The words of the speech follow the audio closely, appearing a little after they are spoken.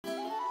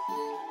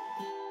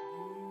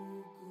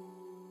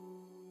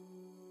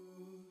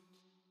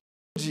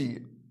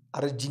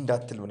አረጂ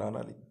እንዳትል ምናምን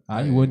አለኝ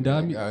አይ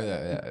ወንዳሚ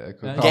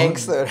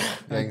ጋንግስተር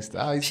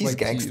she's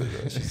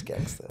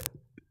gangster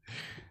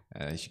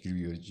she could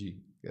be your G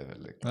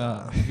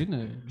ግን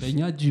ለኛ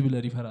ጂ ብለ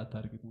ሪፈር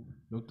አታርግ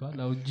ዶክተር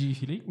አው ጂ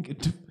ሲለኝ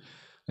ቅድም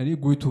እኔ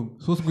ጎይቶም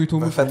 3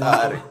 ጎይቶም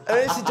ፈጣሪ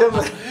እኔ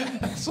ሲጀምር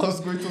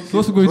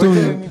 3 ጎይቶም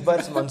የሚባል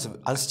ስማንስ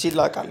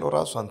አንስቼላ ቃል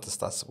ራሱ አንተ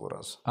ስታስበው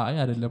ራሱ አይ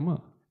አይደለም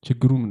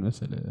ችግሩ ምን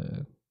መሰለ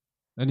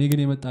እኔ ግን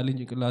የመጣልኝ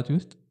ጭንቅላቴ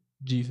ውስጥ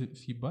ጂ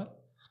ሲባል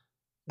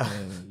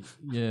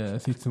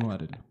የሴት ስም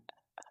አይደለም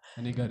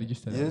እኔ ጋር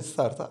ሬጂስተር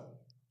ይስታርታ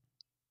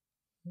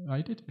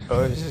አይደል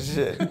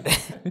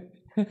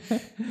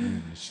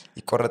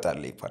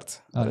ይቆረጣል ፓርት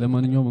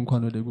ለማንኛውም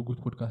እንኳን ወደ ጉጉት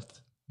ፖድካስት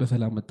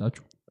በሰላም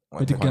መጣችሁ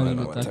በድጋሚ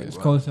መጣችሁ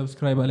እስካሁን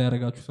ሰብስክራይብ ላይ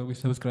ያረጋችሁ ሰዎች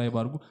ሰብስክራይብ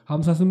አድርጉ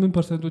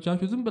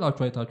 58%ዎቻችሁ ዝም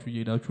ብላችሁ አይታችሁ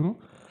እየሄዳችሁ ነው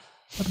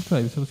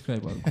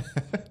ሰብስክራይብ አድርጉ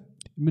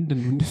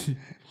ምንድነው እንደዚህ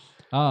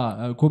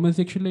ኮሜንት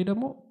ሴክሽን ላይ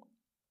ደግሞ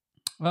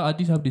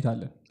አዲስ አፕዴት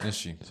አለ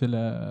እሺ ስለ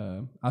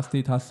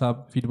አስተያየት ሐሳብ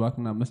ፊድባክ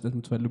እና መስጠት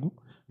የምትፈልጉ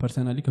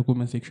ፐርሰናሊ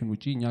ከኮሜንት ሴክሽን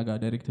ውጪ እኛ ጋር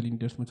ዳይሬክትሊ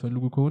እንዲደርስ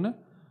የምትፈልጉ ከሆነ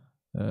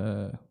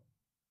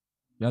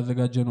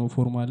ያዘጋጀነው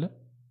ፎርም አለ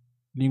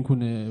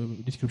ሊንኩን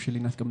ዲስክሪፕሽን ላይ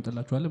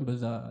እናስቀምጥላችኋለን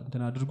በዛ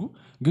እንትን አድርጉ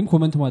ግን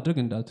ኮሜንት ማድረግ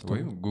እንዳትተው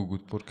ወይ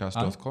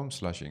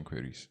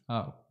gugutpodcast.com/inquiries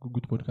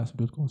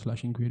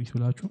gugutpodcast.com/inquiries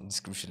ብላችሁ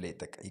ዲስክሪፕሽን ላይ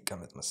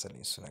ይቀመጥ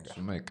መሰለኝ እሱ ነገር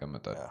እሱማ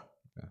ይቀመጣል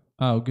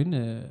ግን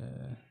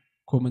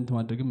ኮሜንት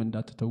ማድረግም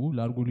እንዳትተው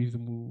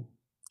ለአልጎሪዝሙ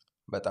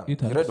በጣም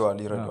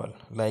ይረዳዋል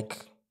ላይክ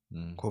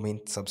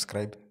ኮሜንት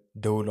ሰብስክራይብ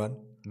ደውሏን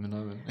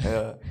ምናምን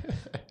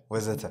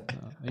ወዘተ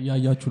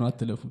ያያችሁን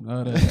አትለፉ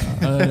አረ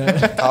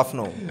ታፍ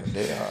ነው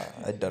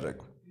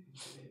አይደረግም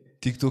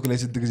ቲክቶክ ላይ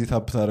ስንት ጊዜ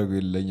ታፕ ታደርጉ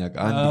ይለኛ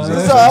አንድ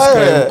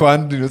ሰብስክራይብ እኮ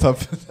አንድ ነው ታፕ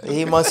ይሄ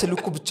ማስል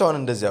እኮ ብቻውን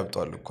እንደዚህ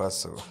ያብጣሉ እኮ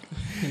አስበው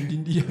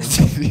እንዲህ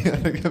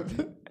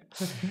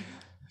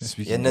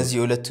የነዚህ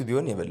ሁለቱ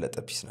ቢሆን የበለጠ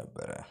ፒስ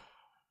ነበር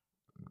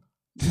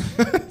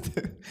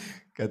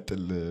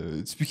ቀጥል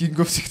ስፒኪንግ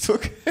ኦፍ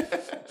ቲክቶክ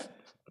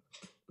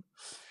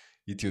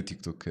ኢትዮ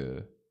ቲክቶክ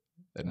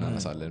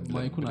እናነሳለን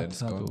ብለን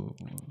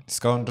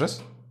እስካሁን ድረስ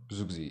ብዙ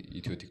ጊዜ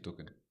ኢትዮ ቲክቶክ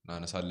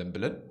እናነሳለን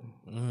ብለን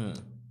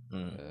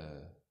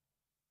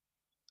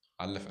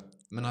አለፈ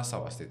ምን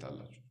ሐሳብ አስተያየት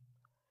አላችሁ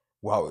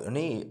ዋው እኔ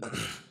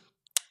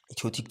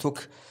ኢትዮ ቲክቶክ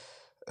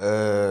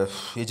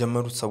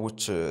የጀመሩት ሰዎች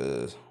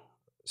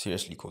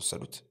ሲሪየስሊ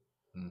ከወሰዱት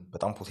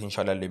በጣም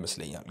ፖቴንሻል ያለው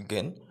ይመስለኛል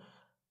ግን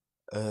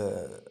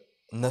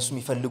እነሱ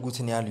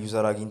የሚፈልጉትን ያህል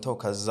ዩዘር አግኝተው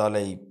ከዛ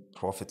ላይ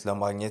ፕሮፊት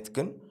ለማግኘት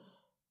ግን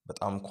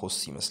በጣም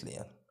ኮስት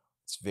ይመስለኛል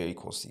it's very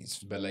costly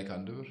በላይ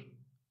ካንድ ብር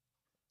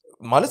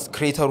ማለት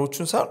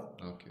ክሬተሮቹን ሳር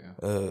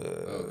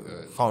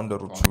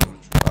ፋውንደሮቹ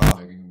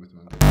ያገኙበት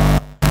መንገድ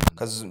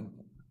ከዚ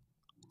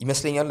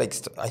ይመስለኛል like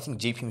I think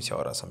JPም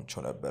ሲያወራ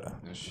ሰምቼው ነበር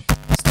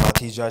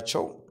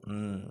ስትራቴጂያቸው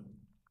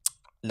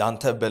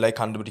ላንተ በላይ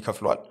ካንድ ብር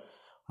ይከፍሏል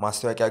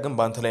ማስታወቂያ ግን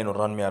ባንተ ላይ ነው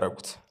ራን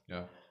የሚያደርጉት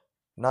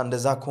እና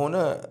እንደዛ ከሆነ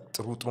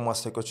ጥሩ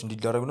ማስታወቂያዎች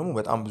እንዲደረጉ ደግሞ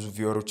በጣም ብዙ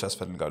ቪወሮች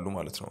ያስፈልጋሉ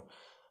ማለት ነው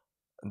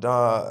እና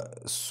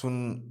እሱን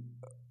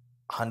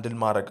ሃንድል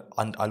ማድረግ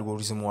አንድ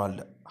አልጎሪዝም አለ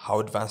how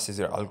advanced is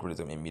your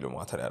algorithm የሚለው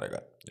ማተር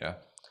ያደርጋል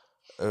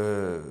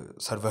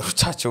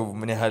ሰርቨሮቻቸው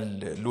ምን ያህል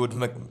ሎድ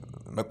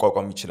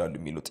መቋቋም ይችላሉ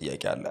የሚለው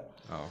ጥያቄ አለ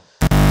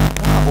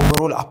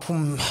overall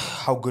appum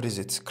how good is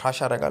it crash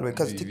ያደርጋል ወይ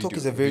cuz TikTok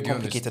is a very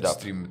complicated app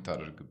ስትሪም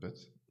የምታደርግበት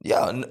ያ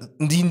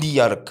እንዲህ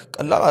ያርክ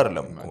ቀላል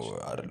አይደለም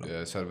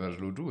ሰርቨር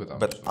ሎዱ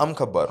በጣም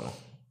ከባድ ነው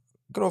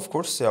ግን ኦፍ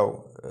ኮርስ ያው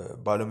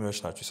ባለሙያዎች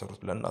ናቸው የሰሩት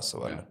ብለን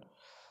እናስባለን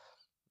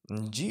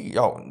እንጂ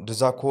ያው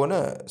እንደዛ ከሆነ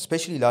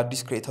ስፔሻሊ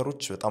ለአዲስ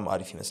ክሬተሮች በጣም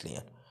አሪፍ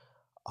ይመስለኛል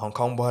አሁን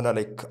ካሁን በኋላ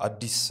ላይክ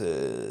አዲስ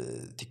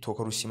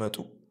ቲክቶከሮች ሲመጡ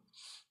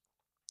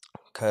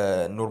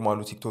ከኖርማሉ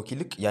ቲክቶክ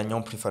ይልቅ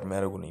ያኛውን ፕሪፈር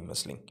የሚያደርጉ ነው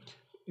ይመስለኝ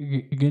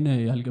ግን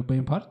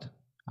ያልገባኝ ፓርት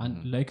አንድ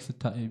ላይክ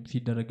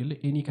ሲደረግልህ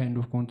ኤኒ ካይንድ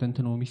ኦፍ ኮንተንት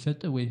ነው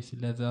የሚሰጥ ወይስ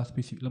ለዛ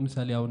ስፔሲፊክ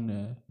ለምሳሌ አሁን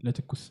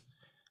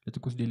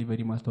ለትኩስ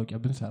ዴሊቨሪ ማስታወቂያ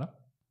ብንሰራ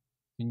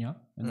እኛ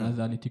እና እዛ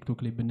ላይ ቲክቶክ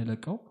ላይ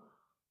ብንለቀው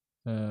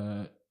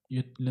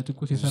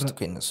ለትኩስ የሰራ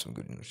ከነሱ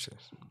ግንኙነት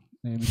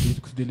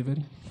ለትኩስ ዴሊቨሪ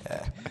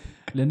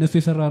ለነሱ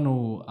የሰራ ነው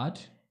አድ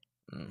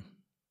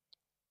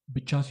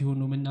ብቻ ሲሆን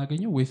ነው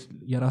የምናገኘው ወይስ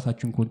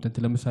የራሳችን ኮንተንት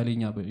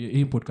ለምሳሌኛ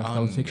ይሄን ፖድካስት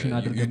አሁን ሴክሽን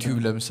አድርገን ዩቲዩብ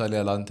ለምሳሌ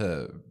ያላንተ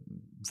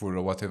for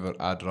whatever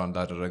ad run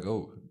አደረገው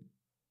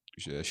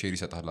ሼር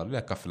ይሰጣል አይደል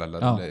ያካፍላል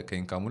አይደል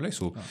ከኢንካሙ ላይ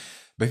ሶ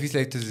በፊት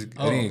ላይ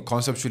እኔ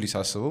ኮንሰፕቹዋሊ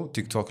ሳስበው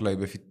ቲክቶክ ላይ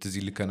በፊት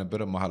ትዚህ ልከ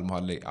ነበር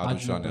መሃል ላይ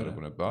አዶች ላይ ያደርጉ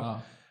ነበር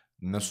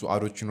እነሱ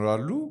አዶች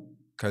ይኖራሉ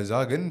ከዛ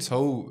ግን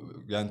ሰው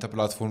ያንተ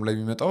ፕላትፎርም ላይ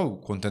የሚመጣው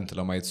ኮንተንት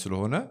ለማየት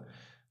ስለሆነ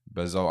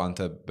በዛው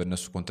አንተ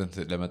በእነሱ ኮንተንት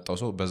ለመጣው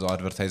ሰው በዛው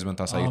አድቨርታይዝመንት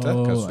አሳይተ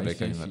ከሱ ላይ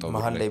ከሚመጣው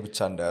መሃል ላይ ብቻ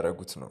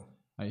እንዳያረጉት ነው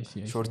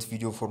ሾርት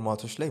ቪዲዮ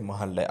ፎርማቶች ላይ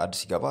መሃል ላይ አድ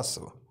ሲገባ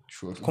አስበው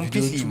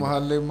ኮምፕሊትሊ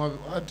መሃል ላይ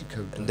አድ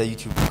እንደ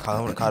ዩቲዩብ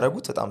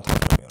ካረጉት በጣም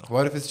ታውቃለህ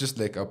what if it's just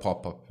like a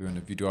pop up የሆነ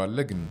ቪዲዮ አለ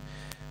ግን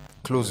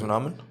ክሎዝ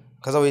ምናምን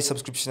ከዛ ወይ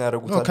ሰብስክሪፕሽን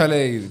ያደርጉታል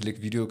ከላይ ላይክ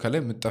ቪዲዮ ከላይ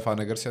የምጠፋ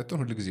ነገር ሲያጥን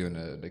ሁሉ ጊዜ የሆነ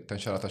ላይክ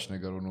ተንሸራታች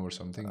ነገር ሆኖ or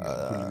something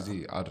ሁሉ ጊዜ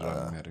አድራ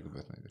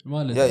የሚያደርግበት ነገር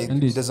ማለት ያ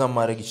እንደዛ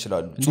ማድረግ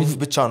ይችላሉ ጽሁፍ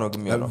ብቻ ነው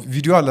ግን ያለው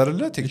ቪዲዮ አለ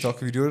አይደለ ቲክቶክ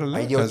ቪዲዮ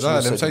አለ ከዛ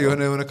ለምሳሌ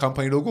የሆነ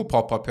ካምፓኒ ሎጎ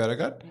ፖፕ አፕ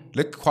ያደርጋል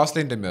ልክ ኳስ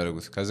ላይ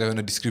እንደሚያደርጉት ከዛ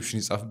የሆነ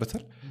ዲስክሪፕሽን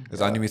ይጻፍበታል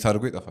ከዛ አኒሜት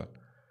አድርጎ ይጠፋል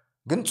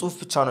ግን ጽሁፍ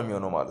ብቻ ነው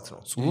የሚሆነው ማለት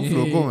ነው ጽሁፍ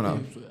ሎጎ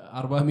ምናምን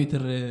 40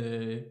 ሜትር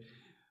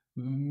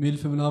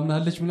ሚልፍ ምናምን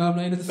አለች ምናምን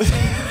አይነት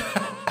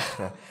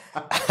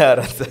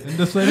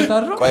እንደሱ አይነት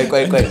አድሮ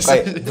ቆይ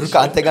ብሩክ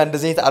አንተ ጋር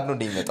እንደዚህ አይነት አድኖ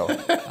እንደሚመጣው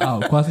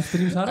ኳስ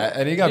ስትሪም ሳራ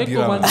እኔ ጋር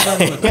ቢራ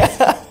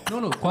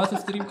ኖ ኳስ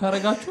ስትሪም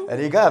ካረጋችሁ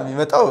እኔ ጋር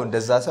የሚመጣው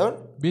እንደዛ ሳይሆን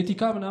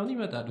ቤቲካ ምናምን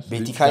ይመጣል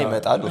ቤቲካ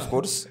ይመጣል ኦፍ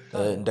ኮርስ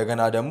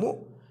እንደገና ደግሞ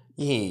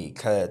ይሄ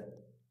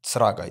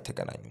ከስራ ጋር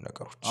የተገናኙ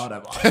ነገሮች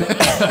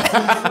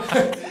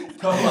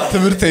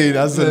ትምህርት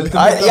ይያዘል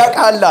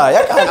ያቃላ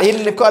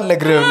ይሄን እኮ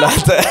አልነግርህም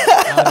ላንተ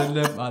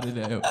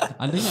አይደለም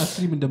አንደኛ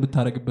ስትሪም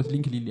እንደምታረግበት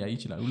ሊንክ ሊለያይ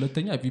ይችላል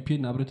ሁለተኛ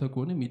VPN አብረተ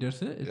ከሆነ የሚደርስ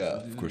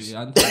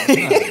አንተ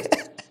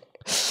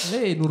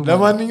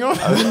ለማንኛውም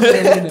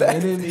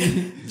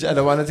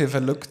ለማለት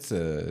የፈለኩት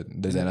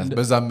እንደዚህ አይነት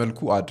በዛ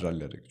መልኩ አድራል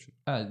ያደርግ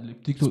ይችላል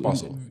ቲክቶክ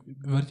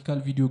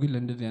ቨርቲካል ቪዲዮ ግን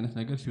ለእንደዚህ አይነት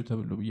ነገር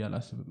ሲውተብል ነው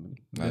ብያላስብም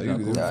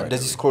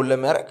እንደዚህ ስክሮል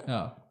ለሚያደርግ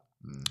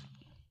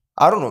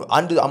አሩ ነው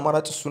አንድ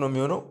አማራጭ እሱ ነው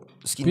የሚሆነው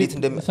እስኪ እንዴት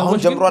አሁን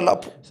ጀምሯል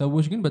አፑ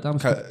ሰዎች ግን በጣም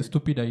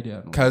ስቱፒድ አይዲያ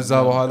ነው ከዛ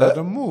በኋላ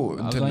ደግሞ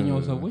አብዛኛው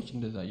ሰዎች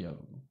እንደዛ ያያሉ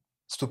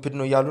ስቱፒድ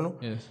ነው ያያሉ ነው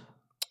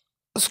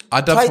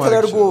አዳፕት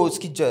ተደርጎ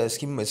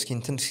እስኪ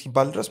እንትን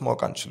እስኪባል ድረስ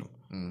ማወቅ አንችልም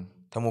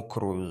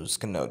ተሞክሮ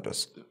እስክናየው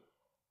ድረስ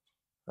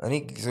እኔ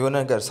የሆነ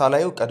ነገር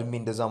ሳላየው ቀድሜ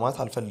እንደዛ ማለት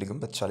አልፈልግም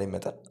በተቻለ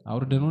መጠን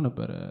አውርደነው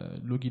ነበር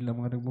ሎጊን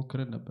ለማድረግ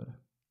ሞክረን ነበር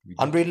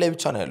አንድሮይድ ላይ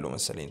ብቻ ነው ያለው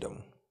መሰለኝ ደግሞ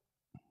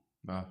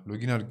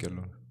ሎጊን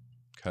አድርጌያለሁ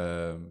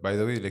by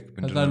the way like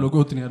ከዛ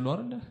ሎጎት ነው ያለው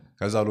አይደል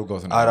ከዛ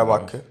ሎጎት ነው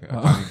አረባክ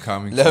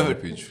ካሚንግ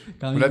ፔጅ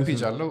ሁለት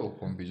ፔጅ አለው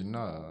ሆም ፔጅ እና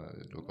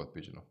ሎጎት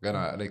ፔጅ ነው ገና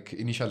like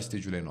initial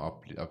stage ላይ ነው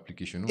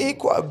አፕሊኬሽኑ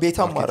እኮ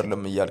ቤታም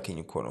አይደለም እያልከኝ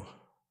እኮ ነው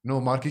ኖ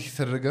ማርኬት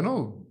የተደረገ ነው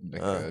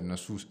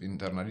እነሱ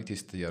ኢንተርናሊ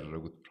ቴስት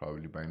ያደረጉት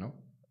probably by now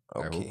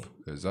ኦኬ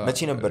መቼ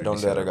ነበር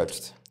ዳውንሎድ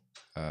ያደረጋችሁት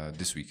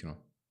this week ነው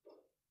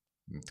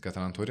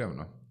ከትናንት ወዲያው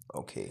ነው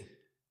ኦኬ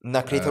እና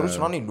ክሬተሮች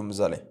ማን ይሉም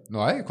እዛ ላይ ነው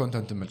አይ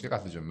ኮንተንት መልቀቅ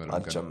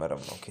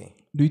አልጀመረም ኦኬ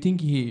do you think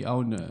ይሄ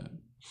አሁን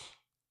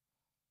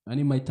እኔ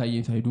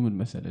ማይታየኝ ሳይዱ ምን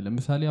መሰለ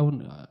ለምሳሌ አሁን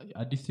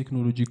አዲስ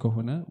ቴክኖሎጂ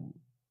ከሆነ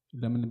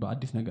ለምን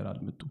በአዲስ ነገር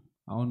አልመጡ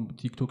አሁን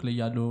ቲክቶክ ላይ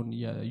ያለውን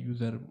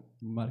የዩዘር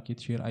ማርኬት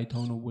ሼር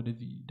አይታው ነው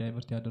ወደዚህ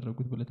ዳይቨርት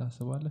ያደረጉት ብለ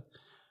ታስባለህ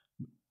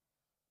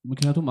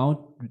ምክንያቱም አሁን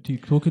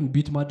ቲክቶክን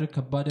ቢት ማድረግ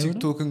ከባድ አይሆንም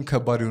ቲክቶክን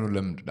ከባድ ነው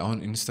ለምን አሁን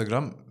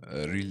ኢንስታግራም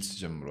ሪልስ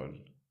ጀምሯል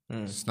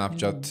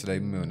ስናፕቻት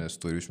ላይም የሆነ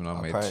ስቶሪዎች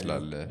ምናምን ማየት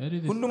ይችላል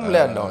ሁሉም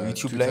ላይ ያለው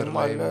ዩቲዩብ ላይ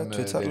አለ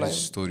ትዊተር ላይ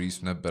ስቶሪስ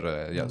ነበር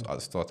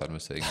አስተዋታል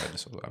መሰለኝ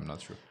ያለው I'm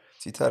not sure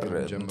ትዊተር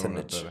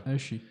እንትነች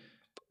እሺ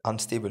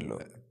አንስቴብል ነው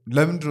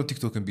ለምንድን ነው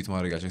ቲክቶክን ቢት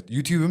ማድረግ ያለው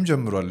ዩቲዩብም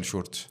ጀምሯል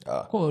ሾርት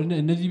እኮ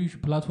እነዚህ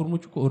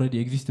ፕላትፎርሞች እኮ ኦሬዲ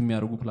ኤግዚስት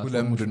የሚያደርጉ ፕላትፎርሞች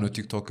ለምንድን ነው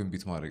ቲክቶክን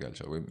ቢት ማድረግ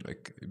ያለው ወይ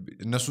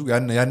እነሱ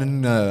ያንን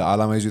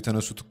አላማ ይዘው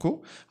የተነሱት እኮ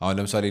አሁን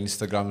ለምሳሌ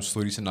ኢንስታግራም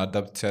ስቶሪስን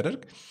አዳፕት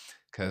ሲያደርግ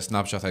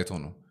ከስናፕቻት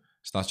አይቶ ነው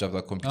ስናፕቻት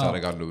ኮምፒውተር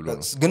አደርጋለሁ ብሎ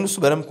ነው ግን እሱ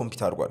በደንብ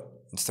ኮምፒውተር አድርጓል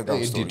ኢንስታግራም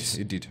ስቶሪስ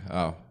ኢዲድ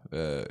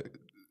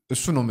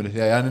እሱ ነው ማለት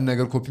ያንን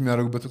ነገር ኮፒ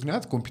የሚያደርጉበት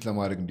ምክንያት ኮምፒውተር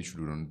ለማድረግ እንዲችሉ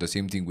ነው the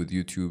same thing with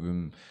YouTubeም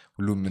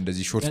ሁሉም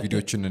እንደዚህ ሾርት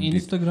ቪዲዮችን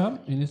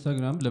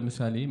ኢንስታግራም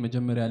ለምሳሌ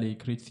መጀመሪያ ላይ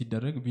ክሬት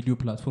ሲደረግ ቪዲዮ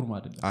ፕላትፎርም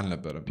አይደለም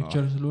አልነበረም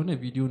ፒክቸር ስለሆነ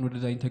ቪዲዮን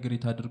ወደዛ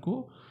ኢንተግሬት አድርጎ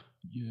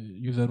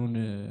ዩዘሩን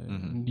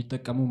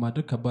እንዲጠቀሙ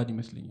ማድረግ ከባድ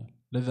ይመስለኛል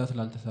ለዛ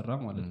ስላልተሰራ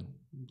ማለት ነው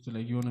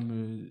ስለዚህ የሆነም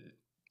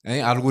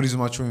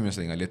አልጎሪዝማቸው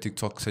ይመስለኛል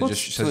የቲክቶክ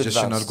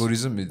ሰጀሽን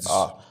አልጎሪዝም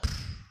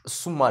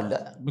እሱም አለ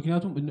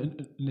ምክንያቱም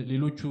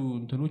ሌሎቹ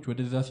እንትኖች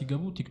ወደዛ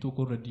ሲገቡ ቲክቶክ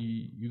ኦሬዲ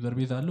ዩዘር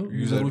ቤዝ አለው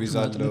ዩዘሮቹ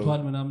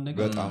አጥንቷል ምናምን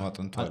ነገር በጣም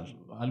አጥንቷል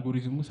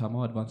አልጎሪዝሙ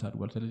ሳማው አድቫንስ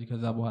አድርጓል ስለዚህ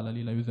ከዛ በኋላ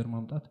ሌላ ዩዘር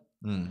ማምጣት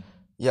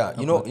ያ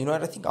you know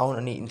I think አሁን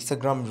እኔ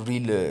ኢንስታግራም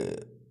ሪል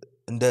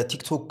እንደ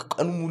ቲክቶክ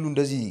ቀን ሙሉ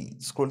እንደዚህ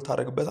ስክሮል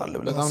ታደርግበታለህ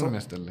ብለህ በጣም ነው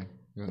የሚያስጠላኝ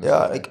ያ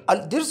like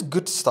there's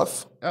good stuff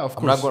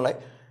I'm not going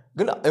like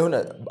ግን የሆነ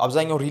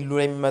አብዛኛው ሪል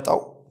ላይ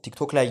የሚመጣው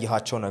ቲክቶክ ላይ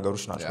ያያቸው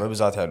ነገሮች ናቸው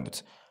በብዛት ያሉት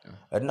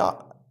እና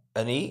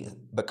እኔ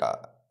በቃ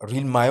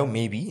ሪል ማየው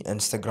ሜቢ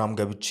ኢንስታግራም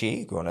ገብቼ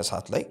የሆነ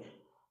ሰዓት ላይ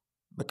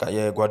በቃ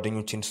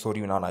የጓደኞቼን ስቶሪ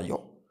ምናምን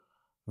አየው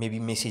ሜቢ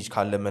ሜሴጅ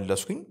ካለ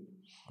መለስኩኝ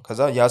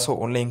ከዛ ያ ሰው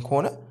ኦንላይን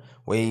ከሆነ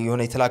ወይ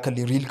የሆነ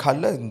የተላከልኝ ሪል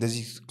ካለ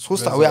እንደዚህ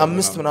 3 ወይ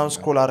 5 ምናምን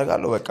ስክሮል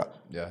አደርጋለሁ በቃ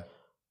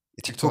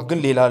ቲክቶክ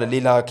ግን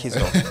ሌላ ኬዝ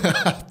ነው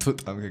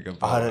በጣም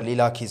ከገባ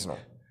ሌላ ኬዝ ነው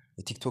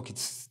ቲክቶክ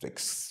it's like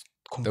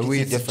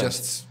completely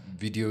different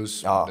videos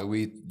the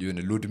way you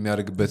know load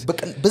የሚያደርግበት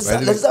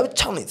ለዛ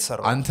ብቻ ነው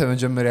የተሰራው አንተ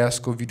መጀመሪያ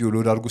ያስከው ቪዲዮ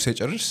ሎድ አድርጎ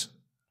ሳይጨርስ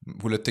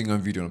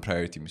ሁለተኛውን ቪዲዮ ነው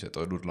ፕራዮሪቲ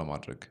የሚሰጠው ሎድ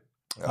ለማድረግ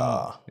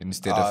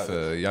instead of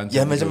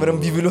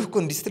የመጀመሪያውን ቪዲዮ እኮ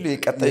እንዲስትል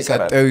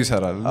ቀጣዩ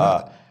ይሰራል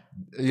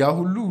ያ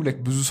ሁሉ like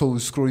ብዙ ሰው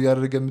ስክሮል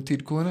ያደረገ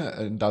የምትሄድ ከሆነ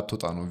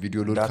እንዳትወጣ ነው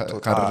ቪዲዮ ሎድ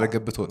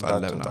ካደረገበት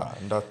ወጣለና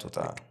እንዳትወጣ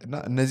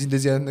እና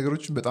እንደዚህ አይነት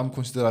ነገሮችን በጣም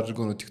ኮንሲደር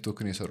አድርገው ነው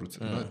ቲክቶክን የሰሩት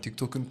እና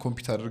ቲክቶክን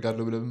ኮምፒውተር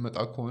አድርጋለሁ ብለህ መጣ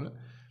ከሆነ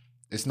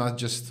it's not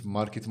just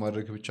market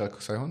ማድረግ ብቻ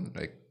ሳይሆን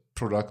like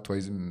product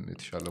wise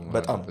የተሻለ መሆን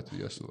አለበት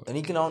ያስባል እኔ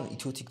ግን አሁን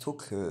ኢትዮ ቲክቶክ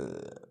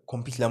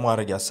ኮምፒት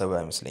ለማድረግ ያሰበ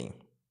አይመስለኝም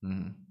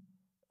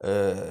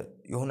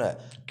የሆነ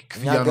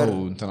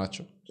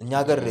እኛ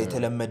ሀገር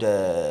የተለመደ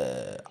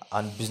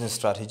አንድ ቢዝነስ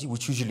ስትራቴጂ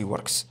which usually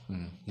works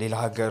ሌላ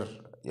ሀገር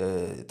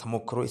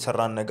ተሞክሮ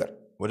የሰራን ነገር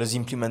ወደዚህ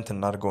ኢምፕሊመንት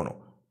እናድርገው ነው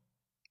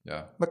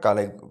በቃ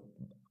ላይ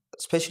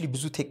ስፔሻሊ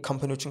ብዙ ቴክ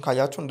ካምፓኒዎችን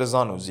ካያቸው እንደዛ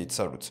ነው እዚህ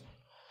የተሰሩት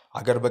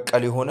ሀገር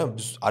በቀል የሆነ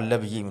አለ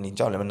ብዬ ምን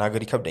እንጃ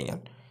ለመናገር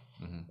ይከብደኛል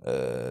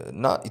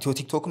እና ኢትዮ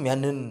ቲክቶክም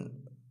ያንን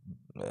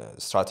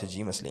ስትራቴጂ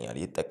ይመስለኛል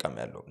እየተጠቀመ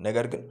ያለው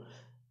ነገር ግን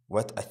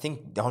what I think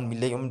አሁን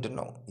የሚለየው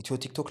ምንድነው ኢትዮ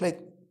ቲክቶክ ላይ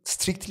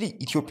strictly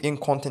Ethiopian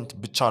content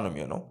ብቻ ነው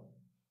የሚሆነው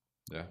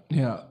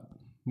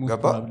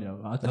ገባ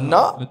እና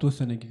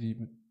ለተወሰነ ጊዜ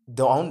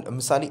አሁን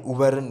ምሳሌ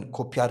ኡበርን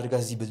ኮፒ አድርጋ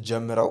እዚህ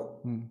ብትጀምረው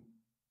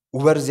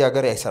ኡበር እዚህ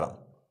ሀገር አይሰራም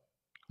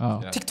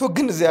ቲክቶክ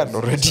ግን እዚህ ያለው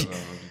ኦሬዲ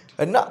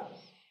እና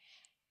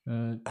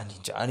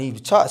እኔ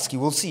ብቻ እስኪ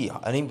we'll see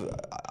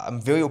I'm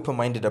very open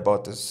minded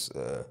about this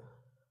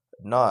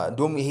እና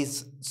እንደውም ይሄ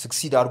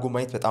succeed አድርጎ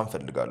ማየት በጣም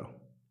ፈልጋለሁ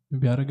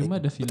ቢያረጋማ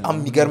ደስ ይላል በጣም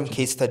የሚገርም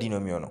ኬስ ስታዲ ነው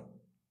የሚሆነው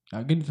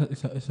ግን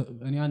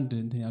እኔ አንድ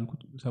እንትን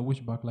ያልኩት ሰዎች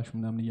ባክላሽ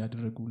ምናምን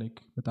ያደረጉ ላይክ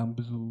በጣም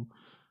ብዙ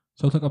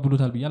ሰው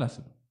ተቀብሎታል ብዬ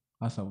አላስብም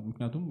ሐሳቡ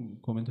ምክንያቱም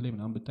ኮሜንት ላይ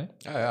ምናምን ብታይ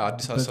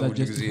አዲስ ሐሳቡ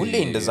ጊዜ ሁሌ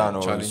እንደዛ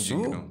ነው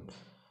ቻሌንጂንግ ነው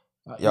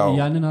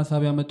ያንን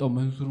ሐሳብ ያመጣው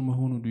መንሱር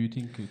መሆኑ do you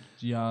think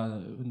ያ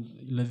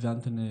ለዛ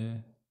እንትን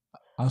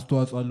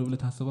አስተዋጽኦ አለው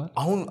ብለህ ታስባለህ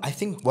አሁን I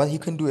think what he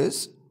can do is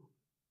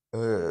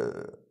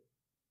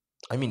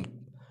I mean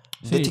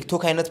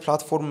ቲክቶክ አይነት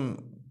ፕላትፎርም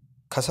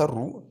ከሰሩ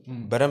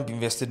በደንብ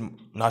ኢንቨስትድ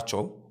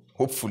ናቸው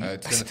hopefully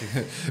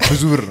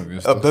ብዙ ብር ነው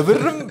የሚወስደው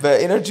በብርም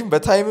በኤነርጂም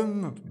በታይምም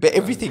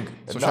በኤቭሪቲንግ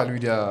ሶሻል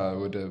ሚዲያ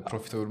ወደ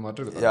ፕሮፊታብል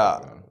ማድረግ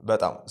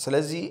በጣም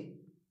ስለዚህ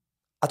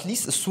at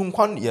least እሱ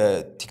እንኳን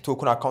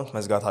የቲክቶክን አካውንት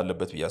መዝጋት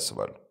አለበት ብዬ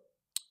አስባለሁ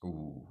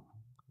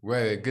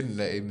ወይ ግን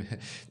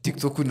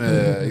ቲክቶክን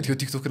ኢትዮ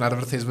ቲክቶክን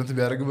አድቨርታይዝመንት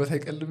ቢያደርግበት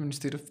አይቀልም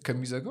ኢንስቴድ ኦፍ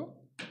ከሚዘጋው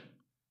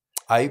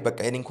አይ በቃ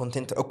የኔን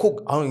ኮንቴንት እኮ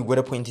አሁን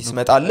ወደ ፖይንት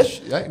ይስመጣልሽ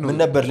ምን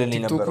ነበር ለኔ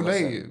ነበር ቲክቶክ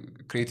ላይ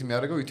ክሬት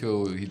የሚያደርገው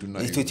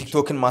ኢትዮ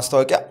ቲክቶክን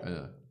ማስታወቂያ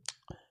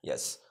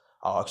yes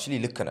actually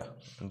ልክ ነህ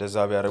እንደዛ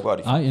ቢያደርጉ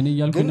አሪፍ አይ እኔ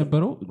ያልኩ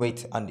ነበረው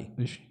wait አንዴ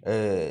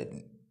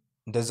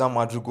እንደዛም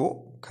አድርጎ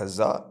ከዛ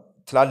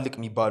ትላልቅ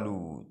የሚባሉ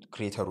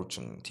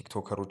ክሬተሮችን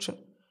ቲክቶከሮችን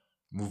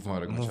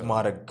ሙቭ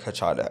ማድረግ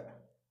ከቻለ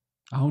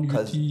አሁን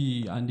ዩቲ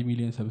 1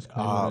 ሚሊዮን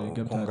ሰብስክራይበር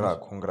ገብቷል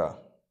ኮንግራ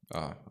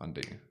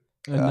አንደኛ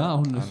እና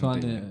አሁን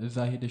እሷን እዛ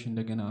ሄደሽ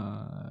እንደገና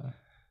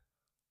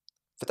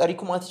ፍጠሪ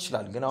ኩማት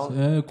ይችላል ግን አሁን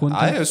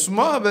አይ እሱማ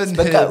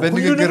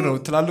በንግግር ነው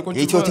ትላልቆቹ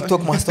የኢትዮ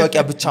ቲክቶክ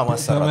ማስታወቂያ ብቻ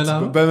ማሰራት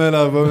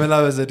በመላ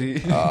በዘዴ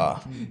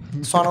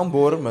እሷን አሁን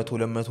በወር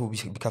 100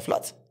 200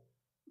 ቢከፍላት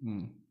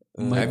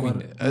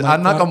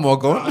አናቀም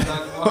ዋጋው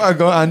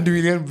 1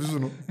 ሚሊዮን ብዙ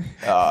ነው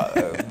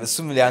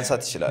እሱም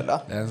ሊያንሳት ይችላል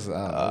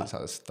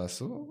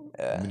ስታስበው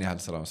ምን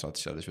ያህል ስራ መስራት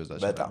ይችላልሽ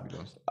በዛች በጣም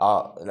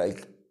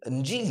like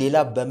እንጂ ሌላ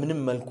በምንም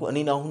መልኩ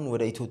እኔን አሁን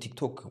ወደ ኢትዮ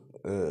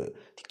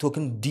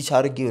ቲክቶክን ዲች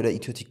አድርጌ ወደ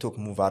ኢትዮ ቲክቶክ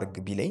ሙቭ አድርግ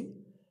ቢለኝ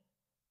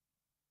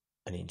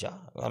እኔ እንጃ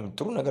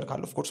ጥሩ ነገር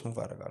ካለ of course ሙቭ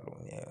አደርጋለሁ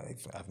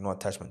I have no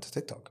attachment to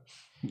TikTok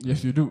yes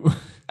you do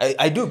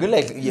I do ግን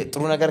like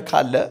ጥሩ ነገር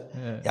ካለ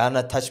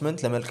ያን attachment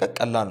ለመልቀቅ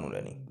ቀላል ነው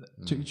ለኔ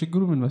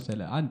ችግሩ ምን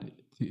መሰለ አንድ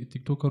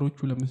ቲክቶከሮቹ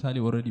ለምሳሌ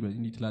ኦሬዲ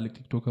በእንዲ ትላልቅ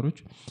ቲክቶከሮች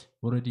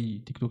ኦሬዲ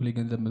ቲክቶክ ላይ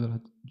ገንዘብ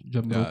መስራት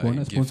ጀምረው ከሆነ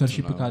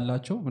ስፖንሰርሺፕ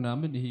ካላቸው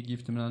ምናምን ይሄ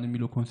ጊፍት ምናምን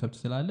የሚለው ኮንሰፕት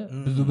ስላለ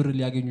ብዙ ብር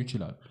ሊያገኙ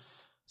ይችላሉ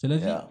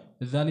ስለዚህ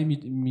እዛ ላይ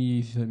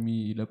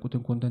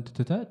የሚለቁትን ኮንተንት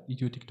ትተ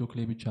ኢትዮ ቲክቶክ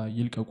ላይ ብቻ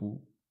ይልቀቁ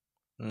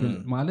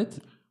ማለት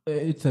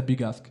it's a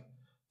big ask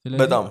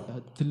ስለዚህ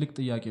ትልቅ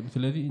ጥያቄ ነው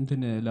ስለዚህ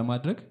እንትን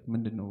ለማድረግ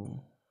ምንድነው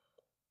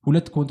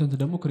ሁለት ኮንተንት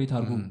ደግሞ ክሬት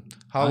አድርጉ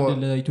አንድ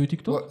ለኢትዮ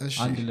ቲክቶክ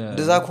አንድ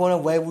ለዛ ከሆነ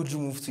why would you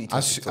move to ኢትዮ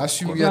ቲክቶክ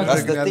አስዩም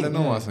ያደርጋለ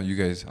ነው ማለት ነው you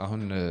guys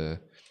አሁን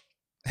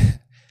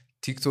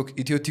ቲክቶክ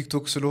ኢትዮ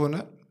ቲክቶክ ስለሆነ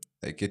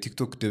like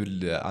የቲክቶክ ድብል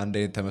አንድ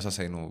አይነት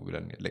ተመሳሳይ ነው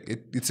ብለን like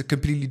it's a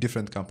completely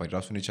different company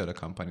ራሱን የቻለ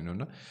ካምፓኒ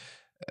ነውና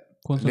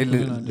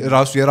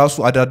የራሱ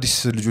አዳዲስ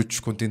ልጆች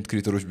ኮንቴንት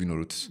ክሬተሮች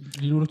ቢኖሩት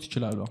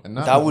ይችላሉ እና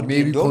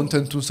ሜቢ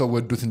ኮንቴንቱን ሰው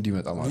ወዶት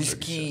እንዲመጣ ማለት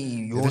ሪስኪ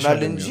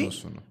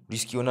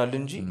ይሆናል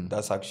እንጂ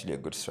that's actually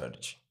a good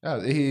strategy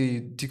ይሄ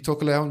ቲክቶክ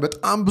ላይ አሁን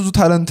በጣም ብዙ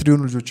ታለንት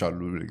ሊሆኑ ልጆች አሉ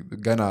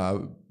ገና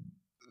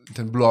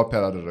እንትን ብሎ አፕ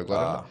ያላደረጉ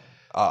አይደል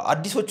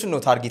አዲሶቹን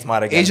ነው ታርጌት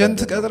ማድረግ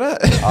ኤጀንት ቀጥረ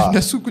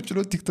እነሱ ቁጭ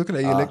ብሎ ቲክቶክ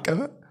ላይ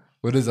እየለቀመ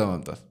ወደዛ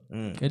ማምጣት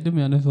ቀድም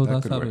ያነሰው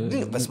ታሳብ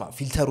በስማ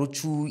ፊልተሮቹ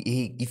ይሄ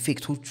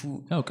ኢፌክቶቹ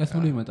ያው ቀስ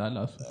ብሎ ይመጣል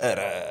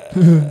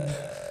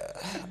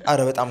አረ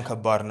በጣም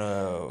ከባድ ነው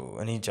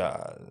እኔ እንጃ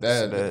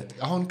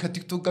አሁን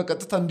ከቲክቶክ ጋር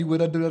ቀጥታ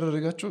እንዲወዳደር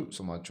ያደረጋቸው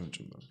ስማቸውን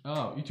ጭምር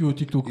ኢትዮ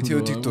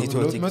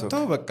ቲክቶክ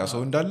መጣው በቃ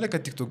ሰው እንዳለ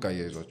ከቲክቶክ ጋር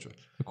ያይዟቸው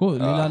እኮ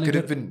ሌላ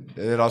ነገር ግን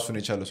ራሱን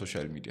የቻለ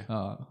ሶሻል ሚዲያ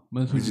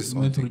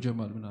መንሱር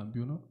ጀማል ምናምን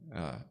ቢሆን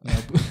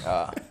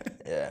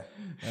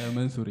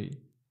መንሱሬ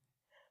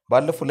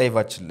ባለፈው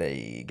ላይቫችን ላይ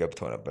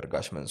ገብተው ነበር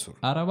ጋሽ መንሱር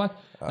አረባት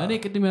እኔ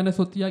ቅድም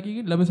ያነሳው ጥያቄ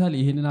ግን ለምሳሌ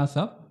ይሄንን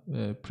ሐሳብ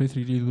ፕሬስ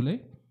ሪሊዙ ላይ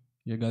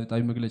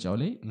የጋዜጣዊ መግለጫው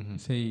ላይ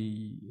say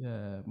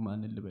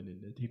ማን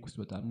ልበልልህ ቴክስት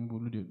በጣም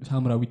ሙሉ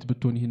ሳምራዊት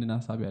ብትሆን ይሄንን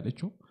ሐሳብ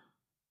ያለችው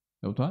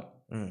ያውታል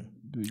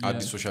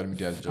አዲስ ሶሻል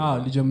ሚዲያ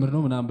ሊጀምር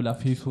ነው ምናምን ብላ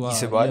ፌስዋ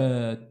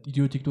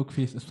የኢትዮ ቲክቶክ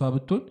ፌስ እሷ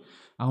ብትሆን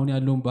አሁን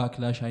ያለውን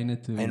ባክላሽ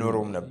አይነት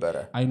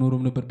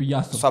አይኖርም ነበር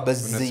ብያስብ እሷ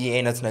በዚህ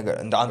አይነት ነገር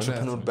እንደ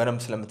አንትረፕረነር በደም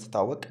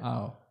ስለምትታወቅ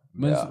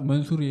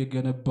መንሱር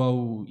የገነባው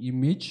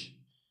ኢሜጅ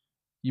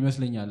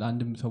ይመስለኛል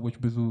አንድም ሰዎች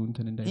ብዙ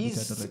እንትን እንዳይሉት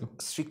ያደረገው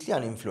ስትሪክትሊ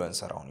አን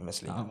ኢንፍሉዌንሰር አሁን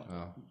ይመስለኛል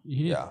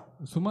ይሄ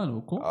እሱማ ነው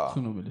እኮ እሱ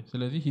ነው ብለ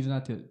ስለዚህ ሂዝ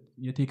ናት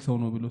የቴክ ሰው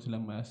ነው ብሎ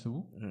ስለማያስቡ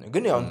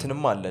ግን ያው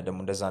እንትንም አለ ደግሞ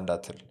እንደዛ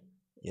እንዳትል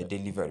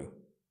የዴሊቨሪው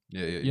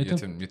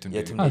የትም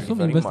እሱም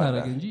ኢንቨስት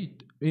አደረገ እንጂ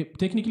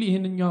ቴክኒካሊ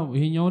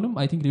ይሄኛውንም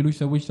አይ ቲንክ ሌሎች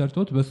ሰዎች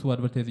ሰርተውት በሱ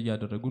አድቨርታይዝ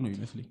እያደረጉ ነው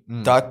ይመስለኝ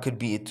that could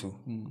be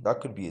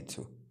it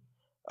too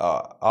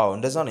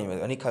እንደዛ ነው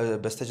እኔ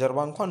በስተጀርባ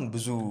እንኳን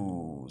ብዙ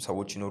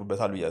ሰዎች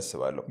ይኖርበታል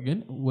ያስባለሁ ግን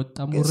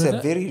ወጣም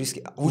ወረደ very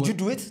risky would you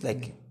do it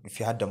like if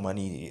you had the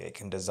money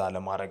እንደዛ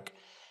ለማድረግ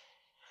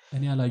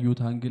እኔ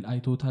ያላየሁት አንግል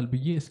አይቶታል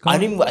ብዬ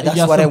እስካሁን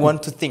that's what I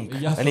want to think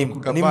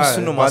እኔም እሱ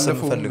ነው ማሰብ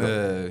ፈልገው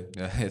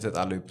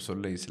የተጣለው ኤፒሶድ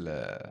ላይ ስለ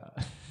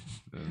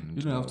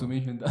you don't have to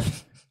mention that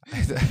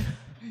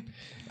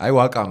አይ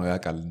ዋቃ ነው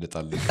ያቃል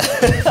እንደጣለ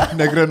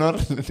ነግረናል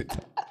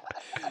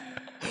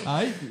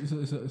አይ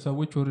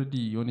ሰዎች ኦሬዲ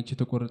የሆነች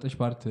የተቆረጠች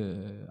ፓርት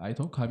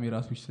አይተው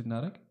ካሜራ ስዊች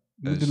ስናረግ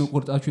ምንድነው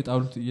ቆርጣችሁ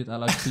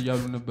እየጣላችሁ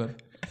እያሉ ነበር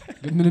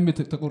ግን ምንም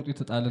ተቆርጦ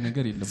የተጣለ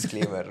ነገር የለም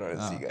ዲስክሌመር ነው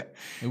እዚህ ጋር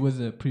it was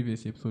a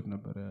previous episode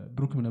ነበር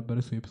ብሩክም ነበር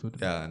እሱ ኤፒሶድ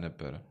ያ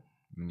ነበር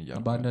ምን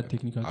ያለው በአንዳንድ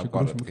ቴክኒካል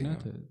ችግሮች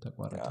ምክንያት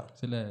ተቋረጠ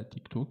ስለ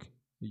ቲክቶክ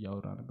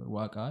እያወራ ነበር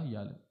ዋቃ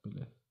እያለ ብለ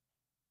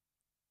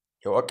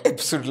የዋቃ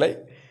ኤፒሶድ ላይ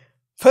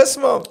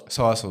ፈስማ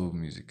ሰዋሰው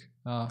ሚውዚክ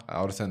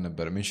አውርተን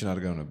ነበር ሜንሽን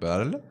አድርገን ነበር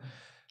አይደለ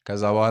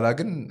ከዛ በኋላ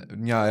ግን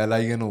እኛ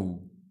ያላየነው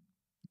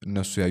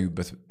እነሱ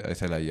ያዩበት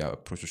የተለያየ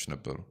አፕሮቾች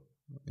ነበሩ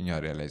እኛ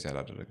ሪያላይዝ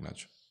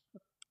ያላደረግናቸው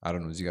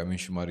አረኑ እዚህ ጋር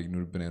ሜንሽን ማድረግ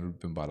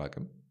ይኖርብን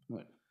ባላቅም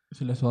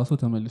ስለ ሰዋሰው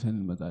ተመልሰን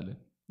እንመጣለን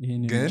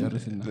ይሄን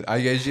እንጨርስና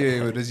አያይዤ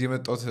ወደዚህ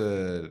የመጣሁት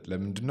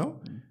ለምንድነው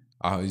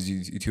አሁን እዚህ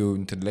ኢትዮ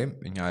እንትን ላይ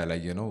እኛ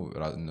ያላየነው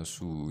እነሱ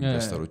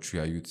ኢንቨስተሮቹ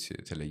ያዩት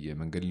የተለየ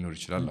መንገድ ሊኖር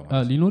ይችላል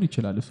ማለት ሊኖር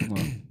ይችላል እሱ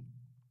ማለት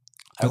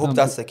I hope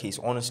that's the case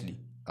honestly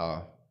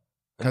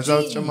ከዛ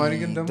ተጨማሪ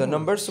ግን ደግሞ the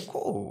numbers እኮ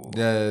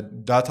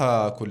ዳታ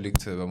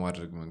ኮሌክት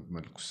በማድረግ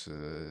መልኩስ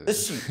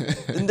እሺ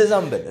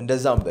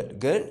እንደዛም በል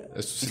ግን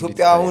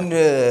ኢትዮጵያ አሁን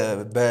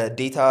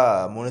በዴታ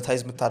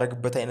ሞኔታይዝ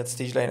የምታደርግበት አይነት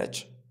ስቴጅ ላይ ነች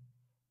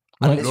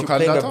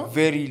ሎካል ዳታ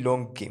very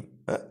long game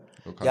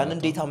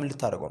ያንን ዴታ ምን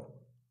ልታደርገው ነው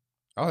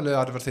አሁን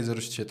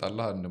ለአድቨርታይዘሮች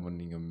ትሸጣላ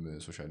እንደማንኛውም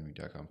ሶሻል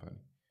ሚዲያ ካምፓኒ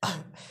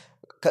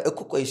እኮ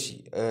ቆይ እሺ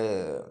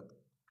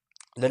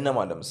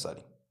ለነማ ለምሳሌ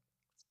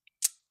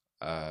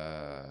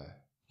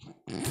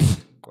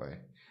ቆይ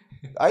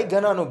አይ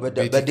ገና ነው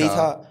በዴታ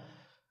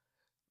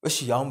እሺ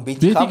አሁን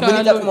ቤቲካ ምን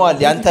ይጠቅመዋል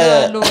ያንተ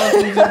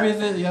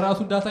የራሱ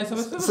ዳታ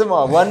ይሰበስብ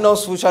ስማ ዋናው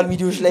ሶሻል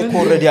ሚዲያዎች ላይ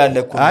ኦሬዲ ያለ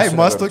እኮ አይ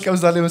ማስታወቂያ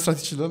እዛ ላይ መስራት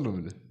ይችላል ነው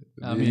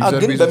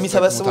ግን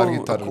በሚሰበስበው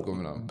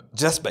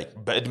just by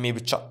በእድሜ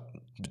ብቻ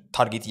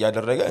ታርጌት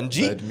ያደረገ እንጂ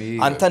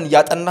አንተን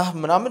ያጠናህ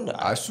ምናምን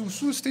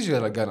እሱ ስቴጅ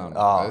ገና ነው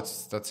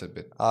that's a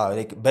bit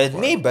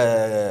በእድሜ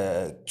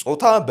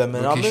በጾታ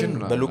በምናምን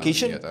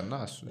በሎኬሽን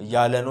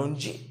ያለ ነው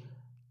እንጂ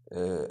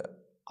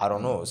I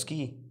don't know እስኪ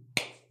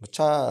ብቻ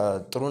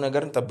ጥሩ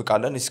ነገር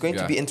እንጠብቃለን it's going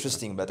to be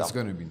interesting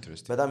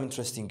በጣም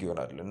interesting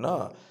ይሆናል እና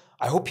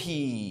I hope he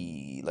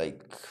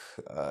like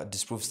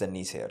disproves the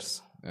naysayers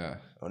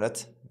እውነት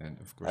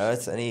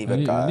እኔ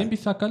በቃ እኔም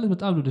ቢሳካለት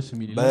በጣም ነው ደስ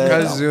የሚል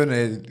ከዚህ የሆነ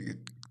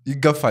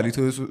ይገፋል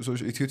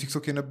ኢትዮ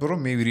ቲክቶክ የነበረው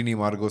ሜቢ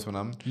ሪኔም አድርገውት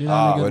ምናምን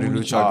ወደ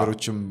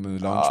ሀገሮችም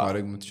ላውንች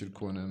ማድረግ የምትችል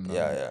ከሆነ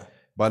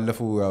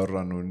ባለፈው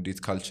ያወራነው እንዴት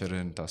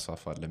ካልቸርን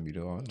ታስፋፋለህ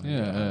የሚለው አሁን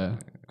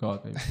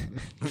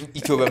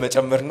ኢትዮ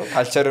በመጨመር ነው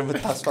ካልቸርን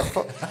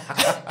የምታስፋፋው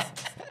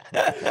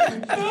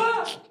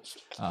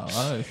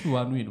እሱ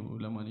ዋኑ ነው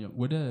ለማንኛውም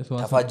ወደ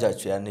ሰዋሰው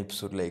ተፋጃችሁ ያን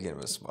ኤፒሶድ ላይ ግን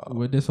መስማ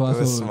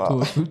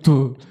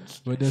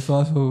ወደ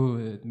ሰዋሰው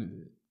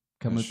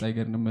ከመጣ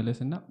ይገር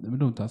እንመለስና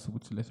ምንድነው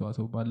ታስቡት ስለ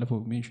ሰዋሰው ባለፈው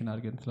ሜንሽን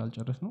አድርገን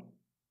ስላልጨረስ ነው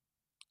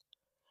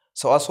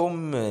ሰዋሰውም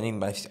እኔም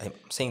I'm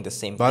saying the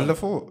same thing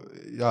ባለፈው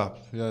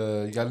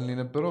ያልን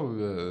የነበረው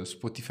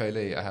ስፖቲፋይ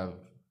ላይ I have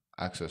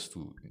access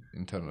to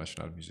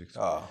international music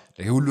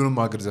ላይ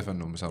ሁሉንም ሀገር ዘፈን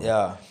ነው የምሰማው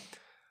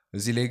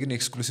እዚህ ላይ ግን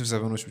ኤክስክሉሲቭ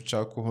ዘፈኖች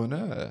ብቻ ከሆነ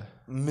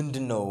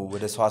ምንድነው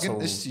ወደ ሰዋሰው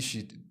እሺ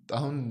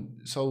አሁን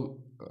ሰው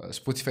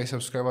ስፖቲፋይ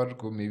ሰብስክራይብ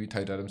አድርጎ ሜቢ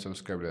ታይዳልም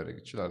ሰብስክራይብ ሊያደርግ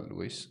ይችላል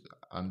ወይስ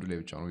አንዱ ላይ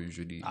ብቻ ነው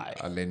ዩዥሊ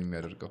አላይን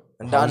የሚያደርገው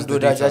እንደ አንድ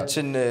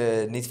ወዳጃችን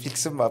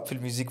ኔትፍሊክስም አፕል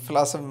ሚውዚክ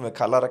ፕላስም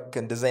ካላረክ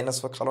እንደዛ አይነት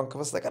ሰው ካልሆን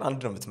ከበስተቀር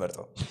አንድ ነው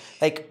የምትመርጠው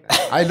ላይክ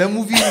አይ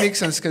ለሙቪ ሜክ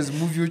ሰንስ ከዚ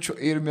ሙቪዎቹ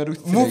ኤር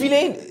የሚያደርጉት ሙቪ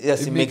ላይ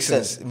yes it makes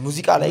sense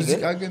ሙዚቃ ላይ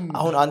ግን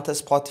አሁን አንተ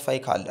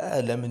ስፖቲፋይ ካለ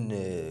ለምን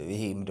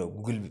ይሄ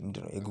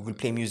ምንድነው የጉግል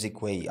ፕሌይ ሚውዚክ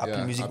ወይ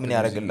አፕል ሚውዚክ ምን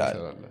ያደርግልሃል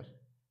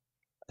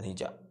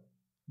እንጃ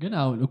ግን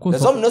እኮ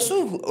ለዛም እነሱ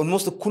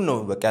almost እኩል ነው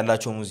በቃ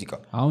ያላቸው ሙዚቃ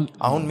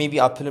አሁን ሜቢ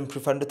አፕልን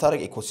ፕሪፈር እንድታረግ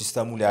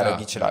ኢኮሲስተሙ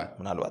ሊያደርግ ይችላል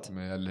ምናልባት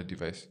ያለ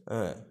ዲቫይስ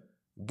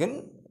ግን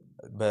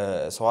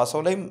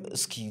በሰዋሰው ላይም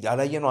እስኪ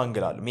ያላየነው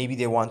አንግል አለ maybe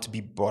they want to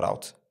be bought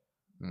out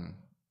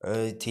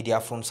ቴዲ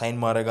አፍሮን ሳይን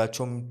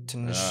ማድረጋቸውም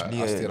ትንሽ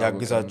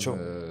ሊያግዛቸው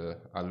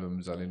አልበም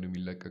እዛ ላይ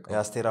እንደሚለቀቀው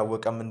ያስቴር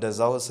አወቀም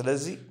እንደዛው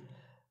ስለዚህ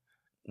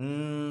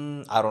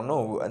I don't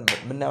know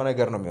ምናየው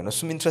ነገር ነው የሚሆነው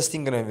እሱም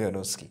ኢንትረስቲንግ ነው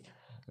የሚሆነው እስኪ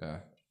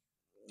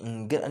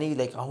ግን እኔ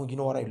like አሁን you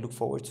know what I look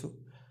forward to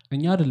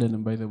እኛ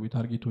አይደለንም by the way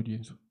target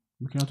audience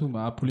ምክንያቱም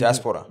አፕል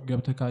ዲያስፖራ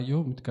ገብተህ ካየው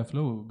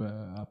የምትከፍለው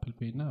በአፕል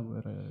ፔይ እና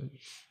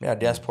ያ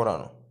ዲያስፖራ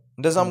ነው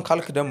እንደዛም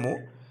ካልክ ደግሞ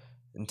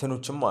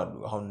እንትኖችም አሉ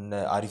አሁን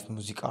አሪፍ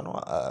ሙዚቃ ነው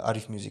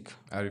አሪፍ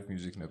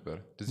ሚውዚክ ነበር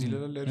እዚህ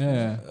ለለ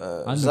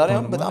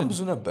ዛሬም በጣም ብዙ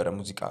ነበር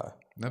ሙዚቃ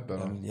ነበር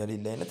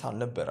የሌላ አይነት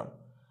አልነበረም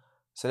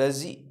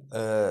ስለዚህ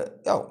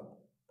ያው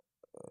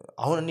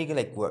አሁን እኔ ግን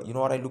like you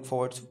know what I look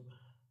forward to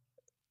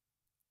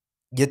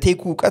የቴክ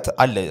ዕውቀት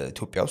አለ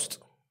ኢትዮጵያ ውስጥ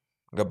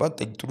ገባት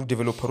ጥሩ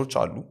ዴቨሎፐሮች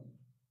አሉ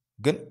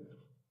ግን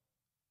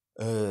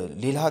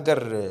ሌላ ሀገር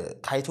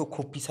ታይቶ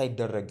ኮፒ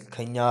ሳይደረግ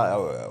ከኛ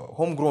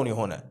ሆም ግሮን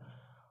የሆነ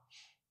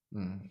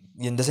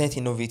እንደዚህ አይነት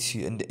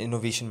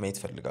ኢኖቬሽን ማየት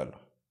ፈልጋለሁ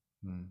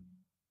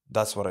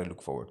that's what I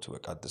look forward to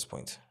at this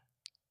point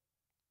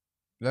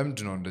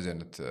ለምንድን ነው እንደዚህ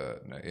አይነት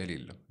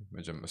የሌለም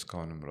መጀመር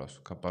እስካሁንም ራሱ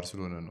ከባድ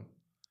ስለሆነ ነው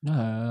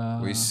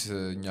ወይስ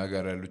እኛ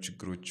ጋር ያሉ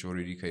ችግሮች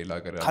ኦሬዲ ከሌላ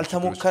ሀገር ያሉ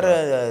ካልተሞከረ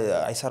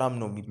አይሰራም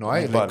ነው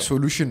የሚባለው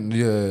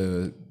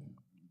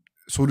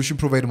ሶሉሽን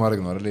ፕሮቫይድ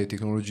ማድረግ ነው አይደል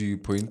የቴክኖሎጂ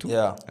ፖይንቱ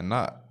እና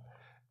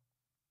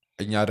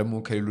እኛ ደግሞ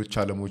ከሌሎች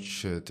ዓለሞች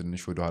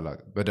ትንሽ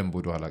በደንብ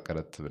ወደ ኋላ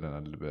ቀረት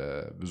ብለናል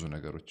በብዙ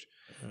ነገሮች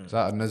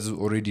እነዚህ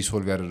ኦሬዲ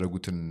ሶልቭ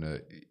ያደረጉትን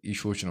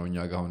ኢሹዎች ነው እኛ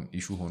ጋር አሁን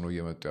ኢሹ ሆኖ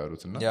እየመጡ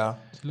ያሉትና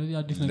ስለዚህ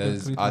አዲስ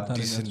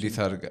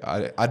ነገር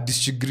አዲስ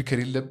ችግር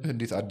ከሌለብህ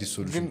እንዴት አዲስ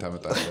ሶሉሽን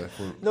ታመጣለህ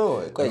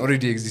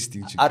ኦሬዲ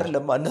ኤግዚስቲንግ ችግር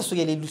አይደለም እነሱ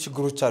የሌሉ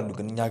ችግሮች አሉ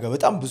ግን እኛ ጋር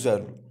በጣም ብዙ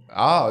ያሉ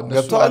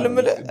ገብቷል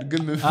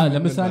ግን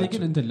ለምሳሌ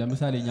ግን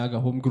ለምሳሌ እኛ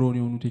ጋር ሆም ግሮን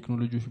የሆኑ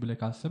ቴክኖሎጂዎች ብለህ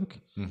ካሰብክ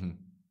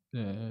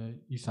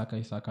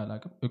ይሳካ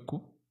አላቅም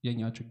እቁብ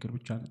የኛ ችግር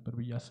ብቻ ነበር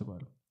ብዬ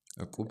አስባለሁ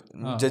እቁብ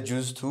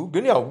ጀጁስቱ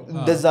ግን ያው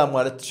እንደዛ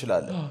ማለት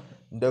ትችላለህ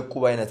እንደ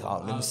እቁብ አይነት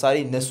አሁን ለምሳሌ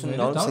እነሱን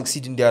አሁን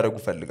ሰክሲድ እንዲያደርጉ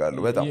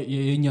ፈልጋለሁ በጣም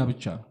የኛ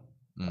ብቻ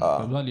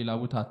ከዛ ሌላ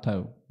ቦታ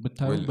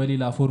ብታዩ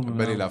በሌላ ፎርም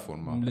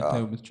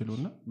ልታዩ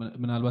የምትችሉና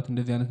ምናልባት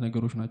እንደዚህ አይነት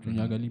ነገሮች ናቸው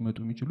እኛ ጋር ሊመጡ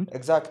የሚችሉት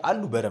ኤግዛክት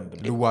አሉ በደንብ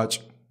ልዋጭ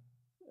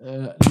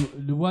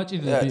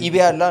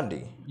ኢቤይ አለ እንዴ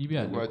ኢቤይ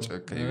አለ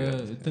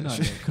እንትና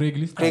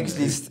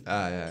ክሬግሊስት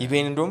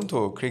ኢቤይን እንደውም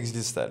ቶ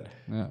ክሬግሊስት አለ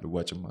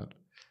ልዋጭም አለ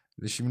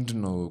እሺ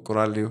ምንድነው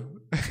ቁራሌው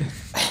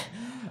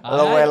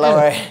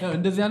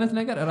እንደዚህ አይነት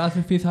ነገር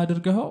ራስህ ፌስ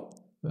አድርገው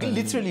ግን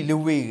ሊትራሊ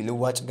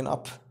ልዋጭ ግን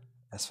አፕ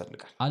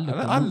ያስፈልጋል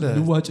አለ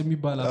ልዋጭ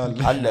የሚባል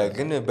አለ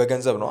ግን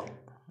በገንዘብ ነው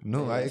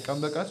ነው አይ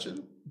ካምበቃች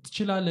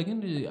ትችላለህ ግን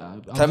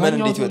ተመን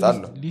እንዴት ይወጣል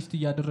ሊስት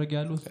እያደረገ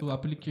ያለው እሱ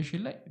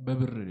አፕሊኬሽን ላይ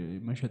በብር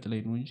መሸጥ ላይ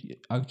ነው እንጂ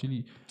አክቹሊ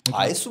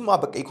እሱማ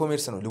በቃ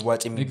ኢኮሜርስ ነው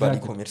ልዋጭ የሚባል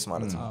ኢኮሜርስ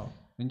ማለት ነው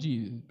እንጂ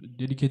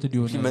ዴዲኬትድ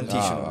የሆነ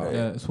ኢምፕሊሜንቴሽን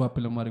ስዋፕ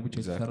ለማድረግ ብቻ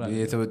የተሰራ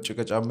የተበጨቀ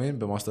ጫማዬን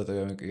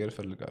በማስታጠቢያ መቀየር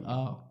ፈልጋለሁ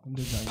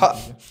እንደዛ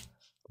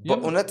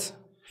በእውነት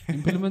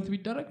ኢምፕሊመንት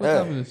ቢደረግ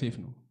በጣም ሴፍ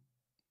ነው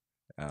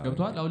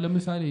ገብቷል አሁን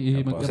ለምሳሌ ይሄ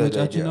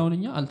መቀመጫችን አሁን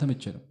እኛ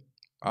አልተመቸንም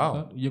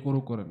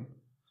እየቆረቆረ ነው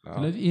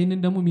ስለዚህ ይሄንን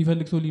ደግሞ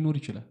የሚፈልግ ሰው ሊኖር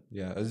ይችላል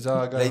እዛ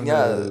ጋር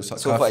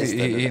ካፌ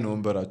ይሄ ነው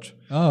ወንበራችሁ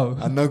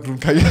አናግሩን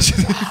ካያችሁ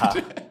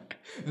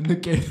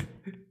እንቀር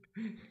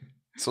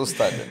ሶስት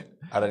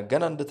አለ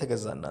ገና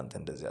እንደተገዛ እናንተ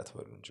እንደዚህ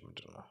አትበሉ እንጂ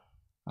ምንድነው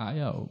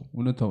ያው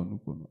እውነታው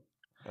ነው ነው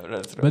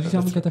በዚህ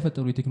ሳምንት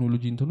ከተፈጠሩ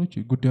የቴክኖሎጂ እንትኖች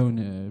ጉዳዩን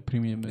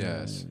ፕሪሚየም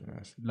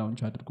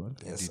ላውንች አድርጓል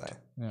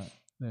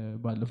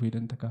ባለፈው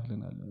ሄደን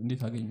ተካፍለናል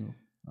እንዴት አገኘው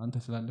አንተ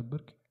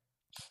ስላልነበርክ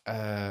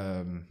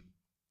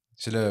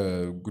ስለ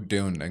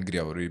ጉዳዩን እንግዲህ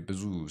አውሪ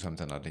ብዙ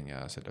ሰምተናልኛ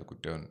ስለ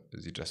ጉዳዩን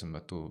እዚህ ድረስ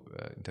መጥቶ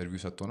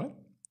ኢንተርቪው ሰጥቶናል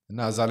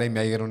እና እዛ ላይ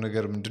የሚያየረው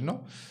ነገር ምንድነው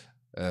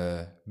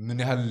ምን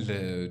ያህል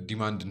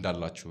ዲማንድ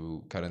እንዳላችሁ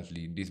ከረንትሊ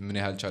እንዴት ምን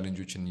ያህል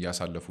ቻሌንጆችን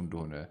ያሳለፉ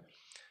እንደሆነ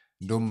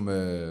እንደውም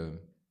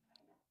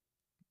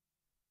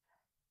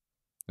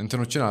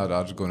እንትኖችን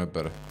አድርገው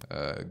ነበር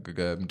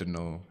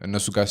ምንድነው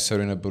እነሱ ጋር ሲሰሩ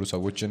የነበሩ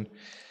ሰዎችን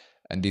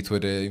እንዴት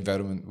ወደ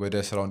ኢንቫይሮንመንት ወደ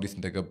ስራው እንዴት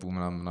እንደገቡ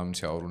ምናምን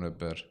ሲያወሩ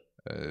ነበር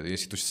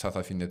የሴቶች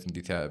ተሳታፊነት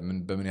እንዴት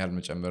በምን ያህል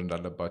መጨመር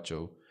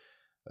እንዳለባቸው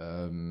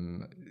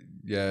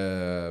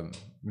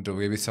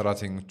የቤት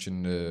ሰራተኞችን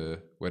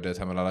ወደ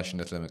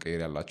ተመላላሽነት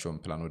ለመቀየር ያላቸውን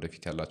ፕላን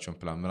ወደፊት ያላቸውን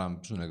ፕላን ምናምን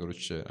ብዙ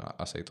ነገሮች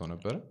አሳይተው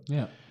ነበር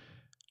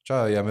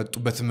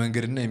ያመጡበትን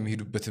መንገድና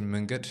የሚሄዱበትን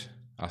መንገድ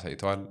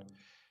አሳይተዋል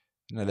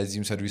እና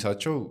ለዚህም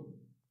ሰርቪሳቸው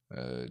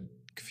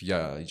ክፍያ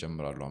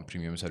ይጀምራሉ አሁን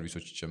ፕሪሚየም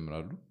ሰርቪሶች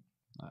ይጀምራሉ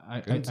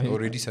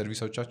ኦሬዲ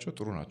ሰርቪሶቻቸው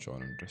ጥሩ ናቸው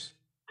አሁን ድረስ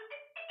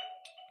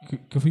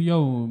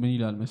ክፍያው ምን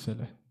ይላል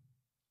መሰለህ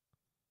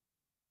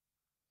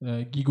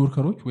ጊግ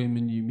ወርከሮች ወይም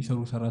የሚሰሩ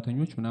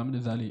ሰራተኞች ምናምን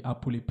እዛ ላይ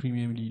አፕ ላይ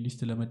ፕሪሚየም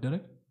ሊስት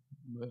ለመደረግ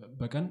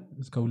በቀን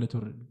እስከ 2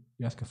 ብር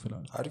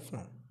ያስከፍላሉ አሪፍ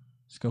ነው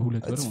እስከ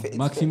 2 ብር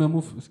ማክሲመሙ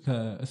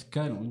እስከ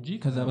ነው እንጂ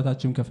ከዛ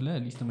በታችም ከፍለ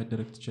ሊስት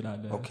መደረግ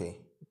ትችላለህ ኦኬ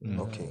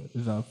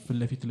እዛ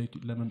ፍለፊት ላይ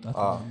ለመምጣት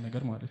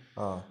ነገር ማለት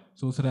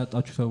ሶ ስራ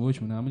ያጣችሁ ሰዎች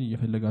ምናምን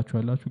እየፈለጋችሁ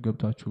ያላችሁ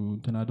ገብታችሁ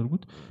እንትን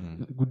አድርጉት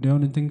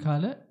ጉዳዩን እንትን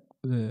ካለ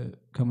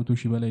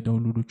ከ100,000 በላይ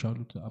ዳውንሎዶች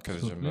አሉት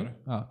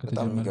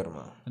ከተጀመረ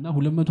እና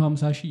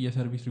 250,000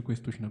 የሰርቪስ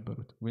ሪኩዌስቶች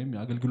ነበሩት ወይም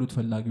የአገልግሎት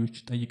ፈላጊዎች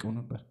ጠይቀው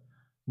ነበር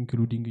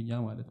ኢንክሉዲንግ እኛ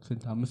ማለት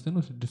ስንት 5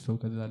 ነው 6 ሰው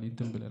ከዛ ላይ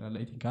እንትን ብለናል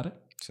አይ ቲንክ አይደል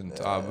ስንት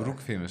ብሩክ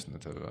ፌመስ ነው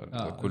ተባለ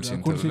ኮል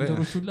ሴንተር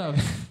ላይ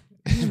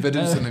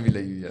በድምጽ ነው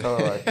የሚለዩ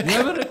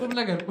የምር ቁም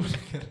ነገር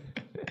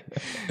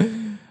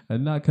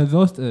እና ከዛ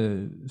ውስጥ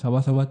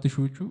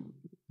 77,000ዎቹ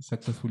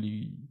ሰክሰስፉሊ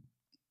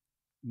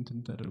እንትን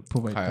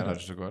ፕሮቫይድ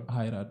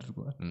ሃይር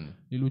አድርገዋል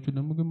ሌሎቹ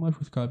ደግሞ ግማሹ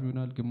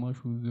ስካቢውናል ግማሹ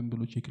ዝም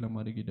ብሎ ቼክ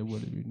ለማድረግ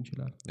የደወለ ሊሆን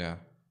ይችላል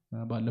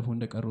ባለፈው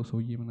እንደቀረው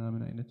ሰውዬ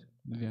ምናምን አይነት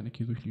እንደዚህ አይነት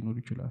ኬዞች ሊኖሩ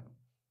ይችላል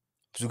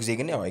ብዙ ጊዜ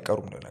ግን ያው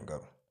አይቀሩም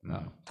ለነገሩ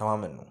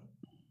ተማመን ነው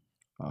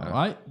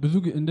አይ ብዙ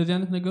እንደዚህ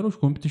አይነት ነገሮች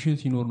ኮምፒቲሽን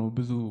ሲኖር ነው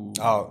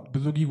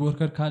ብዙ ጊግ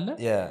ወርከር ካለ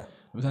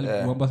ለምሳሌ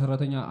ወንባ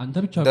ሰራተኛ አንተ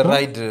ብቻ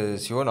ራይድ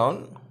ሲሆን አሁን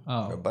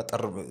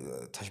በጠር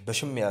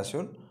በሽሚያ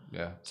ሲሆን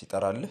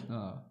ሲጠራልህ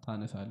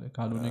ታነሳለህ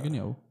ካልሆነ ግን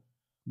ያው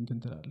እንትን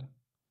ትላለህ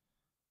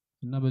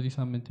እና በዚህ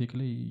ሳምንት ቴክ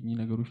ላይ እኚህ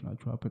ነገሮች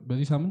ናቸው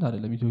በዚህ ሳምንት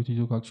አይደለም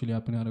ቲክቶክ አክቹሊ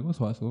አፕን ያደረገው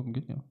ሰዋሰውም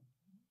ግን ያው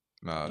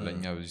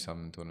ለኛ በዚህ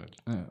ሳምንት ሆነል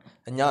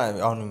እኛ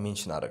አሁን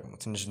ሜንሽን አደረግነው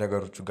ትንሽ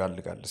ነገሮቹ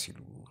ጋልጋል ሲሉ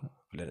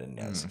ብለን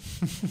ያዝ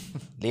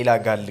ሌላ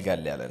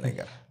ጋልጋል ያለ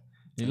ነገር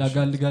ሌላ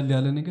ጋልጋል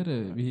ያለ ነገር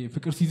ይሄ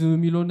ፍቅሪዝም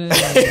የሚለው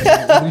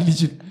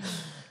ሪሊጅን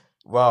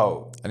ዋው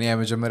እኔ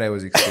መጀመሪያ I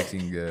was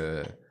expecting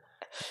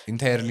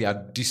entirely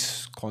አዲስ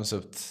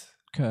ኮንሰፕት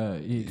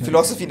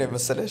ፊሎሶፊ ነው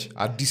መሰለሽ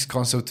አዲስ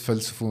ኮንሰፕት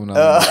ፈልስፉና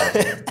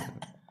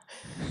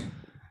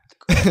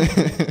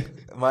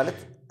ማለት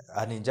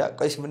አንንጃ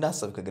ቆይስ ምን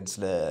አሰብከ ግን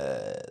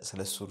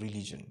ስለሱ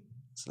ሪሊጅን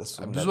ስለሱ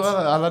ብዙ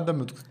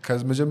አላደምጥኩ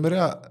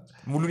ከመጀመሪያ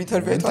ሙሉ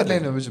ኢንተርቪው እንትን ላይ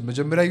ነው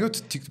መጀመሪያ ይወት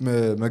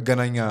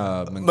መገናኛ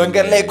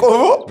መንገድ ላይ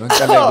ቆሞ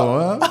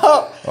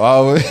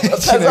ዋው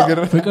እቺ ነገር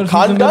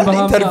ካንዳ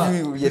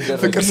ኢንተርቪው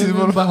የደረሰ ፍቅሪዝም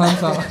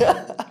በ50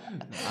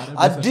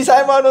 አዲስ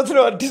ሃይማኖት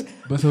ነው አዲስ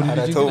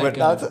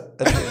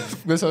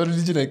በሰው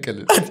ሪሊጅን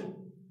አይቀልም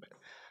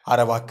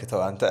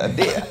አረባክተው አንተ እንዴ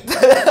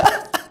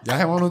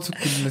የሃይማኖት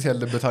እኩልነት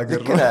ያለበት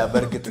ሀገር ነው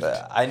በርግጥ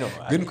አይ ነው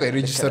ግን ቆይ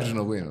ሬጂስተርድ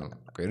ነው ወይ ነው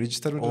ቆይ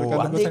ሬጂስተር መደረግ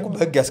አለበት አንዴ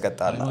በህግ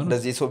ያስቀጣል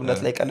እንደዚህ ሰው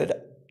እምነት ላይ ቀለደ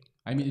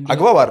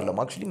አግባብ አይደለም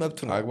አክቹሊ መብቱ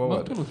ነው አግባብ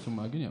አይደለም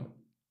እሱማ ግን ያው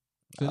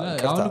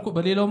አሁን እኮ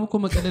በሌላውም እኮ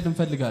መቀለድ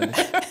እንፈልጋለን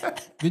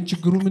ግን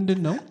ችግሩ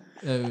ምንድነው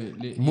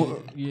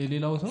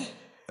የሌላው ሰው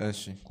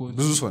እሺ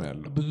ብዙ ሰው ነው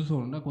ያለው ብዙ ሰው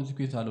እና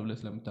ኮንሲኩዌንስ አለው ብለህ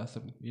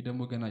ስለምታስብ ይሄ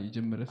ደግሞ ገና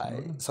እየጀመረ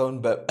ስለሆነ ሰውን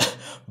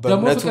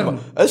በእምነቱ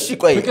እሺ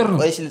ቆይ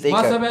ልጠይቅ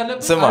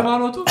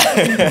ሃይማኖቱ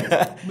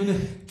ምን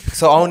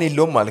ሰው አሁን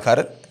የለውም ማለት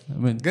አይደል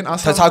ግን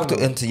ተሳክቶ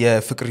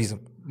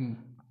የፍቅሪዝም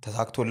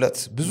ተሳክቶለት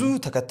ብዙ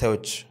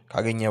ተከታዮች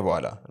ካገኘ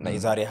በኋላ እና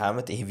የዛሬ 20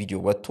 ዓመት ይሄ ቪዲዮ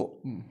ወጥቶ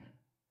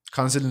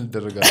ካንሰል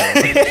እንደረጋለን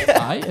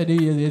አይ እኔ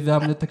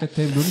የዛምነት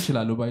ተከታይ ሊሆን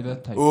ይችላል ባይ ዛት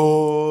ታይም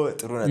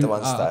ጥሩ ነጥብ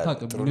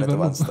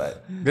አንስታል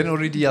ግን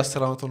ኦሬዲ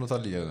 10 ዓመት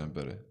ሆኖታል ይላል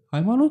ነበር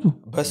ሃይማኖቱ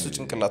በሱ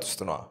ጭንቅላት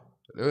ውስጥ ነው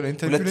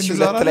ኢንተርቪው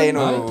 2002 ላይ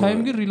ነው ታይም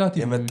ግን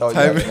ሪላቲቭ የመጣው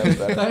ታይም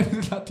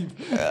ሪላቲቭ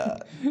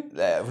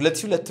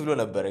 2002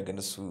 ብሎ ነበር ግን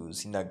እሱ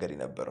ሲናገር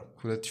የነበረው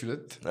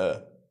 2002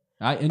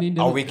 አይ እኔ እንደ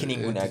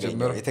አዌኪኒንግ ነው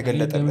ያገኘው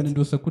የተገለጠ ለምን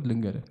እንደወሰኩት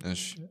ልንገርህ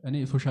እሺ እኔ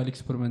ሶሻል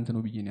ኤክስፐሪመንት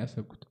ነው ብዬ ነው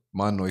ያሰብኩት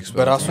ማን ነው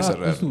ኤክስፐሪመንት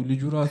ይሰራል እሱ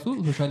ልጁ ራሱ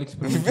ሶሻል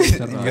ኤክስፐሪመንት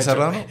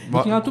እየሰራ ነው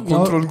ምክንያቱም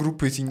ኮንትሮል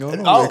ግሩፕ የትኛው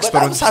ነው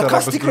ኤክስፐሪመንት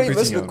ሳርካስቲክ ግሩፕ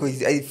ነው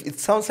it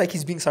sounds like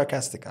he's being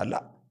sarcastic አላ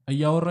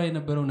እያወራ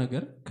የነበረው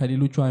ነገር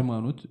ከሌሎቹ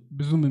ሃይማኖት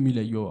ብዙም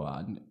የሚለየው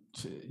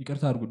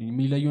ይቅርታ አድርጉልኝ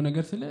የሚለየው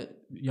ነገር ስለ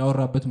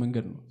ያወራበት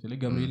መንገድ ነው ስለ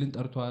ገብርኤልን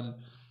ጠርቷል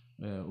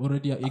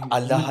ኦሬዲ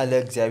አላህ አለ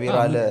እግዚአብሔር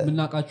አለ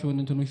ምናቃቸውን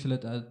እንትኖች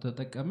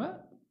ስለተጠቀመ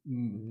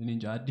እኔ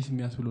እንጃ አዲስ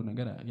የሚያስብለው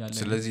ነገር ያለ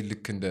ስለዚህ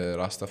ልክ እንደ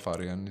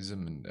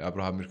ራስተፋሪያኒዝም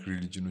አብርሃም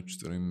ሪሊጅኖች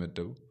ውስጥ ነው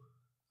የሚመደበው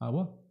አባ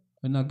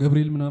እና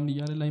ገብርኤል ምናምን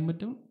እያለ ላይ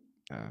መደብ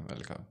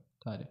መልካም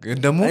ታዲያ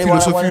ግን ደግሞ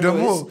ፊሎሶፊው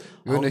ደግሞ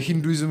የሆነ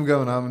ሂንዱይዝም ጋር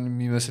ምናምን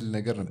የሚመስል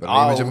ነገር ነበር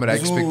መጀመሪያ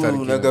ኤክስፔክት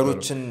አድርጌ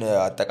ነገሮችን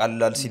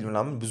አጠቃልላል ሲል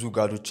ምናምን ብዙ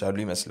ጋዶች ያሉ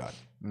ይመስላል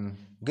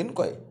ግን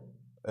ቆይ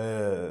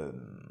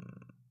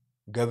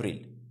ገብርኤል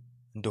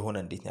እንደሆነ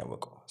እንዴት ነው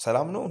ያወቀው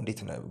ሰላም ነው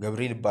እንዴት ነው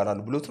ገብርኤል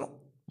ይባላል ብሎት ነው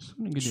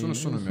እሱ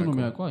ነው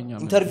የሚያውቀው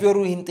ኢንተርቪወሩ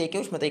ይሄን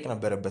ጠይቄዎች መጠየቅ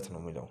ነበረበት ነው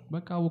የሚለው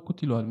በቃ ወኩት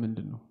ይለዋል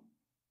ምንድነው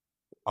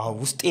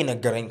ውስጤ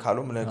ነገረኝ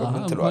ካለው ምን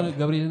ትለዋል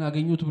ገብርኤልን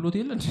አገኙት ብሎት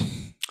የለን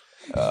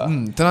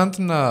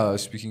ትናንትና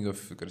ስፒኪንግ ኦፍ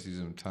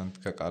ፍቅሪዝም ታንት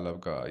ከቃላብ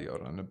ጋር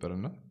ያወራን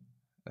ነበርና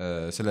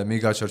ስለ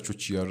ሜጋ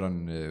ቸርቾች ያወራን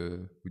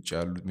ውጭ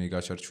ያሉ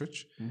ሜጋ ቸርቾች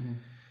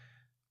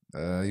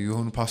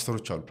የሆኑ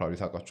ፓስተሮች አሉ ፕሮባብሊ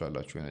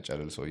ታውቃቸዋላችሁ የነጭ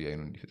ያለ ሰው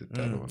ያይኑ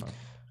እንዲፈጠጣለውና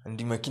እንዲ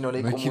መኪናው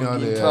ላይ ቆሞ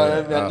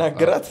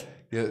ያናገራት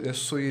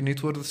የሱ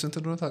የኔትወርክ ስንት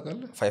እንደሆነ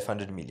ታውቃለህ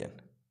 500 ሚሊዮን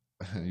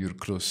you're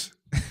close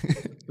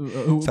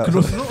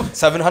ክሎስ ነው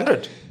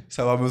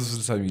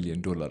 760 ሚሊዮን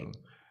ዶላር ነው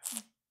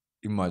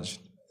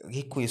ኢማጂን ይሄ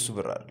እኮ የሱ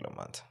ብር አይደለም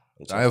አንተ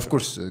አይ ኦፍ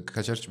ኮርስ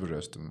ከቸርች ብር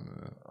ያስጥም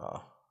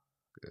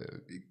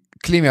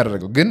ክሌም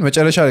ያደረገው ግን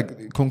መጨረሻ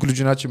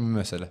ኮንክሉዥናችን ምን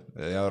መሰለ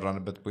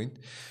ያወራንበት ፖይንት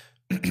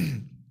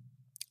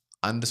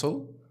አንድ ሰው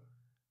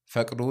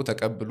ፈቅዶ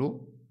ተቀብሎ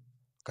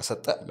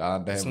ከሰጠ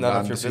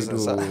ለአንድ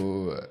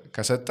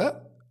ከሰጠ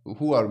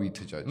who are we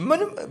to judge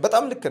ምንም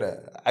በጣም ልክ ነህ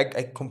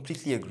I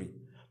completely agree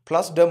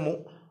plus ደግሞ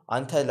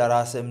አንተ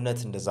ለራስህ እምነት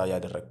እንደዛ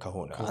ያደረክ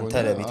ከሆነ አንተ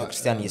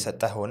ለቤተክርስቲያን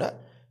እየሰጠህ ሆነ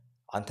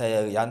አንተ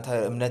ያንተ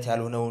እምነት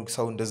ያልሆነው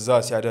ሰው እንደዛ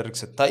ሲያደርግ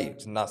ስታይ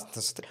እና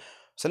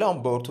ስለዚህ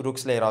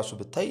በኦርቶዶክስ ላይ ራሱ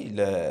ብታይ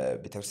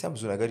ለቤተክርስቲያን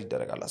ብዙ ነገር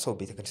ይደረጋል ሰው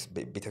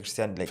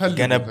ቤተክርስቲያን ላይ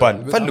ገነባል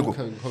ፈልጉ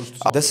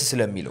ደስ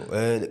ስለሚለው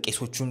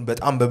ቄሶቹን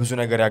በጣም በብዙ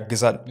ነገር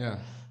ያግዛል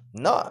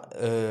እና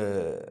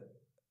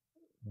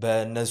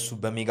በእነሱ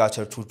በሜጋ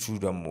ቸርቾቹ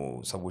ደግሞ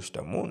ሰዎች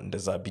ደግሞ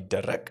እንደዛ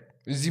ቢደረግ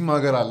እዚህም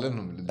ሀገር አለ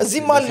ነው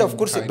እዚህም አለ of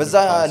course በዛ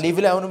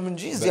ሌቭል አይሆንም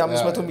እንጂ እዚህ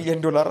 $500 ሚሊዮን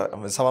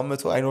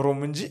 $700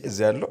 አይኖርም እንጂ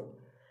እዚህ ያለው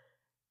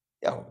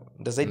ያው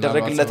እንደዛ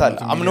ይደረግለታል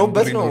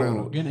አምነውበት ነው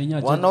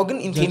ዋናው ግን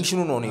ኢንቴንሽኑ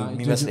ነው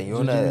የሚመስለኝ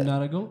የሆነ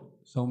የምናረጋው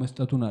ሰው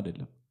መስጠቱን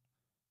አይደለም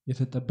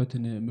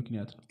የሰጠበትን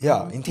ምክንያት ነው ያ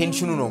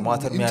ኢንቴንሽኑ ነው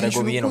ማተር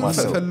የሚያደርገው ብዬ ነው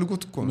ማሰብ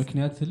ፈልጉት እኮ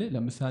ምክንያት ስለ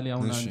ለምሳሌ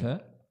አሁን አንተ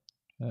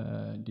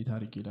እንዴት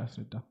አድርጌ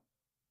ላስረዳ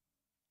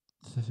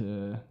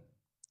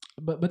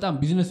በጣም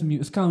ቢዝነስ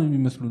ስካም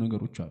የሚመስሉ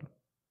ነገሮች አሉ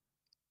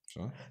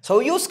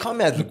ሰውየው ስካም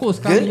ያድርጉ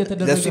ግን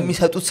ለሱ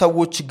የሚሰጡት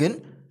ሰዎች ግን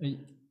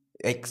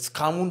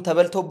ስካሙን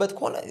ተበልተውበት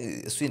ከሆነ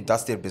እሱ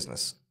that's their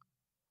business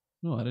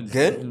ነው አይደል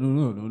ግን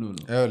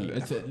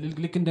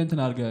ልክ እንደ እንትን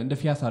አርጋ እንደ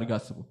ፊያስ አርጋ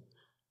አስቡ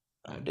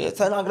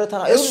ተናግረታ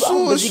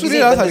እሱ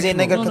ሌላ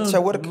ነገር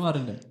ከተሸወርክ ነው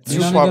አይደለም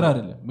ሌላ ነገር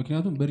አይደለም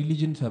ምክንያቱም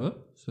በሪሊጅን ሰበብ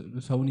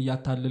ሰውን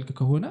ያታለልክ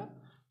ከሆነ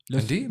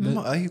እንዴ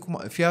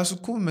ፊያስ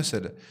እኮ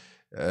መሰለ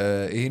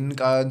ይሄን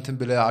እንትን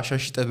ብለ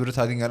አሻሽጠ ብር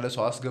ታገኛለህ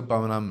ሰው አስገባ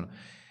ምናምን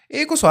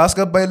ይሄ እኮ ሰው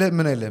አስገባ ይለ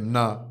ምን አይለም ና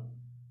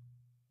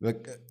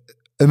በቃ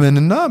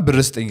እመንና ብር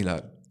ስጠኝ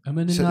ይላል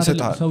እመንና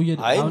ሰው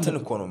አይ እንትን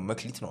እኮ ነው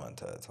መክሊት ነው አንተ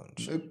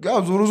ተንሽ ያው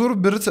ዞሮ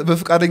ብር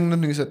በፍቃደኝነት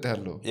ነው እየሰጠህ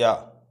ያለው ያ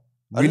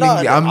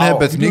ዊሊንግ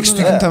አምነህበት ኔክስት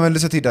ዊክ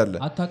ተመልሰህ ትሄዳለህ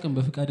አታውቅም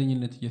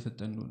በፍቃደኝነት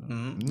እየሰጠን ነው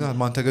እና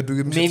ማን ተገዶ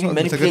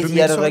የሚሰጥ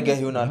ያደረገ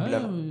ይሆናል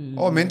ብለህ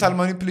ሜንታል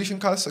ማኒፑሌሽን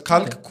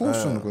ካልክ እኮ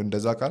እሱ ነው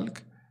እንደዛ ካልክ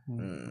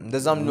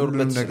እንደዛም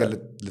ኖርበት ነገር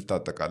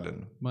ልታጠቃለን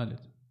ነው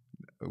ማለት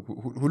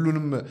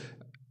ሁሉንም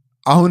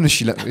አሁን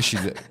እሺ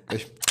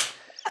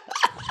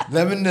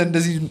ለምን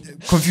እንደዚህ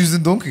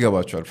ኮንፊውዝድ ዶንክ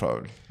ይገባቸዋል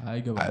ፕሮባብሊ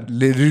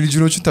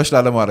ሪሊጅኖችን ታሽ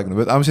ላለማድረግ ነው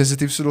በጣም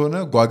ሴንሲቲቭ ስለሆነ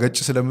ጓገጭ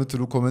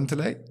ስለምትሉ ኮሜንት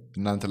ላይ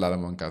እናንተ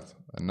ላለማንካት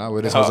እና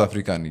ወደ ሳውዝ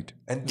አፍሪካ እንሂድ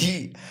እንዲ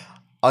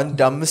አንድ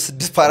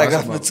 5-6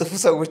 ፓራግራፍ ምጽፉ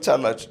ሰዎች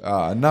አላችሁ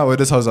እና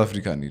ወደ ሳውዝ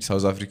አፍሪካ እንሂድ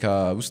ሳውዝ አፍሪካ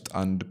ውስጥ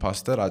አንድ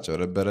ፓስተር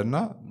አጨረበረና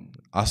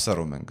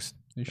አሰረው መንግስት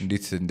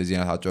እንዴት እንደዚህ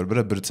አይነት አጨረበረ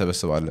ብር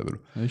ተሰበስባለህ ብሎ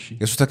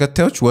የሱ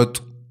ተከታዮች ወጡ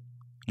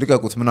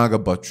ልቀቁት ምን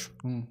አገባችሁ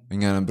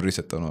እኛ ነበር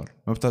የሰጠነው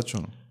መብታቸው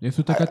ነው የሱ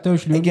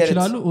ተከታዮች ሊሆኑ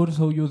ይችላሉ ኦር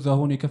ሰውየው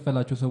ዛሆን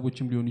የከፈላቸው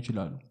ሰዎችም ሊሆኑ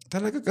ይችላሉ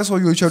ተለቀቀ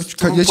ሰውየው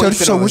የቸርች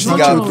ሰዎች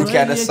ናቸው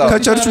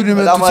ከቸርቹ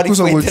ሊመጡ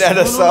ሰዎች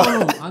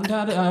አንተ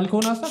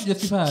አልከውን ሐሳብ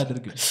ጀስቲፋይ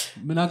አያደርግም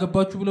ምን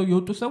አገባችሁ ብለው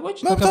የወጡ ሰዎች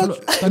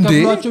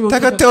ተከፍሏቸው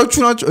ተከታዮቹ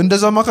ናቸው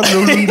እንደዛ ማከል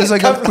ለሁሉም እንደዛ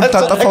ጋልኩ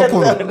ታጣፋው እኮ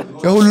ነው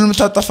የሁሉንም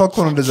ታጣፋው እኮ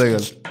ነው እንደዛ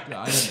ይላል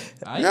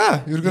Yeah,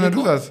 you're going to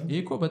do that. ይሄ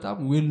እኮ በጣም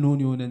ዌል ኖን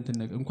የሆነ እንትን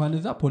ነገር እንኳን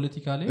እዛ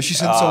ፖለቲካ ላይ እሺ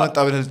ስንት ሰው መጣ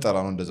ብለህ ልጠራ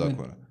ነው እንደዛ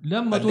ከሆነ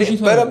ለምን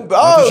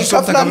 100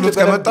 ሰው ተቀብሎት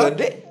ከመጣ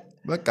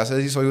በቃ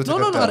ስለዚህ ሰው ይወጣ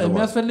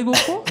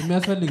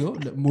የሚያስፈልገው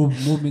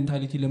ሞብ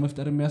ሜንታሊቲ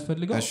ለመፍጠር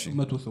የሚያስፈልገው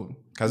 100 ሰው ነው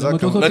ከዛ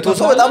 100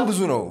 ሰው በጣም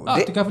ብዙ ነው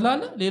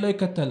ትከፍላለህ ሌላው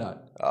ይከተላል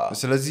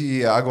ስለዚህ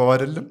አግባብ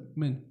አይደለም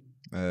ምን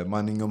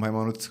ማንኛውም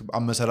ሃይማኖት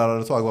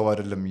አመሰራረቱ አግባብ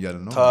አይደለም ይያል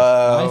ነው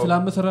አይ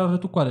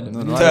ስላመሰራረቱ እኮ አይደለም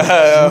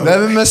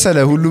ለምን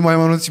መሰለህ ሁሉም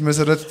ሃይማኖት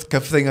ሲመሰረት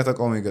ከፍተኛ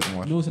ተቃውሞ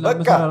ይገጥመዋል ነው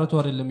ስላመሰራረቱ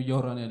አይደለም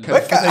እያወራን ያለው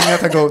ከፍተኛ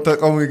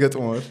ተቃውሞ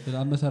ይገጥመዋል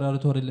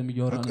ስላመሰራረቱ አይደለም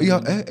እያወራን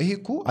ይሄ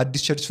እኮ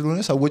አዲስ ቸርች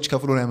ስለሆነ ሰዎች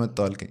ከፍሎ ነው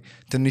ያመጣው አልከኝ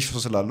ትንሽ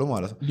ሰው ስላለው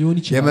ማለት ሊሆን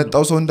ይችላል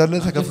የመጣው ሰው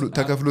እንዳለ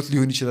ተከፍሎት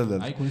ሊሆን ይችላል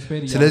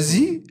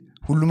ስለዚህ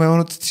ሁሉም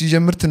ሃይማኖት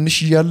ሲጀምር ትንሽ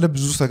ይያለ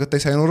ብዙ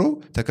ተከታይ ሳይኖረው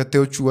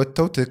ተከታዮቹ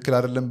ወጥተው ትክክል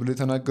አይደለም ብሎ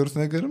የተናገሩት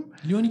ነገርም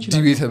ሊሆን ይችላል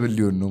ዲቤተብል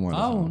ሊሆን ነው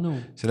ማለት ነው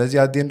ስለዚህ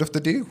at the end of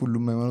the day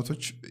ሁሉም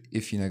ሃይማኖቶች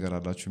ኢፊ ነገር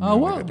አላችሁ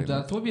ማለት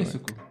ነው ቶቢያስ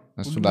እኮ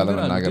እሱ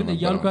ላለመናገር ነው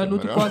ያልኩ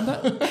ያሉት እኮ አንተ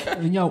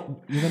እኛው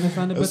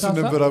የተነሳንበት ሐሳብ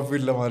ነበር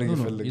አፉን ለማድረግ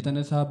ይፈልግ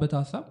የተነሳበት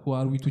ሐሳብ who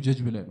are we to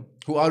judge ብለህ ነው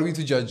who are we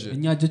to judge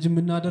እኛ ጀጅ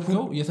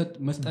የምናደርገው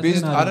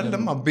መስጠትን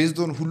አይደለም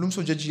based on ሁሉም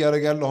ሰው ጀጅ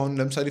ያደርግ ያለው አሁን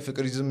ለምሳሌ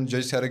ፍቅሪዝም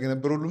ጀጅ ሲያደርግ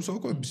ነበር ሁሉም ሰው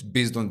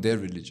based on their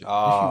religion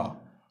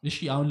እሺ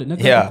አሁን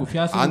ለነገርኩ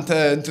ፊያስ አንተ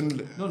እንትን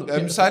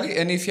ለምሳሌ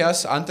እኔ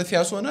ፊያስ አንተ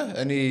ፊያስ ሆነ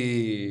እኔ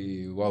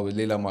ዋው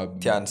ሌላ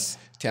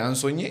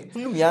ቲያንሶኝ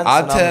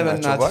አንተ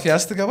በእናትህ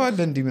ፊያስ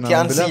ትገባለህ እንዴ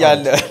ምናምን ብለህ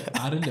ያለ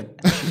አይደለም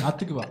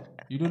አትግባ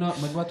ይዶና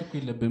መግባት እኮ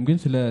የለብም ግን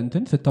ስለ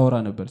እንትን ስታወራ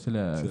ነበር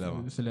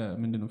ስለ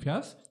ምንድነው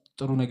ፊያስ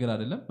ጥሩ ነገር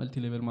አይደለም መልቲ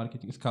ሌቨል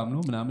ማርኬቲንግ ስካም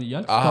ነው ምናምን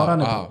ይያል ስታወራ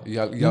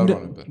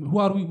ነበር who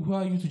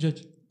are you to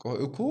judge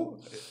እኮ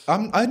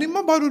አይኔማ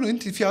ባሉ ነው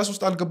እንት ፊያስ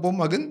ውስጥ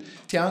አልገባውማ ግን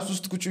ቲያንስ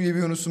ውስጥ ቁጭ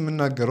ቢሆን እሱ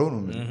የምናገረው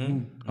ነው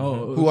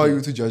who are you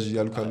to judge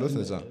ያልካለው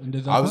ስለዛ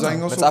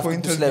አብዛኛው ሰው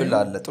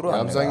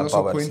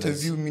ፖይንት ኦፍ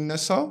ቪው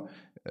የሚነሳው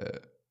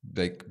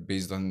like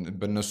based on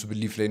በእነሱ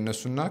belief ላይ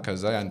እነሱና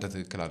ከዛ ያንተ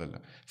ትክክል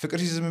አይደለም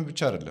ፍቅሪዝም ብቻ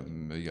አይደለም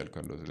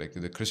ያልካለው like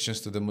the Christians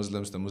to the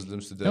Muslims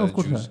to the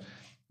Jews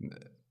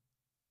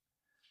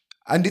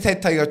እንዴት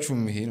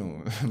አይታያችሁም ይሄ ነው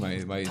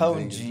ታው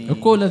እንጂ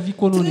እኮ ለዚህ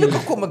እኮ ነው ትልቅ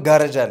እኮ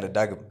መጋረጃ አለ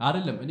ዳግም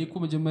አይደለም እኔ እኮ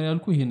መጀመሪያ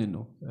ያልኩ ይሄንን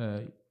ነው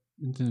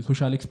እንትን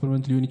ሶሻል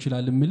ኤክስፐሪመንት ሊሆን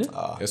ይችላል እምልህ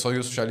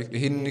የሶዮ ሶሻል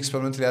ይሄን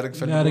ኤክስፐሪመንት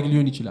ሊያደርግ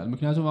ሊሆን ይችላል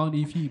ምክንያቱም አሁን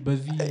ኢፊ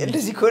በዚህ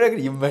እንደዚህ ኮረ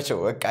ግን ይመቸው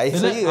በቃ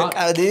ይሄ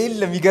በቃ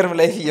ሌላ የሚገርም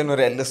ላይፍ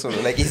እየኖረ ያለ ሰው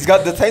ነው like he's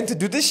got the time to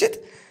do this shit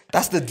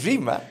that's the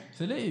dream man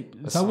ስለዚህ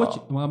ሰዎች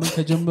ማመን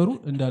ከጀመሩ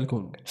እንዳልከው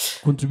ነው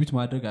ኮንትሪቢዩት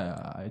ማድረግ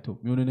አይተው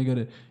የሆነ ነገር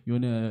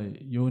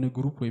የሆነ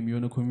ግሩፕ ወይም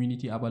የሆነ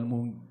ኮሚኒቲ አባል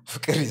መሆን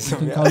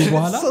ፍቅሪዝም ካሉ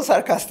በኋላ so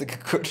sarcastic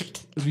ኮድ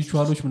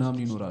ሪቹዋሎች ምናምን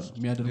ይኖራሉ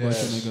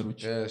የሚያደርጓቸው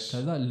ነገሮች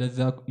ከዛ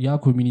ለዛ ያ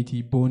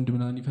ኮሚኒቲ ቦንድ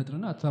ምናምን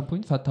ይፈጥርና at some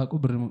point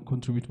ሳታውቀው ብር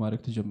ኮንትሪቢዩት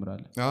ማድረግ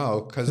ትጀምራለህ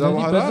ከዛ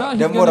በኋላ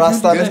ደግሞ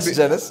ራስታነስ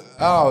ጀለስ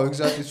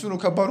exactly እሱ ነው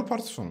ከባዱ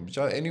ፓርት እሱ ነው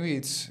ብቻ anyway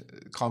it's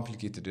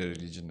complicated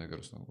religion ነገር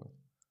ውስጥ ነው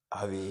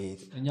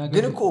አቤት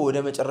ግን እኮ ወደ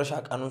መጨረሻ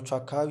ቀኖቹ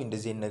አካባቢ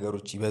እንደዚህ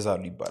ነገሮች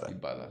ይበዛሉ ይባላል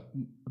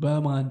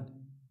በማን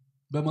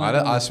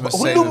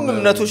ሁሉም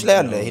እምነቶች ላይ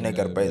አለ ይሄ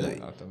ነገር ባይዘይ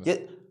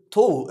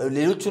ቶ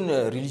ሌሎችን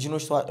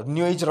ሪሊጂኖች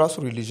ኒው ኤጅ ራሱ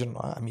ሪሊጂን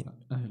ነው I mean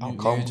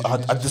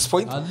at this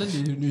point አለ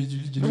ኒው ኤጅ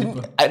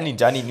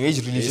ሪሊጂን ኒው ኤጅ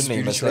ሪሊጂን ነው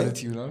ይመስላል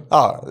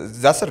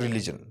that's a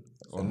religion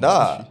እና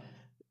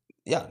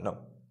ያ ነው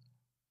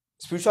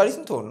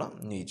ስፒሪቹዋሊቲን ተውና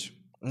ኒው ኤጅ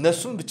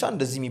እነሱም ብቻ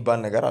እንደዚህ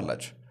የሚባል ነገር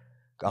አላቸው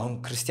አሁን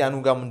ክርስቲያኑ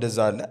ጋርም እንደዛ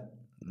አለ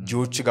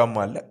ጂዎች ጋርም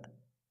አለ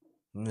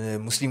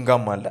ሙስሊም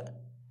ጋርም አለ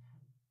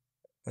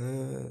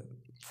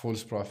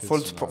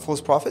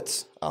false prophets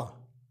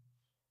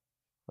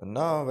እና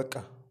በቃ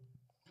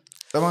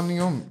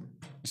ለማንኛውም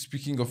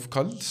speaking of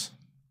cults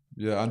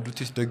የአንዱ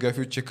ቴስት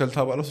ደጋፊዎች የከልት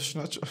አባላቶች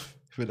ናቸው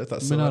ምን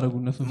አደረጉ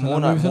እነሱ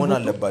መሆን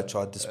አለባቸው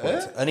at this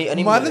point እኔ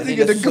ማለት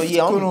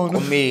እየደገፍኩ ነው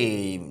ቆሜ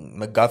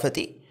መጋፈጤ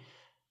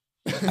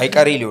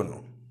አይቀሬ ሊሆን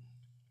ነው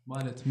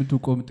ማለት ምን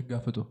ትቆም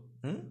ትጋፈጠው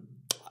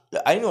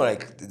I know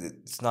like it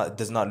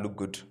does not look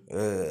good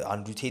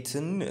አንዱ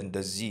ቴትን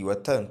እንደዚህ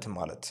ወጣ እንትን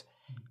ማለት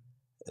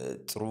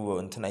ጥሩ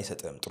እንትን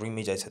አይሰጥም ጥሩ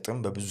ኢሜጅ አይሰጥም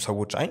በብዙ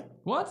ሰዎች አይን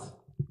what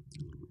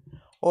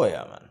oh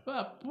yeah man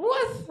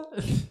what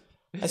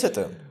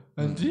አይሰጥም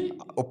እንጂ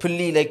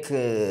openly like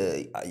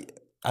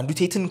አንዱ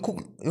ቴትን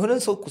የሆነ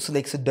ሰው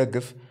like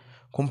ስደግፍ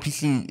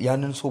completely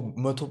ያንን ሰው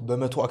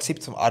 100%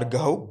 accept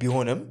አርገው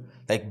ቢሆንም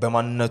like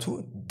በማንነቱ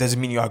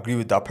doesn't mean you agree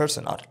with that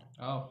person አይደል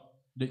አዎ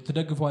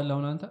ተደግፈዋል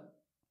አሁን አንተ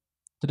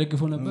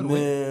ተደግፈው ነበር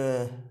ወይ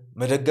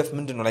መደገፍ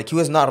ምንድነው like he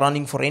was not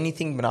running for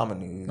anything ምናምን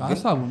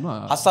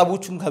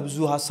ሐሳቦቹን ከብዙ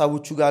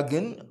ሐሳቦቹ ጋር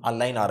ግን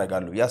አላይን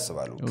አረጋለሁ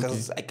ያስባሉ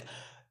cuz like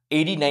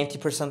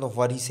 80-90% of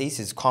what he says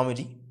is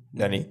comedy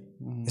ለኔ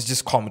it's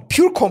just comedy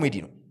pure comedy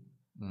ነው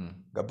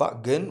ገባ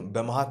ግን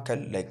በመሐከል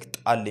like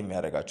ጣል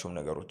የሚያረጋቸው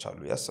ነገሮች አሉ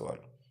ያስባሉ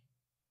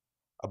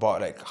about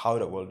like how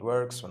the world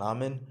works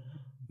ምናምን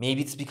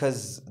maybe it's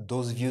because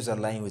those views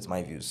align with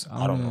my views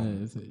I don't know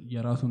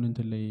የራሱን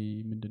እንትን ላይ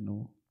ምንድነው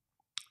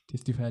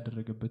ቴስቲፋይ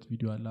ያደረገበት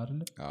ቪዲዮ አለ አይደል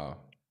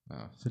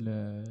ስለ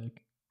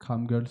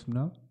ካም ገርልስ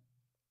ምናምን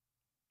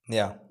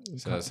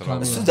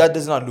so that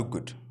does not look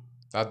good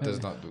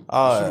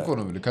እሱ እኮ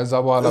ነው ከዛ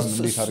በኋላ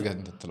እንዴት አድርገህ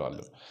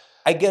እንትትላለህ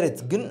I get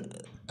it ግን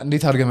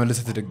እንዴት አድርገህ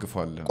መልሰህ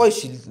ተደግፈዋለህ ቆይ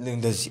እሺ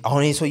እንደዚህ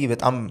አሁን ይሄ ሰውዬ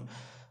በጣም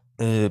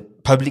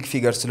ፐብሊክ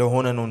ፊገር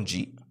ስለሆነ ነው እንጂ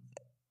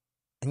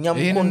እኛም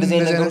እኮ እንደዚህ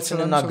ነገሮች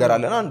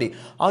እንናገራለን አንዴ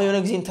አሁን የሆነ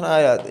ጊዜ እንትና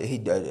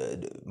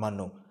ማን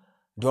ነው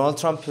ዶናልድ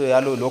ትራምፕ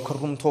ያለው ሎከር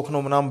ሩም ቶክ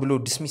ነው ምናምን ብሎ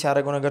ዲስሚስ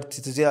ያደረገው ነገር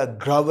ትዚያ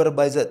ግራበር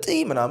ባይዘ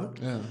ምናምን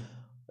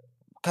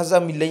ከዛ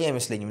የሚለኝ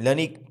አይመስለኝም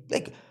ለኔ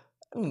like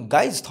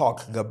guys talk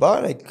ገባ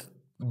like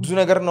ብዙ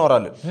ነገር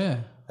እናወራለን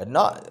እና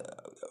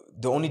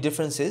the only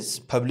difference is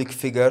public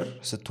figure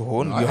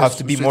ስትሆን you have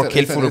to be more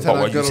careful about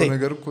what you say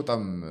ነገር እኮ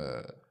በጣም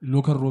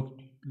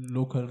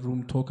ሎከር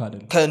ሩም ቶክ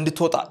አይደለም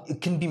ከእንድትወጣ it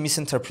can be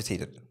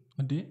misinterpreted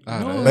እንዴ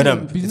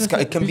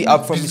it can be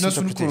up from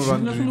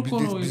misinterpretation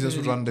ቢዝነሱ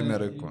ራን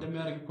እንደሚያደርግ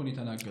እኮ ነው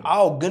የተናገረው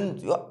አዎ ግን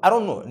I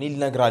don't know እኔ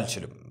ልነግርህ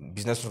አልችልም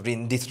ቢዝነሱ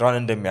እንዴት ራን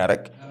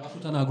እንደሚያደርግ ራሱ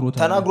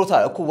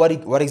ተናግሮታል እኮ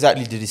what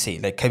exactly did he say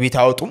like ከቤት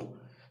አወጡም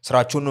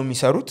ስራቸውን ነው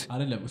የሚሰሩት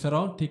አይደለም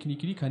ስራውን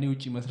ቴክኒካሊ ከኔ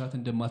ውጪ መስራት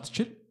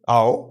እንደማትችል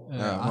አዎ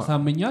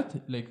አሳመኛት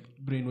like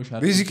brain wash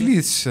basically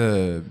it's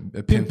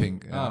pimping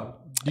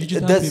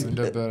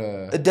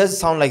it does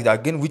sound like that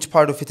ግን which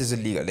part of it is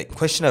illegal like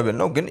questionable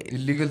no ግን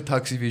illegal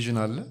tax evasion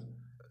አለ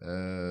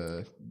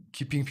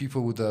keeping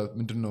people with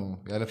ምንድነው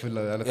ያለ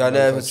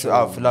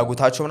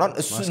ፍላጎታቸው ምናምን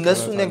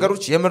እነሱ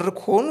ነገሮች የምር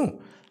ከሆኑ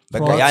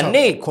በቃ ያኔ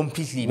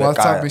ኮምፕሊትሊ በቃ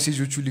WhatsApp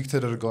ሜሴጆቹ ሊክ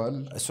ተደርገዋል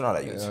እሱን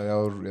አላየሁት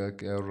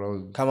ያወራው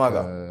ከማጋ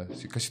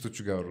ከሴቶቹ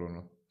ጋር ያወራው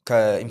ነው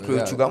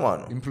ከኢምፕሎይዎቹ ጋር ማለት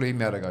ነው ኢምፕሎይ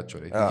የሚያደርጋቸው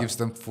ላይ gives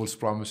them false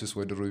promises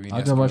ወደ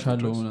ሮሜኒያ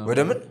አገባሻለሁ ወደ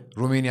ምን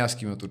ሮሜኒያ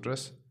እስኪመጡ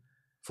ድረስ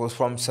false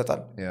promise ይሰጣል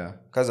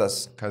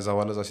ከዛ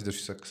በኋላ እዛ ሲደርሱ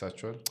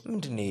ይሰክሳቸዋል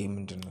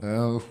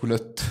ምንድነው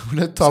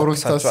ሁለት አብረው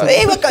ሲታሰሩ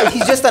በቃ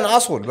he's just an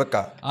asshole በቃ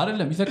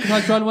አይደለም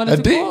ይሰክሳቸዋል ማለት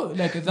እኮ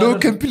like no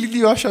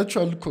completely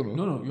ያሻቸዋል እኮ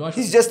ነው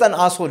he's just an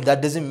asshole that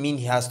doesn't mean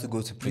he has to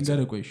go to prison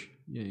ገረቆሽ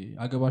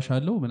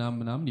አገባሻለሁ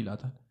ምናምን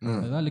ይላታል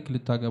ከዛ ልክ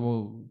ልታገባው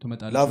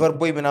ትመጣለች ላቨር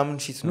ቦይ ምናምን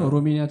ሺት ነው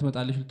ሮሜኒያ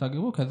ትመጣለች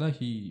ልታገባው ከዛ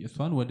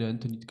እሷን ወደ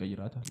እንትን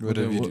ይቀይራታል ወደ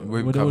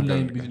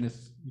ኦንላይን ቢዝነስ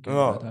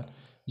ይቀይራታል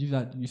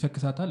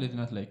ይሰክሳታል it's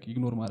not like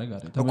ignore ማድረግ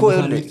አይደል እኮ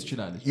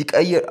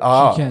ይቀየር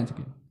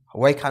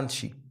why can't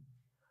she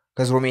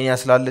cuz ሮሜኒያ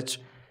ስላለች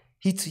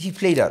he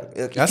played her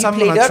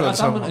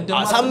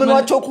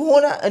አሳምኗቸው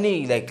ከሆነ እኔ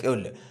like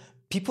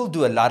people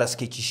do a lot of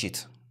sketchy shit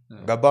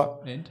ገባ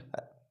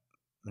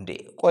እንዴ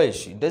ቆይሽ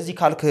እንደዚህ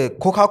ካልክ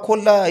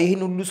ኮካኮላ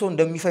ይሄን ሁሉ ሰው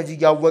እንደሚፈጅ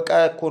ያወቀ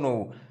እኮ ነው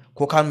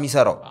ኮካን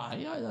የሚሰራው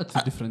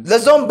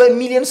ለዛውም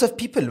በሚሊየንስ ኦፍ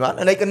ፒፕል ማን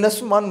like እነሱ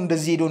ማን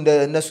እንደዚህ ሄዶ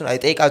እነሱን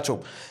አይጠይቃቸው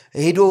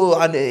ሄዶ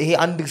ይሄ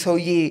አንድ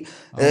ሰውዬ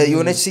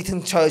የሆነች ሴትን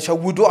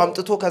ሸውዶ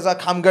አምጥቶ ከዛ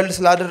ካምገል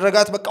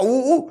ስላደረጋት በቃ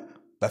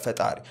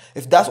በፈጣሪ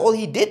if that's all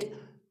he did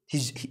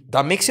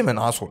that makes him an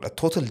asshole a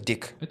total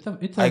dick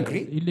I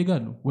agree illegal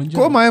no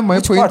so my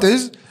point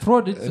is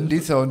fraud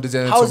indeed so እንደዚህ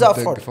አይነት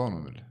ደግፈው ነው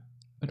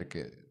like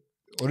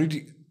already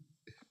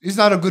is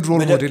not a good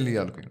role model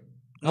ያልኩኝ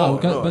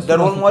the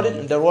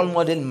role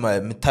model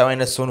የምታየው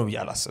አይነት ሰው ነው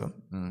ያላስብም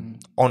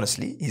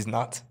honestly he's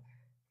not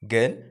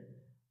ግን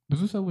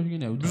ብዙ ሰዎች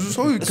ግን ያው ብዙ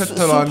ሰው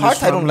ይከተላሉ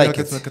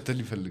ከተል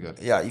ይፈልጋል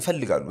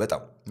ይፈልጋሉ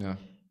በጣም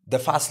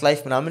the fast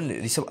life ምናምን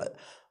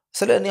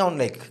ስለኔ አሁን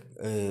like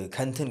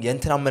ከንትን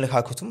የንትን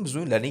አመለካከቱም ብዙ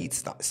ለኔ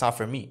it's not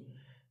for me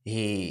ይሄ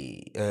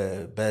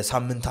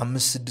በሳምንት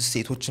 5-6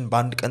 ሴቶችን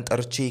በአንድ ቀን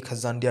ጠርቼ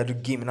ከዛ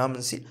እንዲያድርጌ ምናምን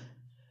ሲል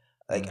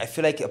like I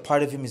feel like a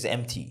part of him is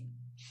empty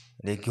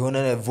like የሆነ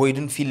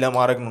voidን feel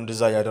ለማድረግ ነው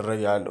እንደዛ ያደረገ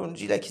ያለው እንጂ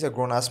like he's a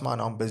grown ass man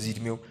አሁን በዚህ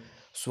እድሜው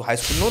እሱ high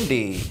school ነው እንደ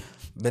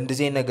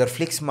በእንደዚህ ነገር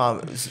flex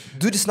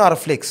dude is not a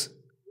flex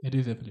it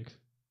is a flex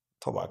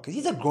ተባክ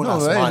he's a grown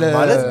ass man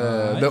ማለት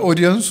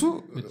ለኦዲየንሱ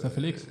it's a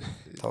flex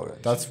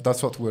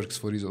that's what works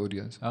for his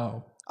audience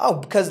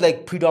because like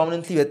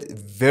predominantly with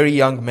very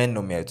young men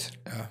ነው የሚያዩት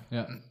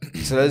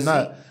ስለዚህ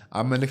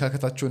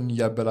አመለካከታቸውን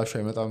ያበላሹ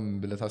አይመጣም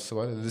ብለ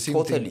ታስባለህ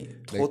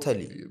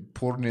totally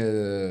ፖርን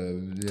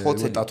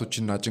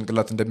ወጣቶችና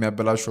ጭንቅላት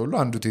እንደሚያበላሹ ሁሉ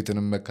አንዱ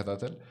ቴትንም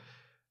መከታተል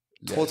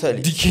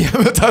totally ዲኪ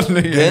ያመጣል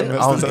ግን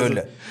አሁን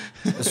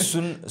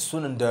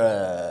እሱን እንደ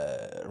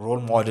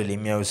ሮል ሞዴል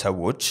የሚያዩ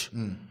ሰዎች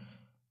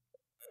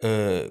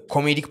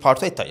ኮሜዲክ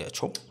ፓርቱ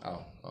አይታያቸውም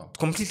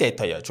completely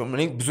አይታያቸውም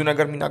እኔ ብዙ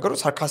ነገር የሚናገሩ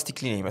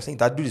sarcastically ነው የሚመስለኝ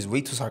that dude is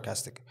way too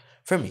sarcastic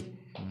for me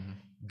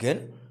ግን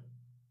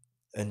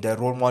እንደ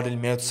ሮል ሞዴል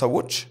የሚያዩት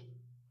ሰዎች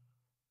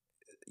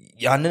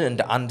ያንን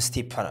እንደ አንድ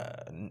ስቴፕ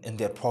in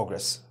their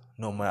progress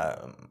ነው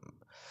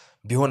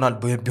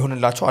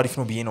ቢሆንላቸው አሪፍ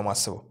ነው ብዬ ነው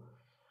ማስበው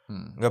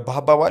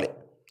ገባባባለ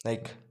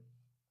like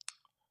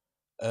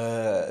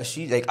እሺ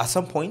like at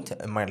some point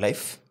in my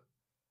life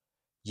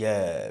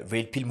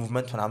የሬድ ፒል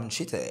ሙቭመንት ምናምን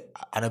shit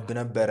አነብ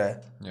ነበረ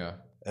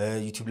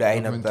ዩቲዩብ ላይ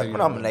ነበር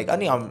ምናምን like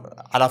እኔ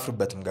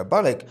አላፍርበትም ገባ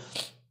like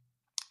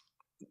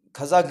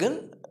ከዛ ግን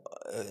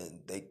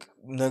like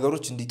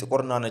ነገሮች እንዲ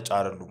ጥቁርና ነጭ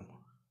አይደሉም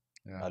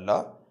አላ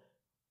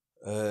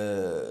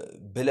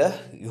ብለህ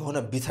የሆነ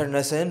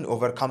ቢተርነስን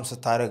ኦቨርካም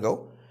ስታረገው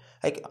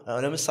like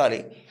ለምሳሌ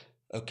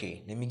okay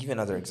let me give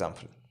another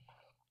example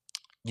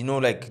you know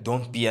like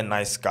don't be a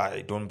nice guy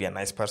don't be a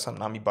nice person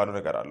ና የሚባለው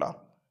ነገር አላ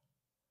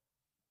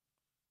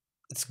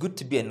it's good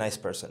to be a nice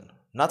person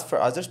not for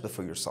others but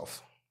for yourself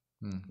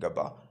ገባ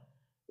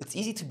it's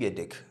easy to be a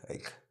dick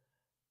like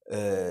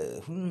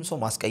ሁሉም ሰው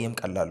ማስቀየም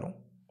ቀላል ነው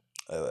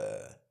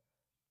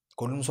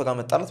ሁሉም ሰው ጋር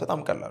መጣላት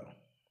በጣም ቀላል ነው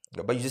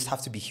ገባ you just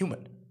have to be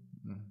human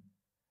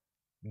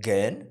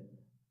ግን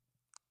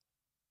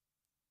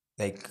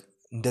like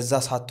እንደዛ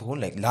ሳትሆን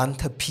like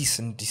ላንተ ፒስ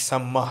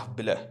እንዲሰማህ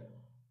ብለህ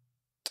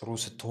ጥሩ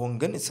ስትሆን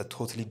ግን it's a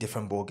totally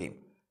different ball game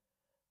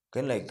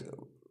ግን like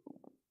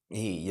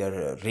ይሄ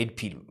የሬድ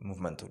ፒል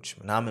ሙቭመንቶች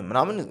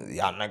ምናምን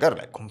ያ ነገር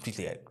like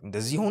completely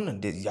እንደዚህ ሆነ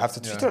you have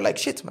to treat her like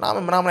shit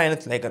ምናምን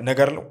አይነት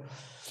ነገር ነው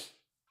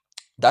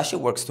that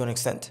shit works to an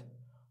extent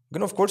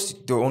ግን of course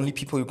the only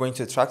people you're going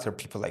to attract are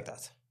people like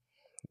that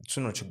እሱ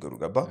ነው ችግሩ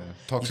ገባ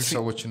toxic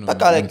ሰዎች ነው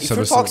በቃ like if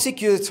you're toxic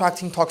you're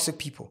attracting toxic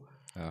people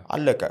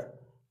አለቀ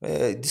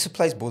this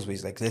applies both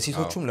ways like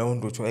ለሴቶቹም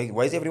ለወንዶቹም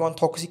why is everyone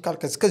toxic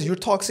because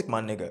you're toxic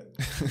man nigga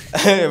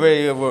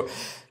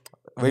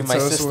where my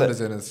sister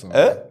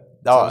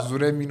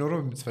ዙሪያ የሚኖረው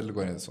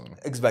የምትፈልገው አይነት ሰው ነው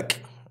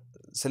exactly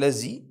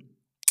ስለዚህ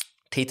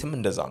ቴትም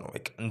እንደዛ ነው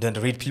like እንደ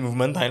ሬድ ፒል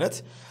ሙቭመንት አይነት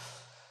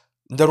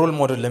እንደ ሮል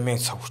ሞዴል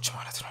ለሚያዩት ሰዎች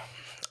ማለት ነው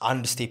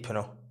አንድ ስቴፕ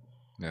ነው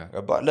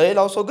ገባ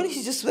ለሌላው ሰው ግን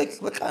he's just like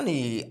በቃ እኔ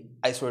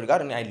I swear to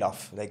God I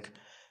laugh like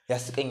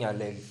ያስቀኛል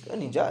like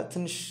እኔ እንጃ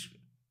ትንሽ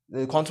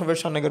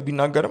ኮንትሮቨርሻል ነገር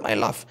ቢናገርም I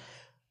laugh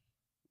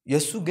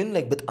የሱ ግን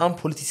like በጣም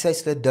ፖለቲሳይዝ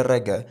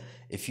ስለደረገ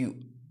if you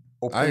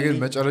አይ ግን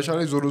መጨረሻ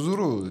ላይ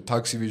ዞሮ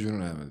ታክሲ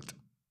ቪዥኑን ያመልጥ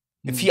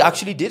if he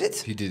actually did it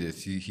he did it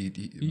he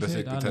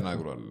በሰክ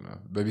ተናግሯል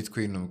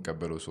በቢትኮይን ነው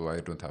የሚቀበለው so I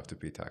don't have to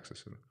pay taxes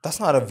that's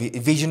not a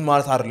evasion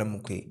ማለት አይደለም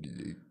እኮ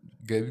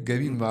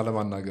ገቢ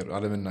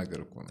አለመናገር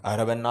እኮ ነው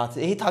አረበናት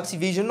ይሄ ታክሲ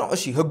ቪዥን ነው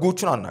እሺ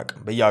ህጎቹን አናቀም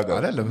በያገሩ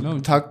አይደለም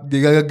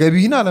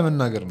ገቢና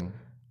አለመናገር ነው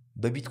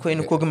በቢትኮይን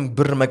እኮ ግን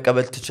ብር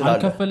መቀበል ትችላለህ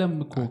አልከፈለም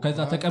እኮ ከዛ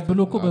ተቀብሎ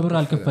እኮ በብር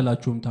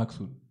አልከፈላችሁም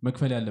ታክሱን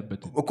መክፈል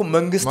ያለበት እኮ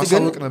መንግስት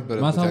ግን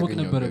ማሳወቅ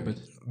ነበረበት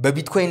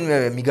በቢትኮይን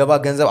የሚገባ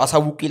ገንዘብ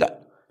አሳውቅ ይላል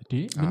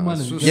ምን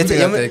ማለት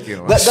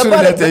ነው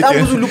በጣም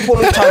ብዙ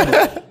ሉፖሎች አሉ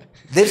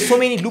there's so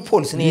many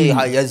loopholes እኔ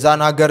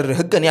የዛን ሀገር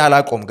ህግ እኔ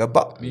አላቆም ገባ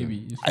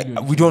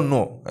we don't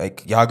know like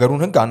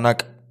የሀገሩን ህግ አናቅ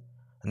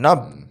እና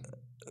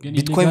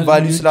ቢትኮይን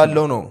ቫልዩ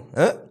ስላለው ነው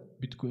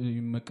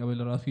ቢትኮይን መቀበል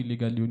ራሱ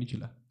ኢሊጋል ሊሆን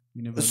ይችላል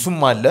እሱም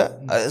አለ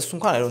እሱ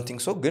እንኳን I don't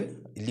think so ግን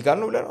ኢሊጋል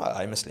ነው ብለህ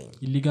አይመስለኝም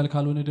ኢሊጋል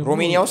ካልሆነ ደግሞ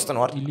ሮማኒያ ውስጥ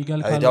ነው አይደል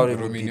ኢሊጋል ካልሆነ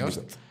ሮማኒያ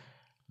ውስጥ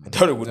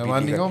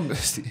ለማንኛውም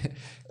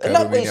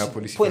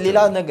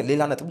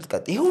ሌላ ነጥብ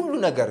ልጥቀጥ ይሄ ሁሉ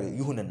ነገር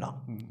ይሁንና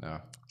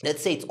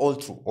let's say it's all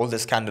true all the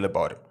scandal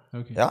about it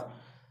yeah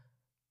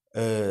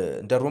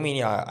እንደ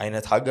ሮማኒያ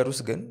አይነት ሀገር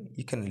ውስጥ ግን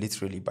you can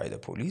literally buy the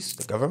police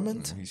the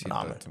government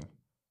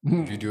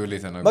ቪዲዮ ላይ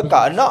ተናገሩ በቃ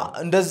እና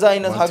እንደዛ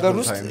አይነት ሀገር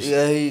ውስጥ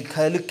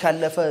ከልክ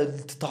ያለፈ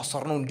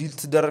ተታሰር ነው እንዲል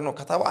ተደረግ ነው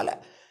ከተባለ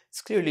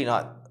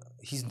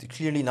he's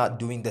clearly not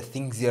doing the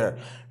things they're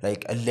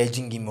like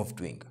alleging him of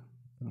doing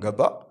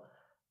ገባ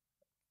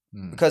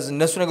because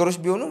እነሱ ነገሮች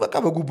ቢሆኑ በቃ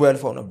በጉቦ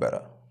ያልፈው ነበር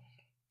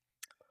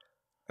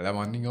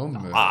ለማንኛውም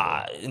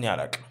እኔ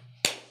አላቅ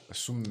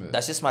እሱም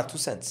that's just my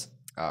 2 cents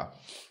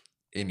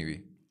anyway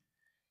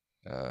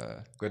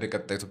ወደ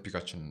ቀጣይ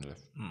ቶፒካችን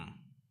እንለፍ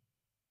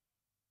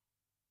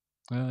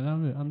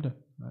አምደ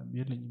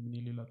የለኝም ምን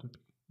ሌላ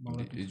ቶፒክ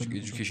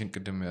ኤጁኬሽን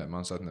ቅድም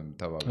ማንሳት ነው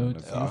ተባባለ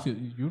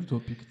your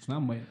topic it's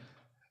not my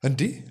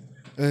እንዴ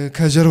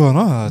ከጀርባ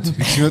ነው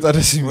ቶፒክ ሲመጣ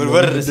ደስ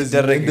ወር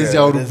ሲደረግ እንደዚህ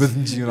አውሩበት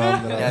እንጂ ነው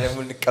ያለ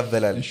ምን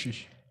እንቀበላለን እሺ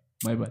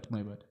my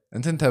bad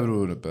እንትን ተብሎ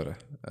ነበር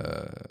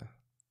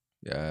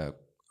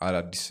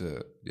አዲስ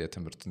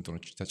የትምህርት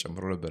እንትኖች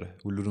ተጨምሮ ነበር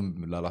ሁሉንም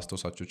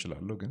ላላስተውሳቸው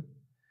ይችላል ግን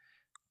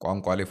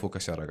ቋንቋ ላይ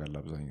ፎከስ ያደርጋል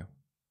አብዛኛው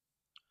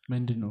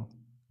ምንድነው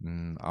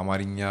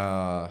አማርኛ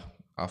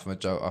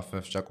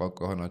አፍመፍጫ ቋንቋ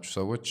ሆናችሁ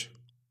ሰዎች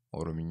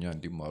ኦሮምኛ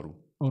እንዲማሩ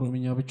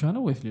ኦሮምኛ ብቻ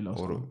ነው ወይስ ሌላው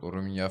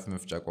ኦሮምኛ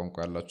አፍመፍጫ ቋንቋ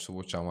ያላችሁ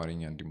ሰዎች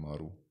አማርኛ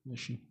እንዲማሩ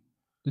እሺ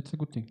it's a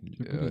good thing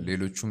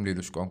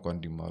ሌሎች ቋንቋ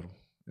እንዲማሩ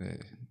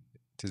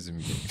ትዝም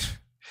ይገኝ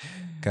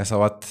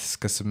ከ7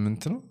 እስከ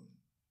 8 ነው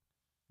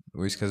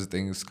ወይስ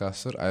ከ9 እስከ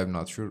 10 I am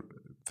not sure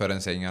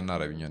ፈረንሳይኛና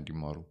አረብኛ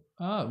እንዲማሩ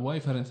why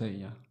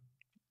ፈረንሳይኛ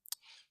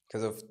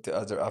because of the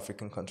other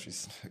African countries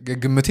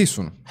ግምቴ እሱ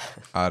ነው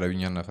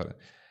አረብኛና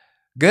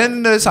ግን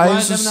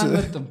ሳይንስ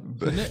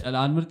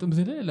አንምርጥም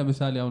ስለ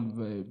ለምሳሌ አሁን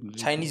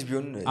ቻይኒዝ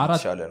ቢሆን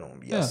ይቻለ ነው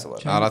ያስባል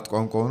አራት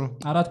ቋንቋ ነው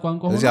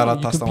እዚህ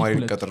አራት አስተማሪ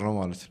ሊቀጥር ነው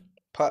ማለት ነው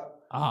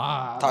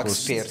ታክስ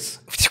ፔርስ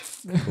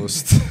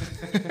ኮስት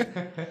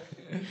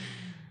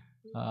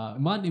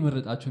ማን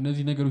ይመረጣቸው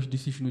እነዚህ ነገሮች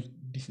ዲሲሽኖች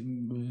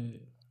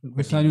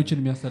ውሳኔዎችን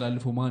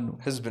የሚያስተላልፈው ማን ነው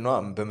ህዝብ ነው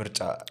በምርጫ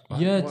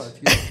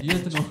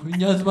የት ነው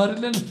እኛ ህዝብ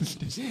አይደለን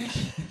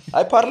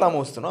አይ ፓርላማ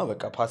ውስጥ ነው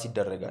በቃ ፓስ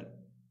ይደረጋል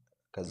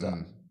ከዛ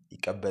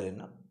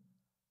ይቀበልና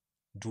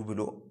ዱ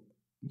ብሎ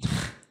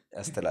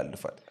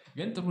ያስተላልፋል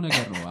ግን ጥሩ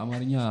ነገር ነው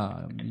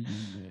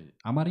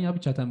አማርኛ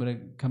ብቻ ተምረ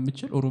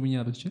ከምችል ኦሮምኛ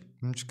ብትችል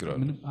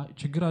ምን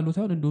ችግር አለው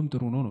ታዲያ እንደውም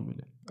ጥሩ ነው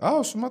ማለት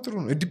እሱማ ጥሩ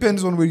ነው it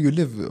depends on where you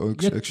live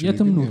actually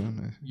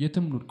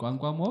የትም ነው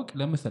ቋንቋ ማወቅ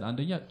ለምሳሌ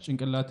አንደኛ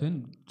ጭንቅላትን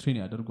ትሬን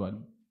ያደርጋል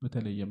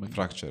በተለየ መንገድ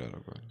ፍራክቸር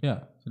ያደርጋል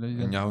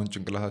ስለዚህ እኛ አሁን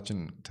ጭንቅላታችን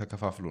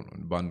ተከፋፍሎ ነው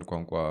በአንድ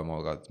ቋንቋ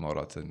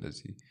ማውራት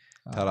እንደዚህ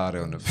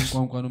ተራራው ነው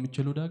ቋንቋ ነው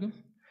የምችለው ዳግም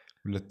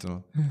ሁለት ነው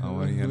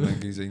አማርኛና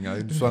እንግሊዘኛ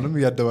እሷንም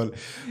ያደባል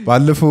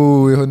ባለፈው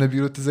የሆነ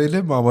ቢሮ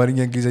ተዘይለም አማርኛ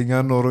እንግሊዘኛ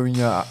እና ኦሮምኛ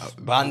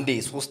ባንዴ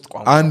 3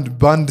 ቋንቋ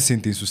ባንድ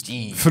ሴንቴንስ ውስጥ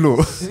ፍሎ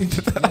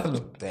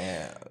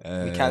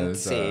we can't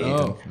say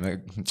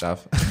ጫፍ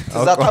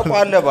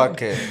ተዛጣቋለ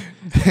ባክ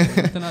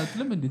እንትን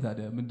እንዴት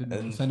ታዲያ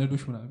ምንድነው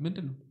ሰነዶች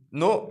ምንድነው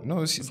ኖ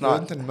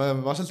እንትን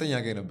ማሰልጠኛ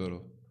ጋር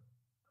ነበረው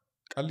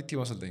ቃሊቲ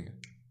ማሰልጠኛ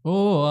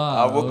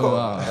አቦኮ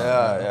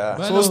ያ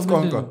 3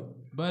 ቋንቋ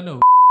ባለው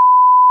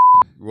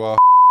ዋው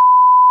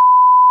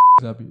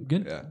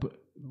ግን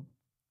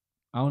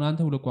አሁን አንተ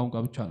ሁለት ቋንቋ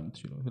ብቻ ነው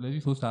የምትችለው ስለዚህ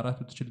 3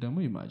 4 ብትችል ደግሞ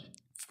ኢማጂን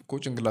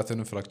ጭንቅላትን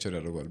ፍራክቸር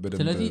ያደርጋል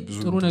በደንብ ብዙ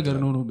ጥሩ ነገር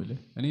ነው ማለት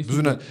እኔ ብዙ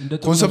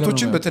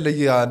ኮንሰፕቶችን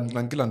በተለየ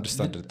አንግል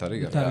አንደርስታንድ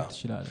ታደርጋለህ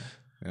ትችላለህ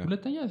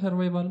ሁለተኛ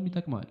ሰርቫይቫልም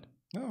ይጠቅማል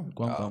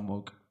ቋንቋ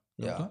ማወቅ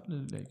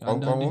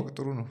ቋንቋ ማወቅ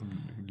ጥሩ ነው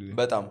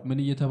በጣም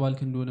ምን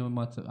እየተባልክ እንደሆነ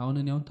ማጥፋት አሁን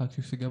እኔ አሁን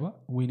ታክሲ ስገባ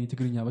ወይኔ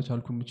ትግርኛ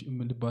በቻልኩ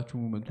የምልባቸው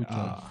ሞመንቶች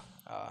አሉ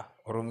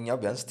ኦሮምኛ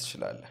ቢያንስ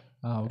ትችላለህ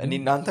እኔ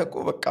እናንተ እኮ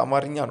በቃ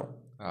አማርኛ ነው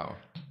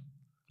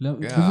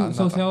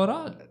ሰው ሲያወራ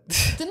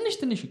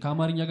ትንሽ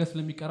ከአማርኛ ጋር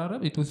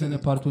ስለሚቀራረብ የተወሰነ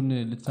ፓርቱን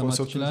ልትሰማ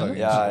ትችላለህ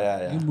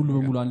ግን ሙሉ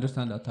በሙሉ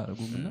አንደርስታንድ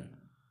አታደርጉም እና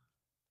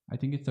I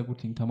think it's a good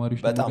thing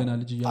ተማሪዎች ገና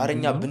ልጅ ያለው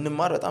አማርኛ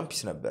ብንማር በጣም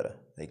ፒስ ነበረ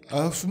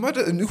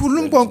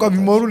ሁሉም ቋንቋ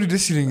ቢማሩ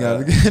ደስ ይለኛል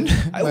ግን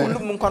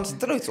ሁሉም እንኳን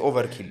ስትለው it's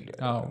overkill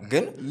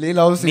ግን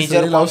ሌላው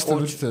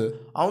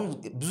አሁን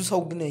ብዙ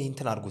ሰው ግን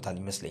እንትን አድርጎታል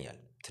ይመስለኛል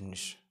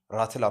ትንሽ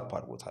ራትል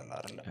አፓርጎታል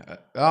አይደል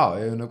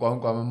የሆነ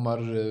ቋንቋ መማር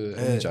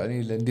እንጃኔ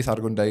እንዴት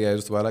አድርገው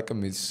እንዳያይዙት ባላቀም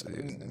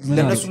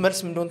ለነሱ መልስ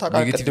ምን እንደሆነ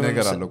ታውቃለህ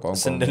ነገር አለ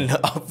ቋንቋ ስንል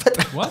አፈጥ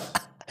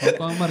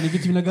ቋንቋ መማር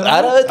ኔጌቲቭ ነገር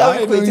አረ በጣም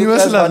እኮ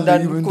ይመስላል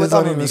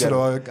እንደዛው ነው የሚመስለው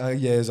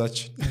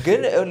አያያዛችን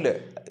ግን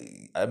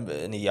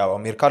እኔ ያው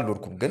አሜሪካ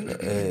አልኖርኩም ግን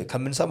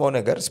ከምንሰማው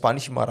ነገር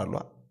ስፓኒሽ ይማራሉ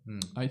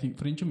I think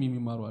ፍሬንችም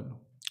የሚማሩ አሉ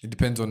it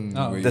depends on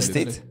the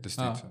state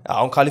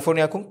አሁን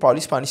ካሊፎርኒያ ኮን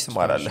ፕሮባብሊ ስፓኒሽ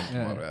ትማራለህ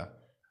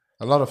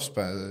a lot of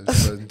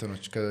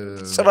እንትኖች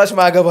ጭራሽ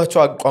ማያገባቸው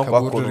ቋንቋ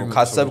እኮ ነው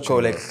ካሰብከው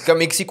ላይ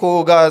ከሜክሲኮ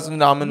ጋር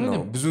ምናምን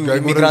ነው ብዙ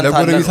ኢሚግራንት አለ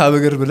ለጎረቤት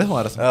ሀገር ብለህ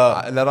ማለት ነው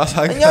ለራስ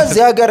ሀገር እኛ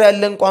እዚህ ሀገር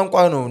ያለን ቋንቋ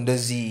ነው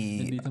እንደዚህ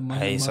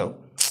አይ ሰው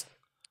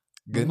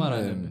ግን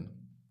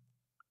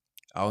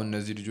አሁን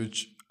እነዚህ ልጆች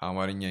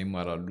አማርኛ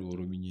ይማራሉ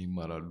ኦሮምኛ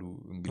ይማራሉ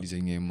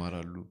እንግሊዘኛ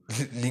ይማራሉ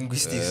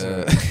ሊንጉይስቲክስ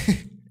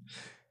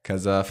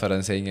ከዛ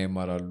ፈረንሳይኛ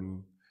ይማራሉ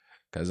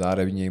ከዛ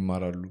አረብኛ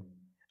ይማራሉ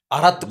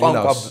አራት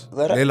ቋንቋ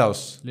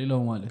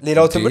ሌላው ማለት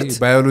ሌላው ትምህርት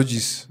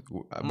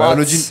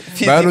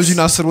ባዮሎጂን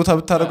 10 ቦታ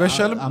ብታረጋው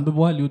አይሻልም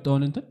አንብበዋል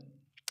ይወጣውን እንትን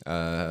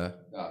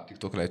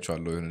ቲክቶክ ላይ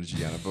ቻለው የሆነ ልጅ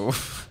ያነበው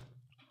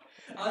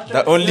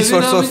the only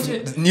source of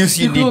news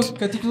you need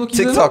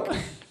TikTok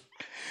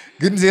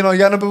ግን ዜናው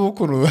ያነበበው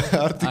እኮ ነው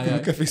አርቲክል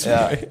ከፌስቡክ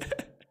ላይ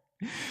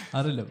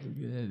አይደለም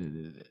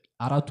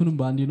አራቱንም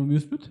ባንዴ ነው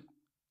የሚወስዱት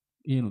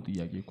ይሄ ነው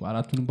ጥያቄ እኮ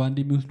አራቱንም ባንዴ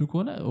የሚወስዱ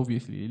ከሆነ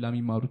obviously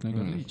ለሚማሩት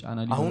ነገር ላይ ጫና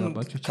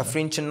ሊኖርባቸው ይችላል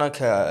ከፍሬንች እና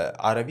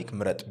ከአረቢክ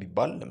ምረጥ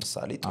ቢባል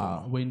ለምሳሌ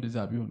ወይ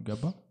እንደዛ ቢሆን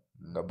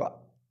ገባ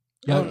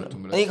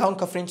እኔ ካሁን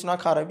ከፍሬንች እና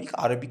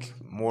ከአረቢክ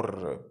ሞር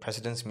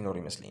ፕሬሲደንስ የሚኖር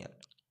ይመስለኛል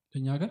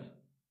እኛ ጋር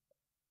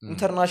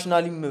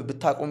ኢንተርናሽናሊም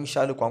ብታቆም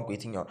ይሻል ቋንቋ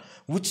የትኛው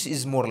which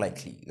is more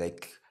likely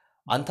like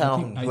አንተ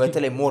አሁን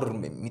በተለይ ሞር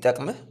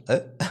የሚጠቅምህ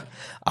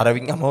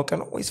አረብኛ ማወቅ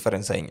ነው ወይስ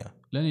ፈረንሳይኛ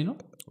ለኔ ነው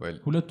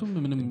ሁለቱም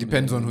ምንም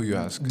depends on who you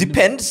ask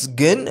depends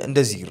ግን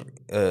እንደዚህ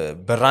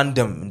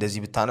በራንደም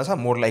እንደዚህ ብታነሳ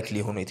ሞር ላይክሊ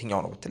የሆነ የትኛው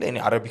ነው ብትለኝ እኔ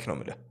አረቢክ ነው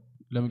የምልህ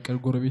ለምቀር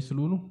ጎረቤት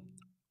ስለሆኑ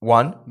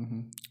ዋን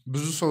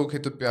ብዙ ሰው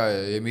ከኢትዮጵያ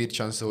የመሄድ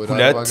ቻንስ ወደ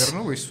አረብ ሀገር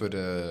ነው ወይስ ወደ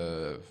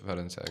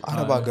ፈረንሳይ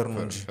አረብ ሀገር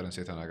ነው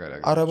ፈረንሳይ ተናጋሪ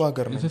አረብ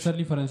ሀገር ነው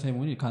ለተሰሪ ፈረንሳይ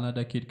መሆን ካናዳ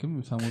ከሄድክም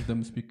some of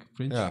them speak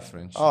French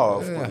French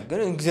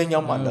ግን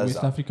እንግሊዘኛም አለ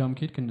ዌስት አፍሪካም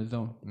ከሄድክ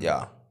እንደዛው ነው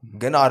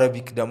ግን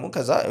አረቢክ ደግሞ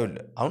ከዛ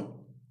አሁን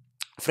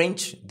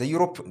ፍሬንች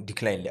የዩሮፕ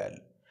ዲክላይን ላይ አለ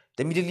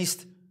ሚድል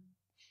ኢስት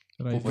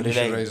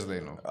ራይዝ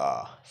ላይ ነው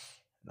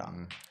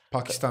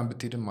ፓኪስታን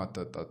ብትሄድም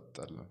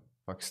አጣጣጣለ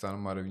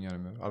ፓኪስታንም አረብኛ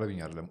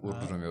አይደለም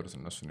ኡርዱ ነው የሚያወሩት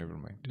እነሱ never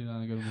mind ሌላ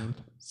ነገር ነው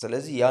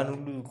ስለዚህ ያን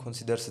ሁሉ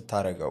ኮንሲደር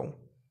ስታረጋው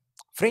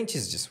French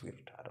is just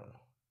weird I don't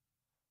know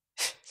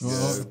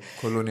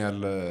colonial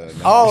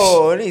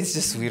it's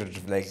just weird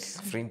like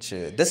French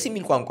ደስ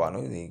የሚል ቋንቋ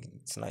ነው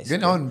it's nice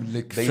ግን አሁን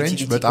like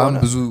French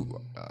በጣም ብዙ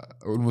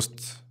almost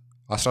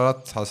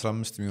 14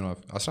 15 ሚሊዮን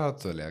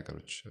 14 ላይ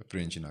ሀገሮች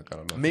ፍሬንች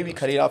ይናገራሉ maybe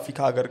ከሌላ አፍሪካ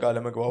ሀገር ጋር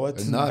ለመግባባት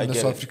እና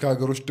እነሱ አፍሪካ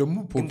ሀገሮች ደግሞ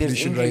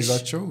ፖፑሌሽን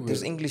ራይዛቸው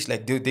there's English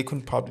like they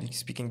could probably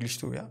speak English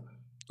too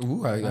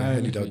I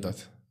highly doubt that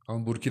አሁን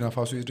ቡርኪና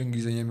ፋሶ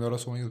እንግሊዘኛ የሚያወራ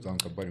ሰው ነው በጣም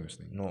ከባድ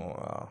ይመስለኛል no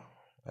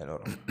I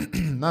don't know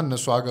እና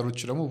እነሱ ሀገሮች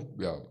ደግሞ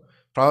ያው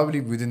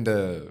probably within the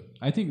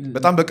I think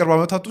በጣም በቅርብ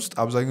ዓመታት ውስጥ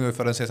አብዛኛው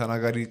የፈረንሳይ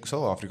ተናጋሪ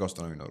ሰው አፍሪካ ውስጥ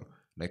ነው የሚኖረው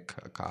like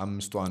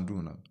ከአምስቱ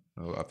አንዱ ነው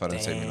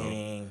ፈረንሳይ የሚኖረው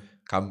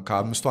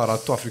ከአምስቱ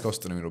አራቱ አፍሪካ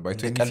ውስጥ ነው የሚኖረው by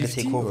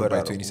 2050 or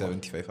by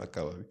 2075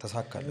 አካባቢ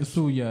ተሳካለ እሱ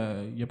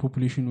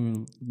የፖፑሌሽኑ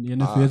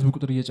የነሱ የህዝብ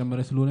ቁጥር እየጨመረ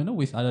ስለሆነ ነው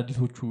ወይስ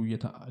አዳዲሶቹ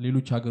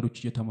ሌሎች ሀገሮች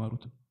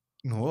እየተማሩት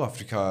ነው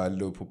አፍሪካ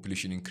ያለው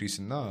ፖፑሌሽን ኢንክሪዝ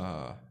እና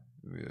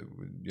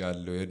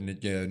ያለው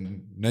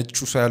ነጩ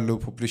ሰው ያለው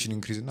ፖፑሌሽን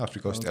ኢንክሪዝ እና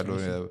አፍሪካ ውስጥ ያለው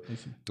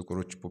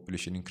ጥቁሮች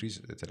ፖፑሌሽን ኢንክሪዝ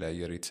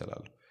የተለያየ ሬት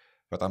ስላለው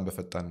በጣም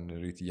በፈጣን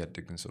ሬት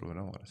እያደግን ስለሆነ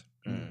ማለት ነው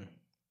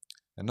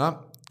እና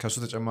ከሱ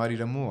ተጨማሪ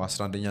ደግሞ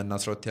 11ኛ እና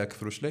 12ኛ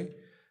ክፍሎች ላይ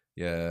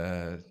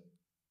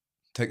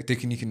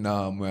የቴክኒክ እና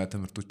ሙያ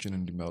ትምህርቶችን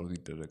እንዲማሩ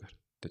ይደረጋል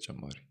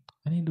ተጨማሪ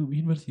እኔ እንደው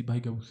ዩኒቨርሲቲ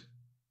ባይገቡስ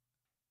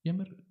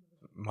የምር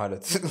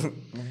ማለት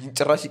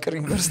ጭራሽ ይቅር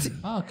ዩኒቨርሲቲ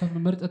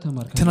ከመርጠ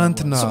ተማር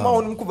ትናንትና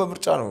ስማውንም እኮ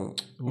በምርጫ ነው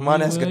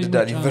ማን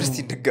ያስገድዳል ዩኒቨርሲቲ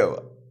እንድገባ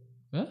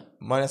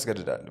ማን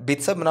ያስገድዳል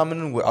ቤተሰብ ምናምን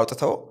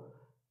አውጥተው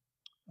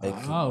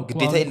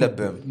ግዴታ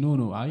የለብህም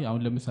ኖ አይ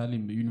አሁን ለምሳሌ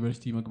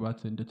ዩኒቨርሲቲ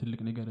መግባት እንደ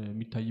ትልቅ ነገር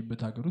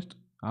የሚታይበት ሀገር ውስጥ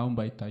አሁን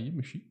ባይታይም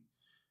እሺ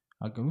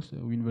ሀገር ውስጥ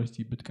ዩኒቨርሲቲ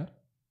ብትቀር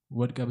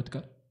ወድቀ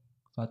ብትቀር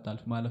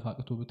ሳታልፍ ማለፍ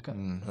አቅቶ ብትቀር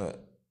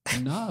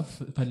እና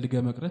ፈልገ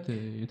መቅረት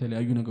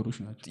የተለያዩ ነገሮች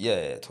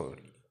ናቸው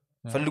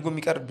ፈልጎ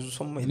የሚቀር ብዙ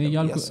ሰው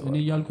እኔ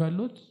ያልኩ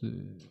ያሉት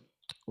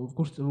ኦፍ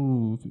ኮርስ ጥሩ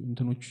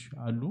እንትኖች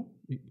አሉ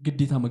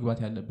ግዴታ መግባት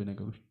ያለበት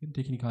ነገሮች ግን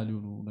ቴክኒካል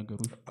የሆኑ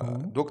ነገሮች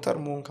ዶክተር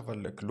መሆን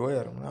ከፈለክ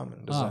ሎየር ምናምን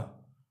እንደዛ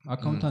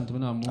አካውንታንት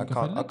ምናምን መሆን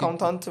ከፈለክ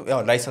አካውንታንት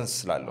ያው ላይሰንስ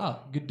ስላለው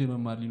ግድ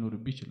መማር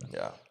ሊኖርብህ ይችላል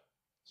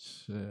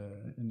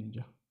እንጃ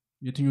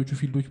የትኞቹ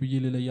ፊልዶች ብዬ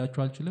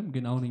ልለያቸው አልችልም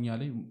ግን አሁን እኛ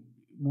ላይ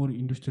ሞር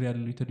ኢንዱስትሪያል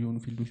ሪሌትድ የሆኑ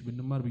ፊልዶች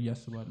ብንማር ብዬ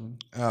አስባለሁ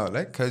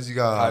ላይ ከዚህ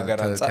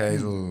ጋር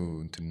ተያይዞ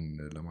እንትን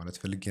ለማለት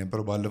ፈልጌ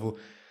ነበር ባለፈው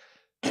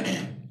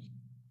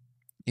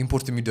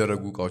ኢምፖርት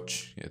የሚደረጉ እቃዎች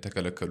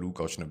የተከለከሉ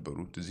እቃዎች ነበሩ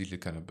እዚህ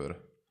ልከ ነበር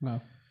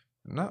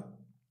እና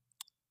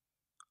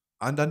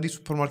አንዳንዴ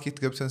ሱፐርማርኬት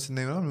ገብተን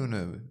ስናይ ምናምን የሆነ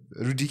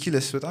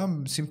ሪዲኪለስ በጣም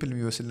ሲምፕል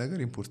የሚመስል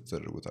ነገር ኢምፖርት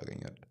ተደርጎ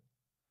ታገኛለህ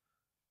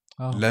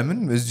ለምን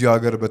እዚሁ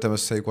ሀገር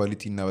በተመሳሳይ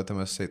ኳሊቲ እና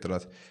በተመሳሳይ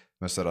ጥራት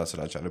መሰራት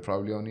ስላልቻለ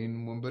ፕሮባብሊ አሁን ይሄን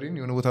ወንበሬን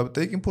የሆነ ቦታ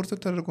ብትጠይቅ ኢምፖርት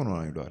ተደርጎ ነው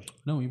ይሏል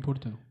ነው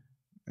ኢምፖርት ነው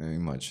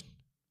ኢማጂን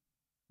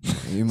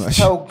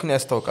ሰው ግን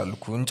ያስታውቃል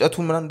እኮ እንጨቱ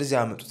ምናምን እንደዚህ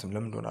አያመጡትም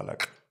ለምን እንደሆነ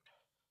አላውቅም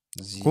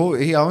እኮ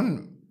ይሄ አሁን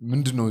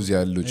ምንድነው እዚህ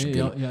ያለው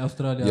ችግር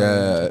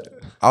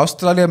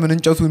የአውስትራሊያ ምን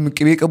እንጨቱ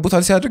ቅቤ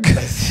ቀቡታል ሲያድግ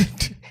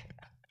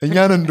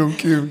እኛን እንደውም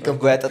ቂም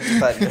እርጎ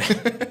ያጠጡታል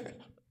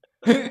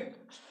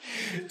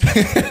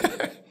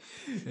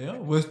ያው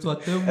ወስቱ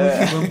አተሙ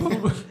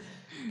ወንበሩ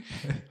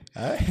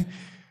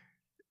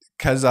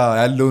ከዛ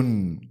ያለውን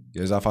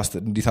የዛፍ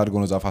እንዴት አድርገው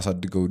ነው ዛፍ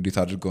አሳድገው እንዴት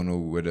አድርገው ነው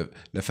ወደ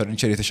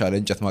ለፈርኒቸር የተሻለ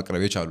እንጨት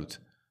ማቅረብ የቻሉት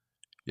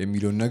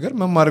የሚለውን ነገር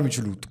መማር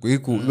የሚችሉት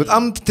እኮ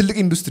በጣም ትልቅ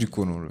ኢንዱስትሪ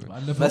እኮ ነው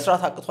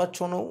መስራት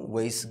አቅቷቸው ነው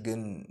ወይስ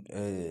ግን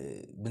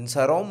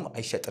ብንሰራውም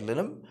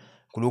አይሸጥልንም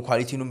ሎ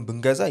ኳሊቲንም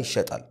ብንገዛ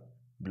ይሸጣል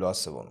ብሎ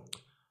አስበው ነው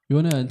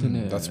የሆነ እንትን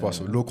that's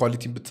possible ሎ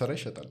ኳሊቲን ብትሰራ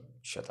ይሸጣል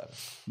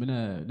ምን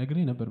ነግሬ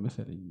ነበር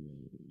መሰለኝ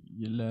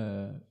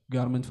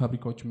ለጋርመንት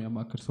ፋብሪካዎች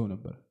የሚያማክር ሰው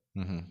ነበር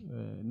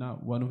እና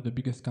one of the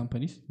biggest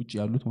companies ውጪ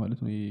ያሉት ማለት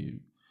ነው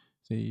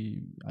say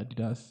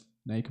አዲዳስ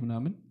ናይክ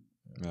ምናምን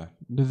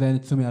እንደዛ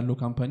አይነት ስም ያለው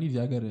ካምፓኒ እዚህ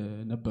ሀገር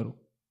ነበሩ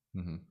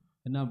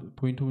እና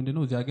ፖይንቱ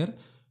ምንድነው እዚህ ሀገር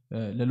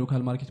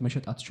ለሎካል ማርኬት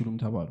መሸጥ አትችሉም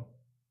ተባሉ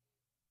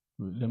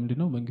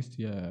ለምንድነው መንግስት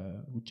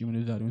የውጪ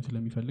ምንዛሬውን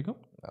ስለሚፈልገው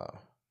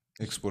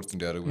ኤክስፖርት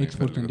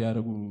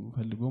እንዲያደርጉ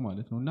ፈልጎ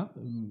ማለት ነውና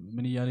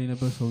ምን ይያለ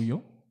ነበር ሰውየው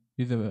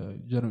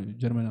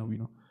ጀርመናዊ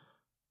ነው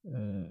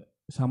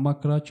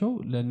ሳማክራቸው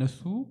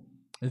ለነሱ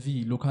እዚህ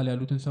ሎካል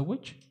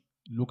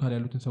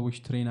ያሉትን ሰዎች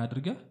ትሬን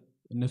አድርገህ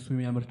እነሱ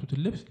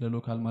የሚያመርቱትን ልብስ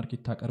ለሎካል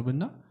ማርኬት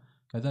ታቀርብና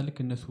ከዛ ልክ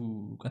እነሱ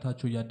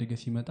ዕውቀታቸው ያደገ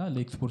ሲመጣ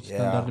ለኤክስፖርት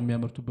ስታንዳርድ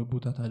የሚያመርቱበት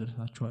ቦታ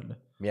ታደርሳቸዋለህ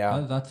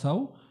ዛትሳው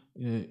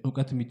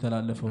ዕውቀት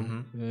የሚተላለፈው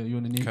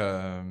የሆነ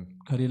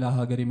ከሌላ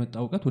ሀገር የመጣ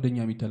ዕውቀት ወደኛ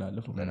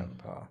የሚተላለፈው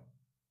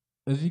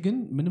እዚህ ግን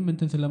ምንም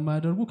እንትን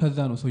ስለማያደርጉ ከዛ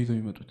ነው ሰው ይዘው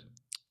ይመጡት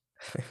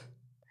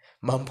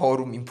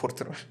ማንፓወሩም ኢምፖርት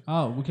ነው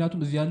ምክንያቱም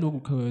እዚህ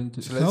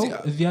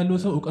ያለው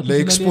ሰው ዕውቀቱ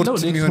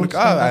ለኤክስፖርት የሚሆን ዕቃ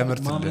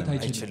ማምረት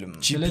አይችልም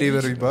ቺፕ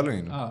ሌበር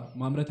ይባላል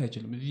ማምረት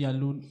አይችልም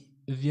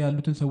እዚህ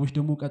ያሉትን ሰዎች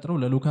ደግሞ ቀጥረው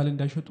ለሎካል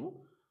እንዳይሸጡ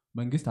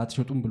መንግስት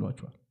አትሸጡም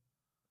ብሏቸዋል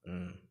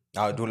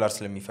ዶላር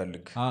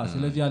ስለሚፈልግ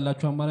ስለዚህ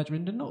ያላችሁ አማራጭ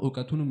ምንድነው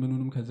ዕውቀቱንም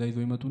ምኑንም ከዛ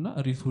ይዘው ይመጡና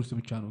ሪሶርስ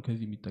ብቻ ነው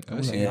ከዚህ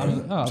የሚጠቀሙት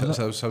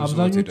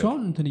አብዛኞቹ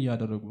አሁን እንትን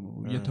እያደረጉ ነው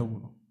እየተው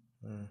ነው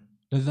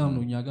ለዛም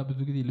ነው እኛ ጋር ብዙ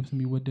ጊዜ ልብስ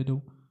የሚወደደው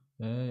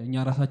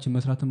እኛ ራሳችን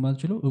መስራት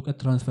የማንችለው ዕውቀት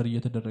ትራንስፈር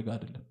እየተደረገ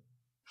አይደለም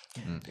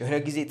የሆነ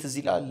ጊዜ ትዝ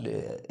ይላል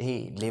ይሄ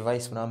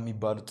ሌቫይስ ምናምን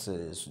የሚባሉት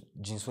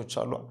ጂንሶች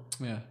አሉ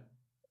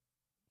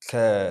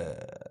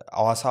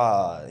ከአዋሳ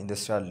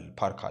ኢንዱስትሪያል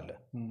ፓርክ አለ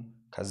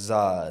ከዛ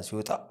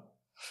ሲወጣ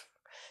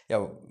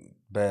ያው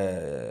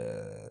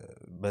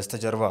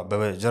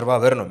በጀርባ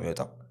በር ነው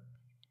የሚወጣው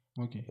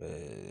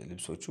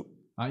ልብሶቹ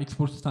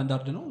ኤክስፖርት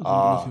ስታንዳርድ ነው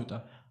ዝም ሲወጣ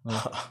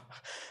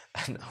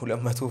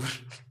 200 ብር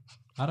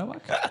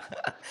አረባክ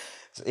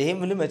ይሄ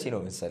ምን መቼ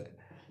ነው መሰለ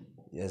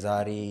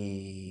የዛሬ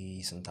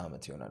ስንት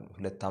አመት ይሆናል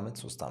 2 አመት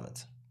 3 አመት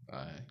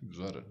ብዙ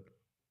አይደል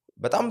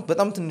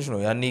በጣም ትንሽ ነው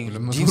ያኔ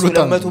ጂንስ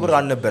 200 ብር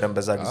አልነበረም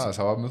በዛ ጊዜ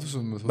 700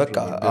 800 በቃ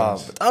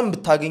በጣም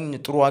ብታገኝ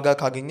ጥሩ ዋጋ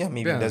ካገኘህ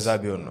ሜቢ እንደዛ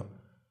ቢሆን ነው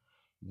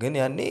ግን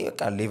ያኔ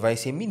በቃ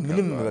ሌቫይስ የሚል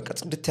ምንም በቃ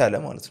ጽድት ያለ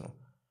ማለት ነው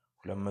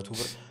 200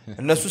 ብር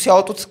እነሱ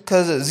ሲያወጡት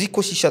ከዚህ እኮ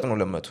ሲሸጥ ነው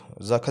 200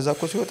 እዛ ከዛ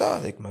እኮ ሲወጣ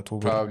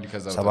 100 ብር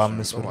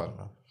 75 ብር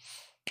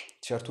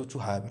ቲሸርቶቹ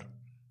 20 ብር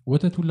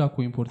ወተት ሁላ እኮ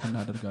ኢምፖርት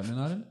እናደርጋለን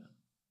አይደል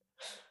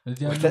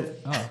እዚህ ያለው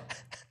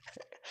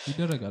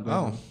ይደረጋል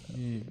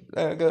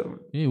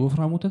ይሄ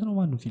ወፍራም ወተት ነው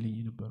ማነው ሲለኝ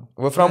ነበር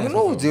ወፍራሙ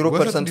ነው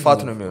 0%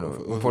 ፋት ነው የሚሆነው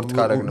ኢምፖርት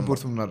ካደረግን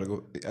ኢምፖርት ምን አደረገው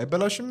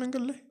አይበላሽም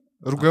መንገድ ላይ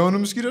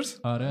እርጓውንም እስኪደርስ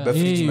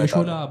በፍሪጅ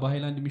የሾላ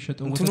በሃይላንድ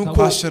የሚሸጠው ወተት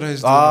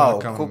ፓስቸራይዝድ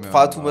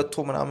ፋቱ መጥቶ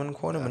ምናምን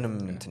ከሆነ ምንም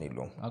እንትን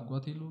የለውም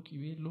አጓቴሎ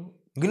ቂቤሎ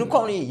ግን እኮ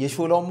አሁን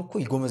የሾላውም እኮ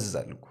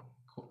ይጎመዝዛል እኮ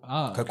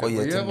ከቆየ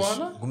ትንሽ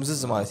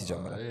ጉምዝዝ ማለት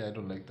ይጀምራል I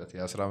don't like that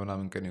ያ10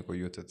 ምናምን ቀን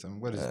የቆየ ወተት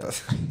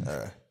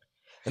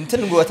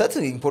እንትን ወተት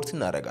ኢምፖርት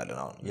እናደርጋለን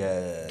አሁን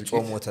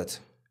የጾም ወተት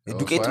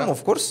ዱቄትም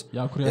ኦፍ ኮርስ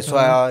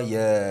የሶያ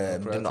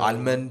የምንድነው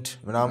አልመንድ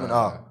ምናምን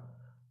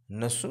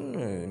እነሱን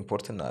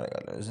ኢምፖርት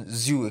እናደርጋለን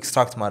እዚሁ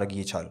ኤክስትራክት ማድረግ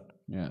እየቻልን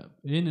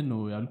ይሄንን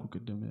ነው ያልኩ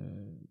ቅድም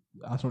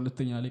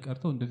 12ኛ ላይ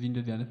ቀርተው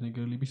እንደዚህ አይነት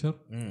ነገር ላይ ቢሰሩ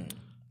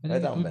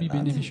በጣም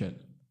ቤኔፊሻል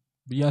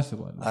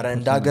ቢያስባሉ አረ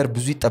እንደ ሀገር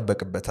ብዙ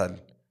ይጠበቅበታል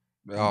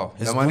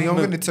ለማንኛውም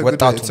ግን it's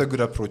a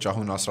good approach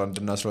አሁን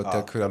 11 እና 12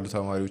 ያክል ያሉ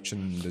ተማሪዎችን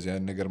እንደዚህ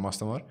አይነት ነገር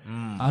ማስተማር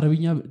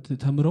አረብኛ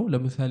ተምረው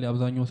ለምሳሌ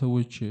አብዛኛው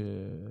ሰዎች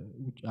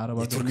አረብ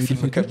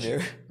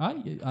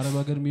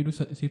ሀገር የሚሄዱ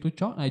ሴቶች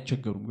አሁን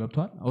አይቸገሩም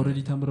ገብቷል ኦሬዲ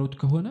ተምረውት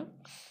ከሆነ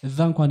እዛ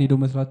እንኳን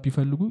ሄደው መስራት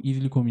ቢፈልጉ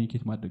ኢዚሊ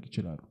ኮሚኒኬት ማድረግ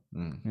ይችላሉ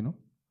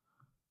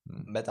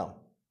በጣም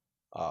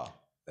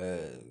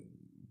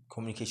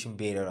ኮሚኒኬሽን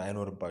ቤሪየር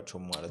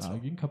አይኖርባቸውም ማለት ነው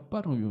ግን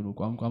ከባድ ነው የሚሆነው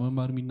ቋንቋ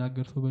መማር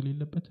የሚናገር ሰው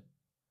በሌለበት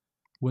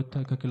ወጣ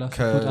ከክላስ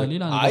ወጣ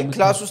ሌላ አይ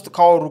ክላስ ውስጥ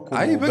ካወሩ እኮ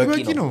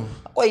በቂ ነው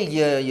ቆይ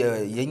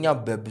የኛ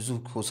በብዙ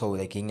ሰው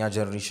ላይ የኛ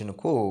ጀነሬሽን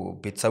እኮ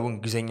ቤተሰቡን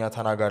እንግሊዘኛ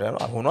ተናጋሪ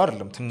ሆኖ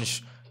አይደለም ትንሽ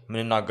ምን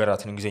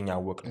እናገራትን እንግሊዘኛ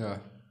አወቅ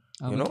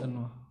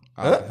ነው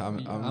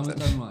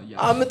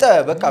አምጣ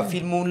በቃ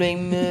ፊልሙ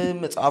ላይም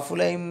መጽሐፉ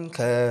ላይም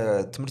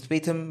ከትምህርት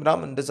ቤትም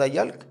ምናምን እንደዛ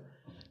ያልክ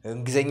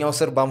እንግሊዘኛው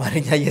ስር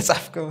በአማርኛ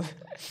እየጻፍክ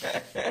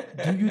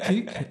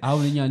ዱዩቲክ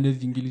አሁንኛ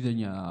እንደዚህ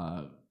እንግሊዘኛ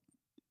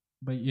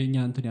የኛ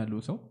እንትን ያለው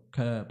ሰው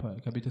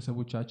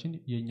ከቤተሰቦቻችን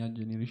የኛ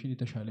ጄኔሬሽን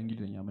የተሻለ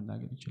እንግሊዘኛ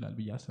መናገር ይችላል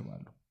ብዬ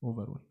አስባለሁ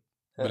ኦቨርኦል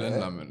ብለን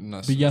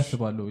ብዬ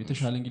አስባለሁ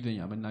የተሻለ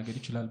እንግሊዝኛ መናገር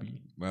ይችላል ብዬ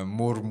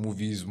ሞር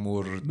ሙቪዝ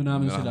ሞር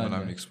ምናምን ስላለ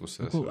ምናምን ኤክስፖዝ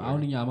እኮ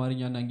አሁን እኛ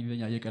አማርኛና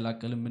እንግሊዝኛ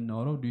እየቀላቀልን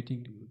የምናወራው ዱ ዩ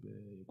ቲንክ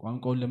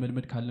ቋንቋውን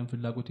ለመልመድ ካለን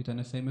ፍላጎት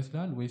የተነሳ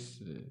ይመስላል ወይስ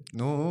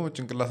ኖ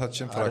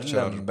ጭንቅላታችን ፍራክቸር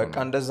አድርጎ በቃ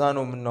እንደዛ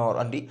ነው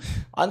የምናወራው እንዴ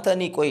አንተ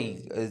እኔ ቆይ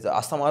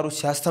አስተማሪዎች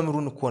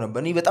ሲያስተምሩን እኮ ነበር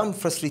እኔ በጣም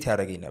ፍረስትሬት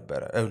ያደረገኝ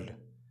ነበር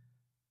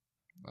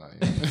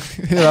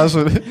ራሱ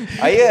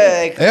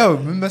አየው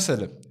ምን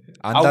መሰለህ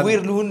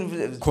አዌር ልሁን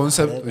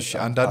ኮንሰፕት እሺ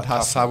አንዳንድ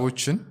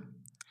ሐሳቦችን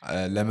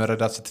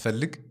ለመረዳት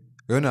ስትፈልግ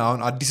የሆነ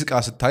አሁን አዲስ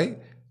ዕቃ ስታይ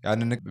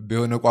ያንን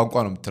በሆነ ቋንቋ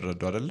ነው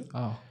የምትረዳው አይደል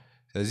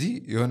ስለዚህ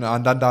የሆነ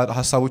አንዳንድ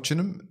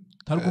ሐሳቦችንም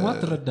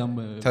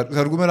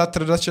ተርጉመህ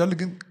አትረዳ ይችላል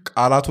ግን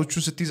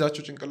ቃላቶቹን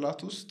ስትይዛቸው ጭንቅላት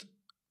ውስጥ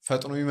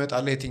ፈጥኖ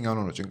ይመጣል የትኛው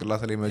ነው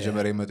ጭንቅላት ላይ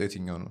መጀመሪያ ይመጣው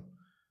የትኛው ነው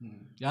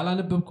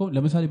ያላነበብከው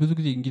ለምሳሌ ብዙ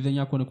ጊዜ እንግሊዝኛ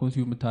ከሆነ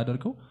ኮንሲው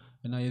የምታደርገው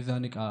እና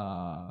የዛን ዕቃ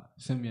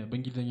ስም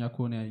በእንግሊዝኛ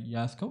ከሆነ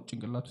ያስከው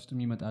ጭንቅላት ውስጥ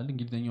የሚመጣል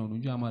እንግሊዝኛው ነው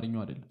እንጂ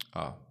አማርኛው አይደለም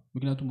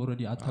ምክንያቱም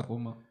ኦሬዲ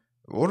አታቆማ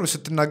ወር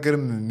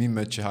ስትናገርም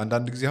የሚመችህ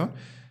አንዳንድ ጊዜ አሁን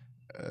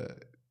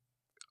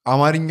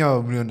አማርኛው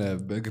ምን ሆነ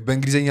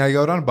በእንግሊዝኛ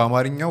ያወራን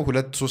በአማርኛው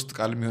 2-3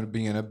 ቃል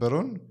የሚሆንብኝ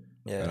የነበረውን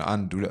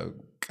አንድ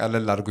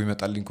ቀለል አድርጎ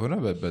ይመጣልኝ ከሆነ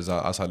በዛ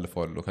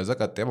አሳልፈዋለሁ ከዛ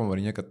ቀጣይ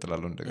በአማርኛ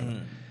ቀጥላለሁ እንደገና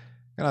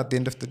ግን አት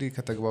ኤንድ ኦፍ ዘ ዴይ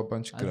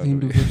ከተግባባን ችግር አለ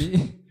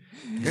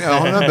ግን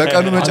አሁን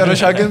በቀኑ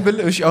መጨረሻ ግን ብል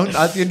እሺ አሁን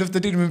አት ኤንድ ኦፍ ዘ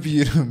ዴይ ምን ብዬ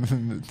ነው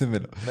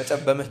ትምለው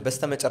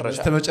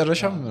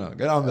በስተመጨረሻም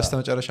ግን አሁን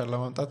በስተመጨረሻ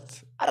ለማምጣት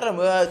አረም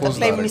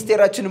ጠቅላይ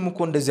ሚኒስቴራችንም እኮ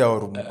እንደዚህ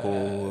ያወሩም እኮ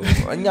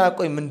እኛ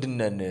ቆይ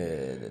ምንድነን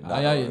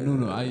አይ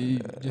ኖ አይ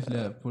just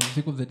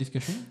ለፖለቲካል ዘ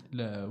ዲስከሽን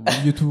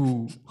ለውይይቱ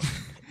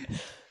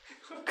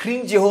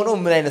ክሪንጅ የሆነው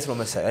ምን አይነት ነው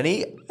መሰለህ እኔ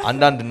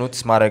አንዳንድ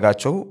ኖትስ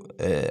ማድረጋቸው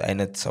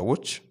አይነት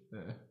ሰዎች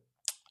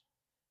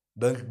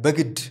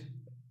በግድ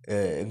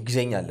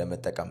እንግሊዝኛ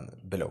ለመጠቀም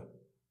ብለው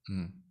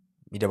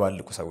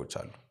ይደባልቁ ሰዎች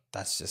አሉ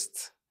that's just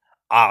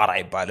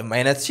አይባልም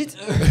አይነት shit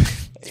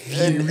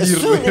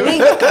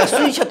እሱ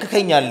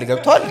ይሸከከኛል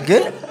ገብቷል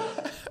ግን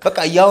በቃ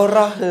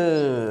ያወራህ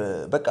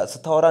በቃ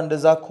ስታወራ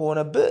እንደዛ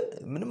ከሆነብህ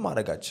ምንም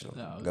ማድረግ አትችልም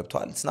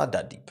ገብቷል it's not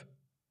that deep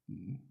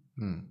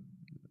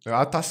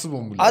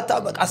አታስበውም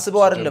በቃ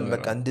አስበው አይደለም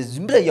በቃ እንደዚህ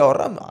ዝም ብለህ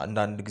ያወራ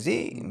አንዳንድ ጊዜ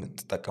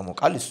የምትጠቀመው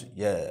ቃል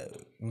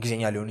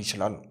እንግሊዝኛ ሊሆን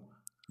ይችላል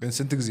ግን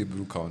ስንት ጊዜ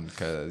ብሩክ አሁን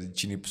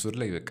ከጂኒ ኤፒሶድ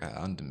ላይ በቃ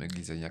አንድ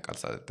እንግሊዝኛ ቃል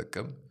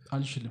ሳልጠቀም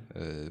አልችልም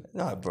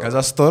ከዛ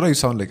ስታወራ you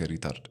sound like a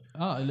retard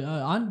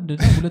አንድ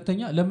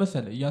ሁለተኛ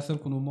ለምሳሌ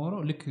እያሰብኩ ነው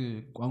ማወራው ልክ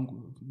ቋንቋ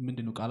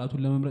ምንድነው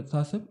ቃላቱን ለመምረጥ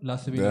ታስብ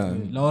ላስብ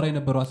ላወራ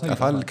የነበረው ሐሳብ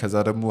ይፋል ከዛ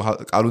ደግሞ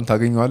ቃሉን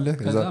ታገኘዋለህ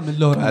ከዛ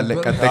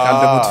ቀጣይ ቃል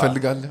ደግሞ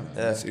ትፈልጋለህ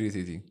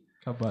irritating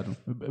ከባድ ነው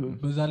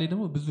በዛ ላይ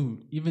ደግሞ ብዙ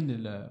ኢቭን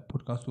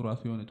ለፖድካስቱ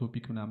ራሱ የሆነ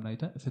ቶፒክ ምናምን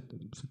አይታ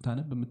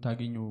ስታነብ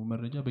የምታገኘው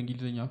መረጃ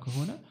በእንግሊዝኛ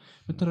ከሆነ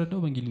የምትረዳው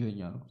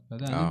በእንግሊዝኛ ነው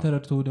ከዛ አንተ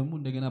ተረድተው ደግሞ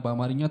እንደገና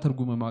በአማርኛ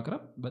ተርጉመህ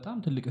ማቅረብ በጣም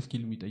ትልቅ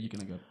ስኪል የሚጠይቅ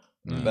ነገር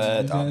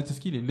በጣም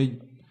ስኪል የለኝ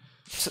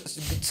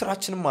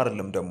ስራችንም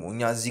አይደለም ደግሞ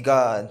እኛ እዚህ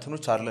ጋር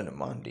እንትኖች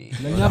አይደለንም አንዴ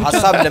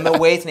ሐሳብ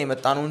ለመወያየት ነው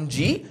የመጣነው እንጂ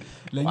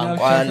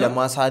ቋንቋ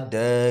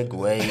ለማሳደግ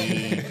ወይ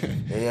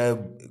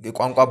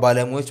ቋንቋ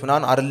ባለሙያዎች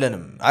ምናምን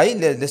አይደለንም አይ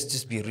let's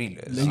just be real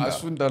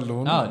እሱ እንዳለው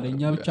ነው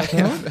ለኛ ብቻ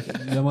ሳይሆን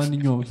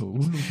ለማንኛውም ሰው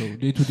ሁሉ ሰው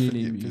ዴይ ቱ ዴይ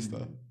ላይ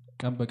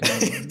ቀን በቀን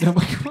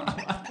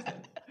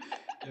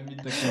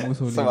የሚጠቀመው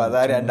ሰው ነው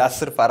ዛሬ አንድ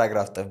 10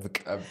 ፓራግራፍ ጠብቅ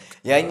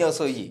ያኛው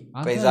ሰውዬ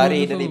ቆይ ዛሬ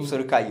ሄደን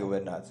ኤፒሶድ ካየው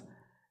በእናት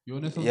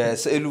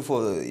የስዕሉ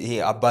ይሄ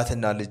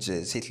አባትና ልጅ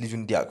ሴት ልጁ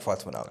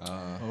እንዲያቅፋት ምናምን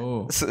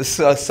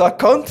እሱ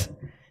አካውንት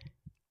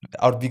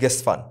our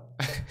biggest fan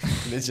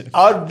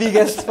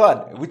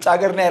ውጭ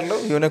ሀገር ነው ያለው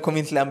የሆነ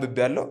ኮሜንት ላይ አንብቤ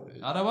ያለው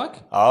አረባክ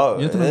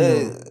የት ነው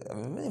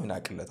ምን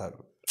አቅለታሉ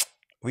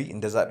ወይ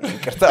እንደዛ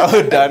ይቅርታ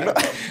ወዳለው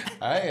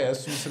አይ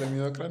እሱ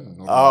ስለሚወቅረን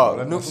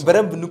ነው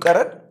በደንብ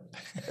ንቀረን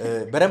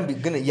በደንብ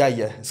ግን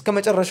ያየ እስከ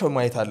መጨረሻው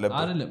ማየት አለበት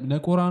አይደለም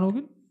ነቆራ ነው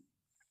ግን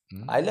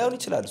አይላውን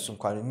ይችላል እሱ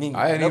እንኳን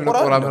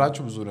ነቆራ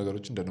ምራችሁ ብዙ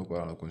ነገሮች እንደ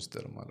ነቆራ ነው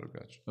ኮንሲደር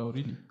ማድረጋችሁ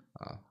ሪሊ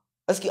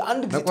እስኪ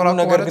አንድ ግጥም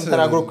ነገር ግን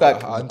ተናግሮ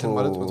አንተ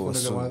ማለት መጥፎ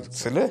ነገር ማለት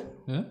ስለ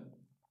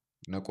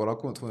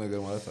ነቆራኮ መጥፎ ነገር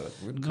ማለት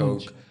አይደለም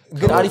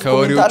ግን አሪፍ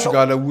ከወሬዎቹ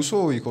ጋር ለውሶ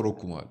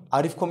ይቆረኩማል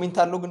አሪፍ ኮሜንት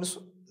አለው ግን እሱ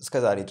እስከ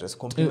ዛሬ ድረስ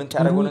ኮምፕሊመንት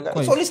ያደረገው ነገር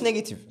ሶሊስ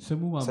ኔጌቲቭ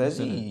ስሙ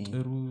ማለት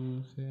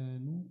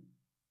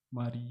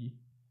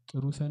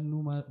ጥሩ ሰኑ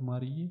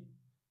ማሪዬ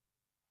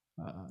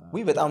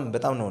ወይ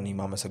በጣም ነው እኔ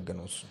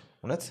ማመሰግነው እሱ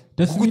እውነት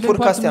ጉጉት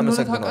ፖድካስት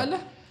ያመሰግናል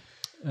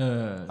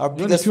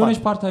የሆነች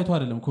ፓርት አይቶ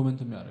አይደለም ኮሜንት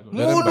የሚያደርገው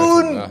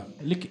ሙሉን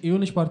ልክ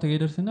የሆነች ፓርት ጋር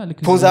ይደርስና ልክ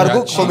ፖዝ አድርጎ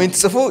ኮሜንት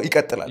ጽፎ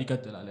ይቀጥላል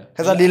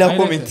ከዛ ሌላ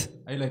ኮሜንት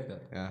አይ ላይክ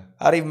ዳት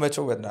አሪፍ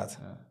መቸው በእናት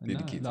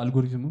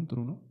አልጎሪዝሙም ጥሩ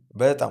ነው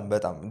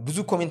በጣም ብዙ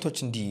ኮሜንቶች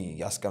እንዲ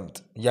ያስቀምጥ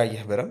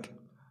ያየህ በረምብ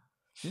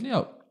እኔ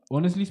ያው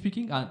honestly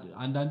speaking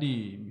አንዳንዴ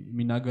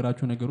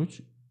የሚናገራቸው ነገሮች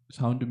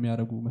ሳውንድ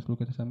የሚያደርጉ መስሎ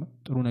ከተሰማ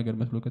ጥሩ ነገር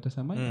መስሎ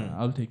ከተሰማ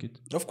I'll take it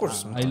of course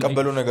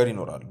ተቀበሉ ነገር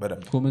ይኖራል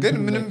በደንብ ግን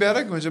ምንም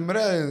ቢያደርግ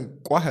መጀመሪያ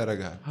ቋህ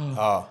ያረጋል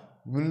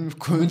ምንም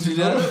ኮሜንት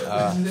ይላል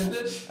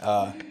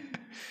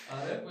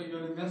አረ ቆየው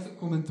ለሚያስ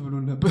ኮሜንት ብሎ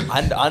ነበር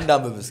አንድ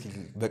አመብ እስኪ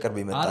በቅርብ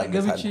ይመጣል አረ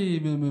ገብቼ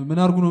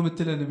ምን አርጉ ነው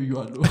የምትለን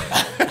ብየዋለሁ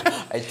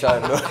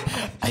አይቻለሁ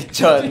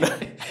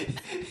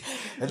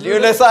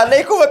ሊሆነ ሳለ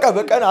እኮ በቃ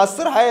በቀን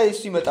 10 20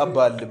 እሱ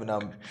ይመጣባል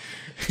ምናምን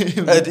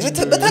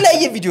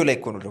በተለያየ ቪዲዮ ላይ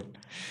እኮ ነው ደግሞ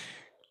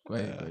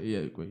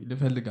ቆይ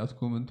ልፈልጋት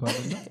ኮሜንቱ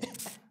አለና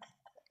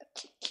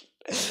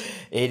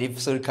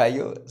ኤፒሶድ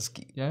ካየው እስኪ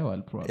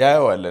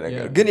ያይዋል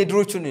ነገር ግን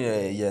የድሮቹን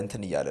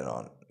የእንትን እያለ ነው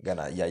አሁን ገና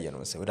እያየ ነው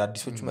መሰለኝ ወደ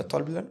አዲሶቹ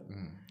መጥቷል ብለን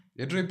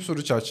የድሮ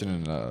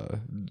ኤፒሶዶቻችንን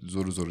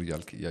ዞር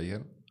እያልክ እያየ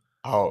ነው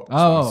አዎ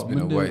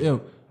ምንድነው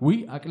ወይ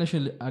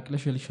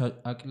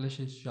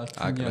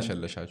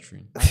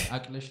አቅለሸለሻችሁኝ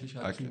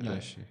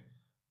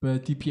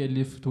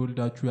በቲፒኤልኤፍ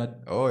ተወልዳችሁ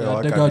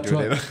ያደጋችሁ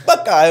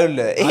በቃ አይደለ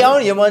ይሄ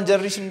አሁን የማን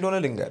ጀነሬሽን እንደሆነ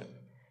ልንገር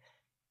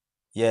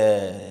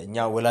የኛ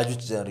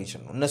ወላጆች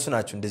ጀነሬሽን ነው እነሱ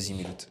ናቸው እንደዚህ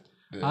የሚሉት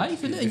አይ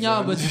ስለኛ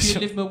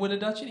በቲፒኤልኤፍ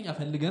መወለዳችን እኛ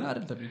ፈልገን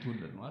አይደለም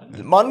የተወለድ ነው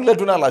አይደል ማን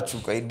ለዱና አላችሁ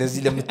ቆይ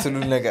እንደዚህ ለምትሉ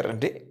ነገር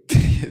እንዴ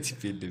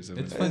ቲፒኤልኤፍ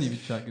ዘመን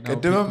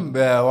ቀደም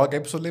በዋቃ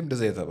ኤፒሶድ ላይ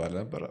እንደዛ የተባለ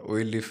ነበር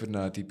ኦኤልኤፍ እና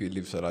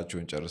ቲፒኤልኤፍ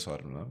ሰራቸውን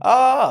ጨርሰዋል ምናምን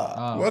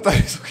ወጣ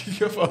ሰው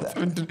ይገፋት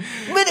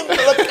ምንም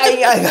በቃ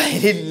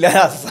ያይል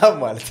ሐሳብ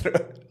ማለት ነው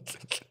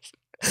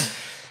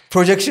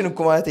ፕሮጀክሽን እኮ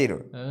ማለት ነው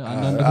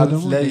አንዳንድ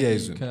ደግሞ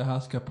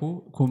ከሃስከፖ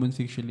ኮመንት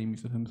ሴክሽን ላይ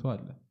የሚጽፍም ሰው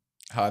አለ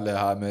ሃለ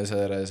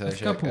መሰረሰ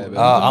ሸቀ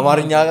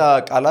አማርኛ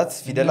ቃላት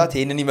ፊደላት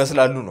ይሄንን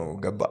ይመስላሉ ነው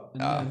ገባ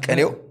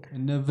ቀኔው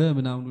እነቨ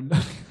ምናምን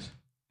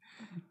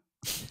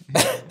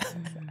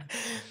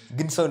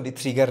ግን ሰው እንዴ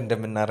ትሪገር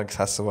እንደምናደርግ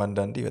ሳስበው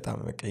አንዳንዴ በጣም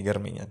በቃ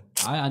ይገርመኛል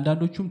አይ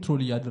አንዳንዶቹም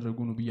ትሮል እያደረጉ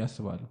ነው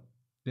ብያስባለሁ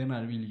they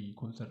are really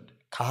concerned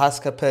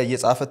ከሃስከፐ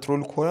እየጻፈ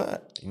ትሮል ኮነ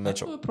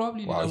ይመቸው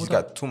wow he's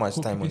got too much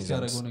time on his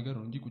hands ነገር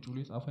ነው እንጂ ቁጭ ብሎ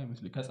ይጻፋ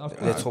አይመስልም ከጻፈ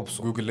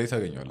ጉግል ላይ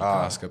ታገኛለህ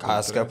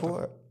ከሃስከፐ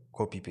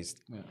ኮፒ ፔስት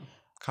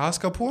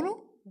ከሃስከፖ ነው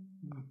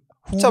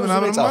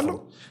ምናምን ማለት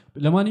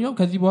ለማንኛውም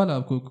ከዚህ በኋላ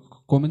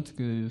ኮሜንት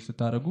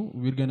ስታረጉ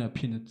we're going to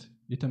pin it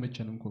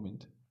የተመቸንም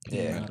ኮሜንት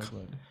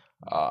እናደርጋለን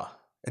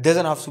it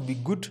doesn't have to be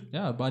good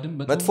ባድም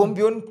መጥፎም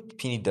ቢሆን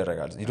ፒን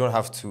ይደረጋል you don't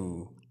have to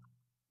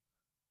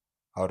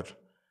or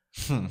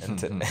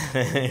እንትን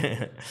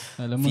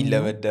ፊል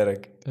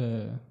ለመደረግ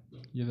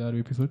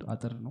የዛሬው ኤፒሶድ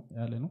አጠር ነው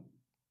ያለ ነው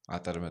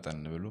አጠር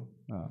መጠን ብሎ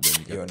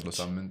ለሚቀጥለው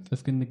ሳምንት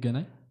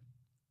እስክንገናኝ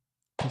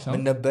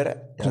ምን ነበረ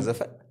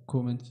ያዘፈን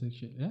ኮሜንት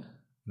ሴክሽን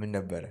ምን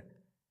ነበረ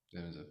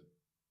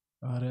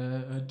አረ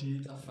አዲ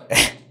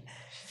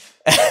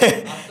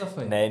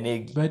ጠፋኝ ነኔ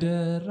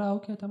በደራው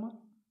ከተማ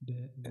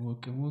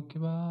ሞቅ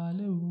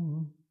ባለው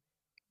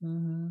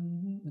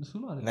እሱ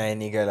ነው አይደል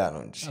ነኔ ገላ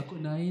ነው እንጂ አቆ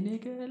ነኔ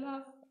ገላ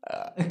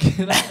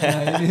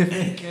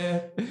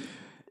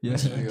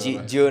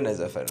ጂዮነ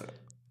ዘፈን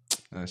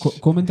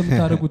ኮሜንት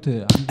የምታደርጉት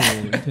አንድ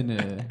እንትን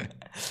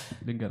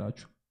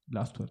ልንገራችሁ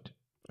ላስት ወርድ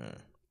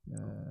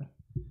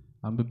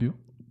አንብቢው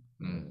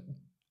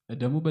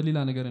ደግሞ በሌላ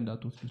ነገር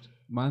እንዳትወስዱት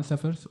man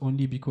suffers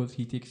only because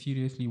he takes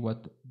seriously what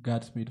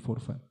God's made for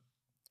fun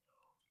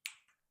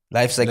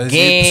life's a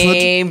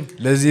game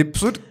ለዚህ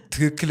ኤፒሶድ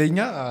ትክክለኛ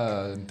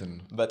እንትን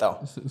በጣም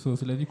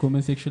ስለዚህ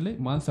ኮሜንት ሴክሽን ላይ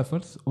man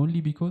suffers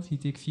only because he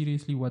takes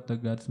seriously what the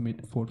God's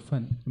made for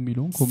fun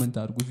የሚለውን ኮሜንት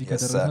አድርጉ እዚህ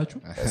ከደረሳችሁ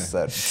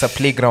it's a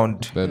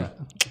playground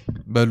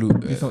በሉ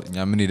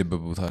እኛ ምን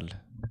ሄደበት ቦታ አለ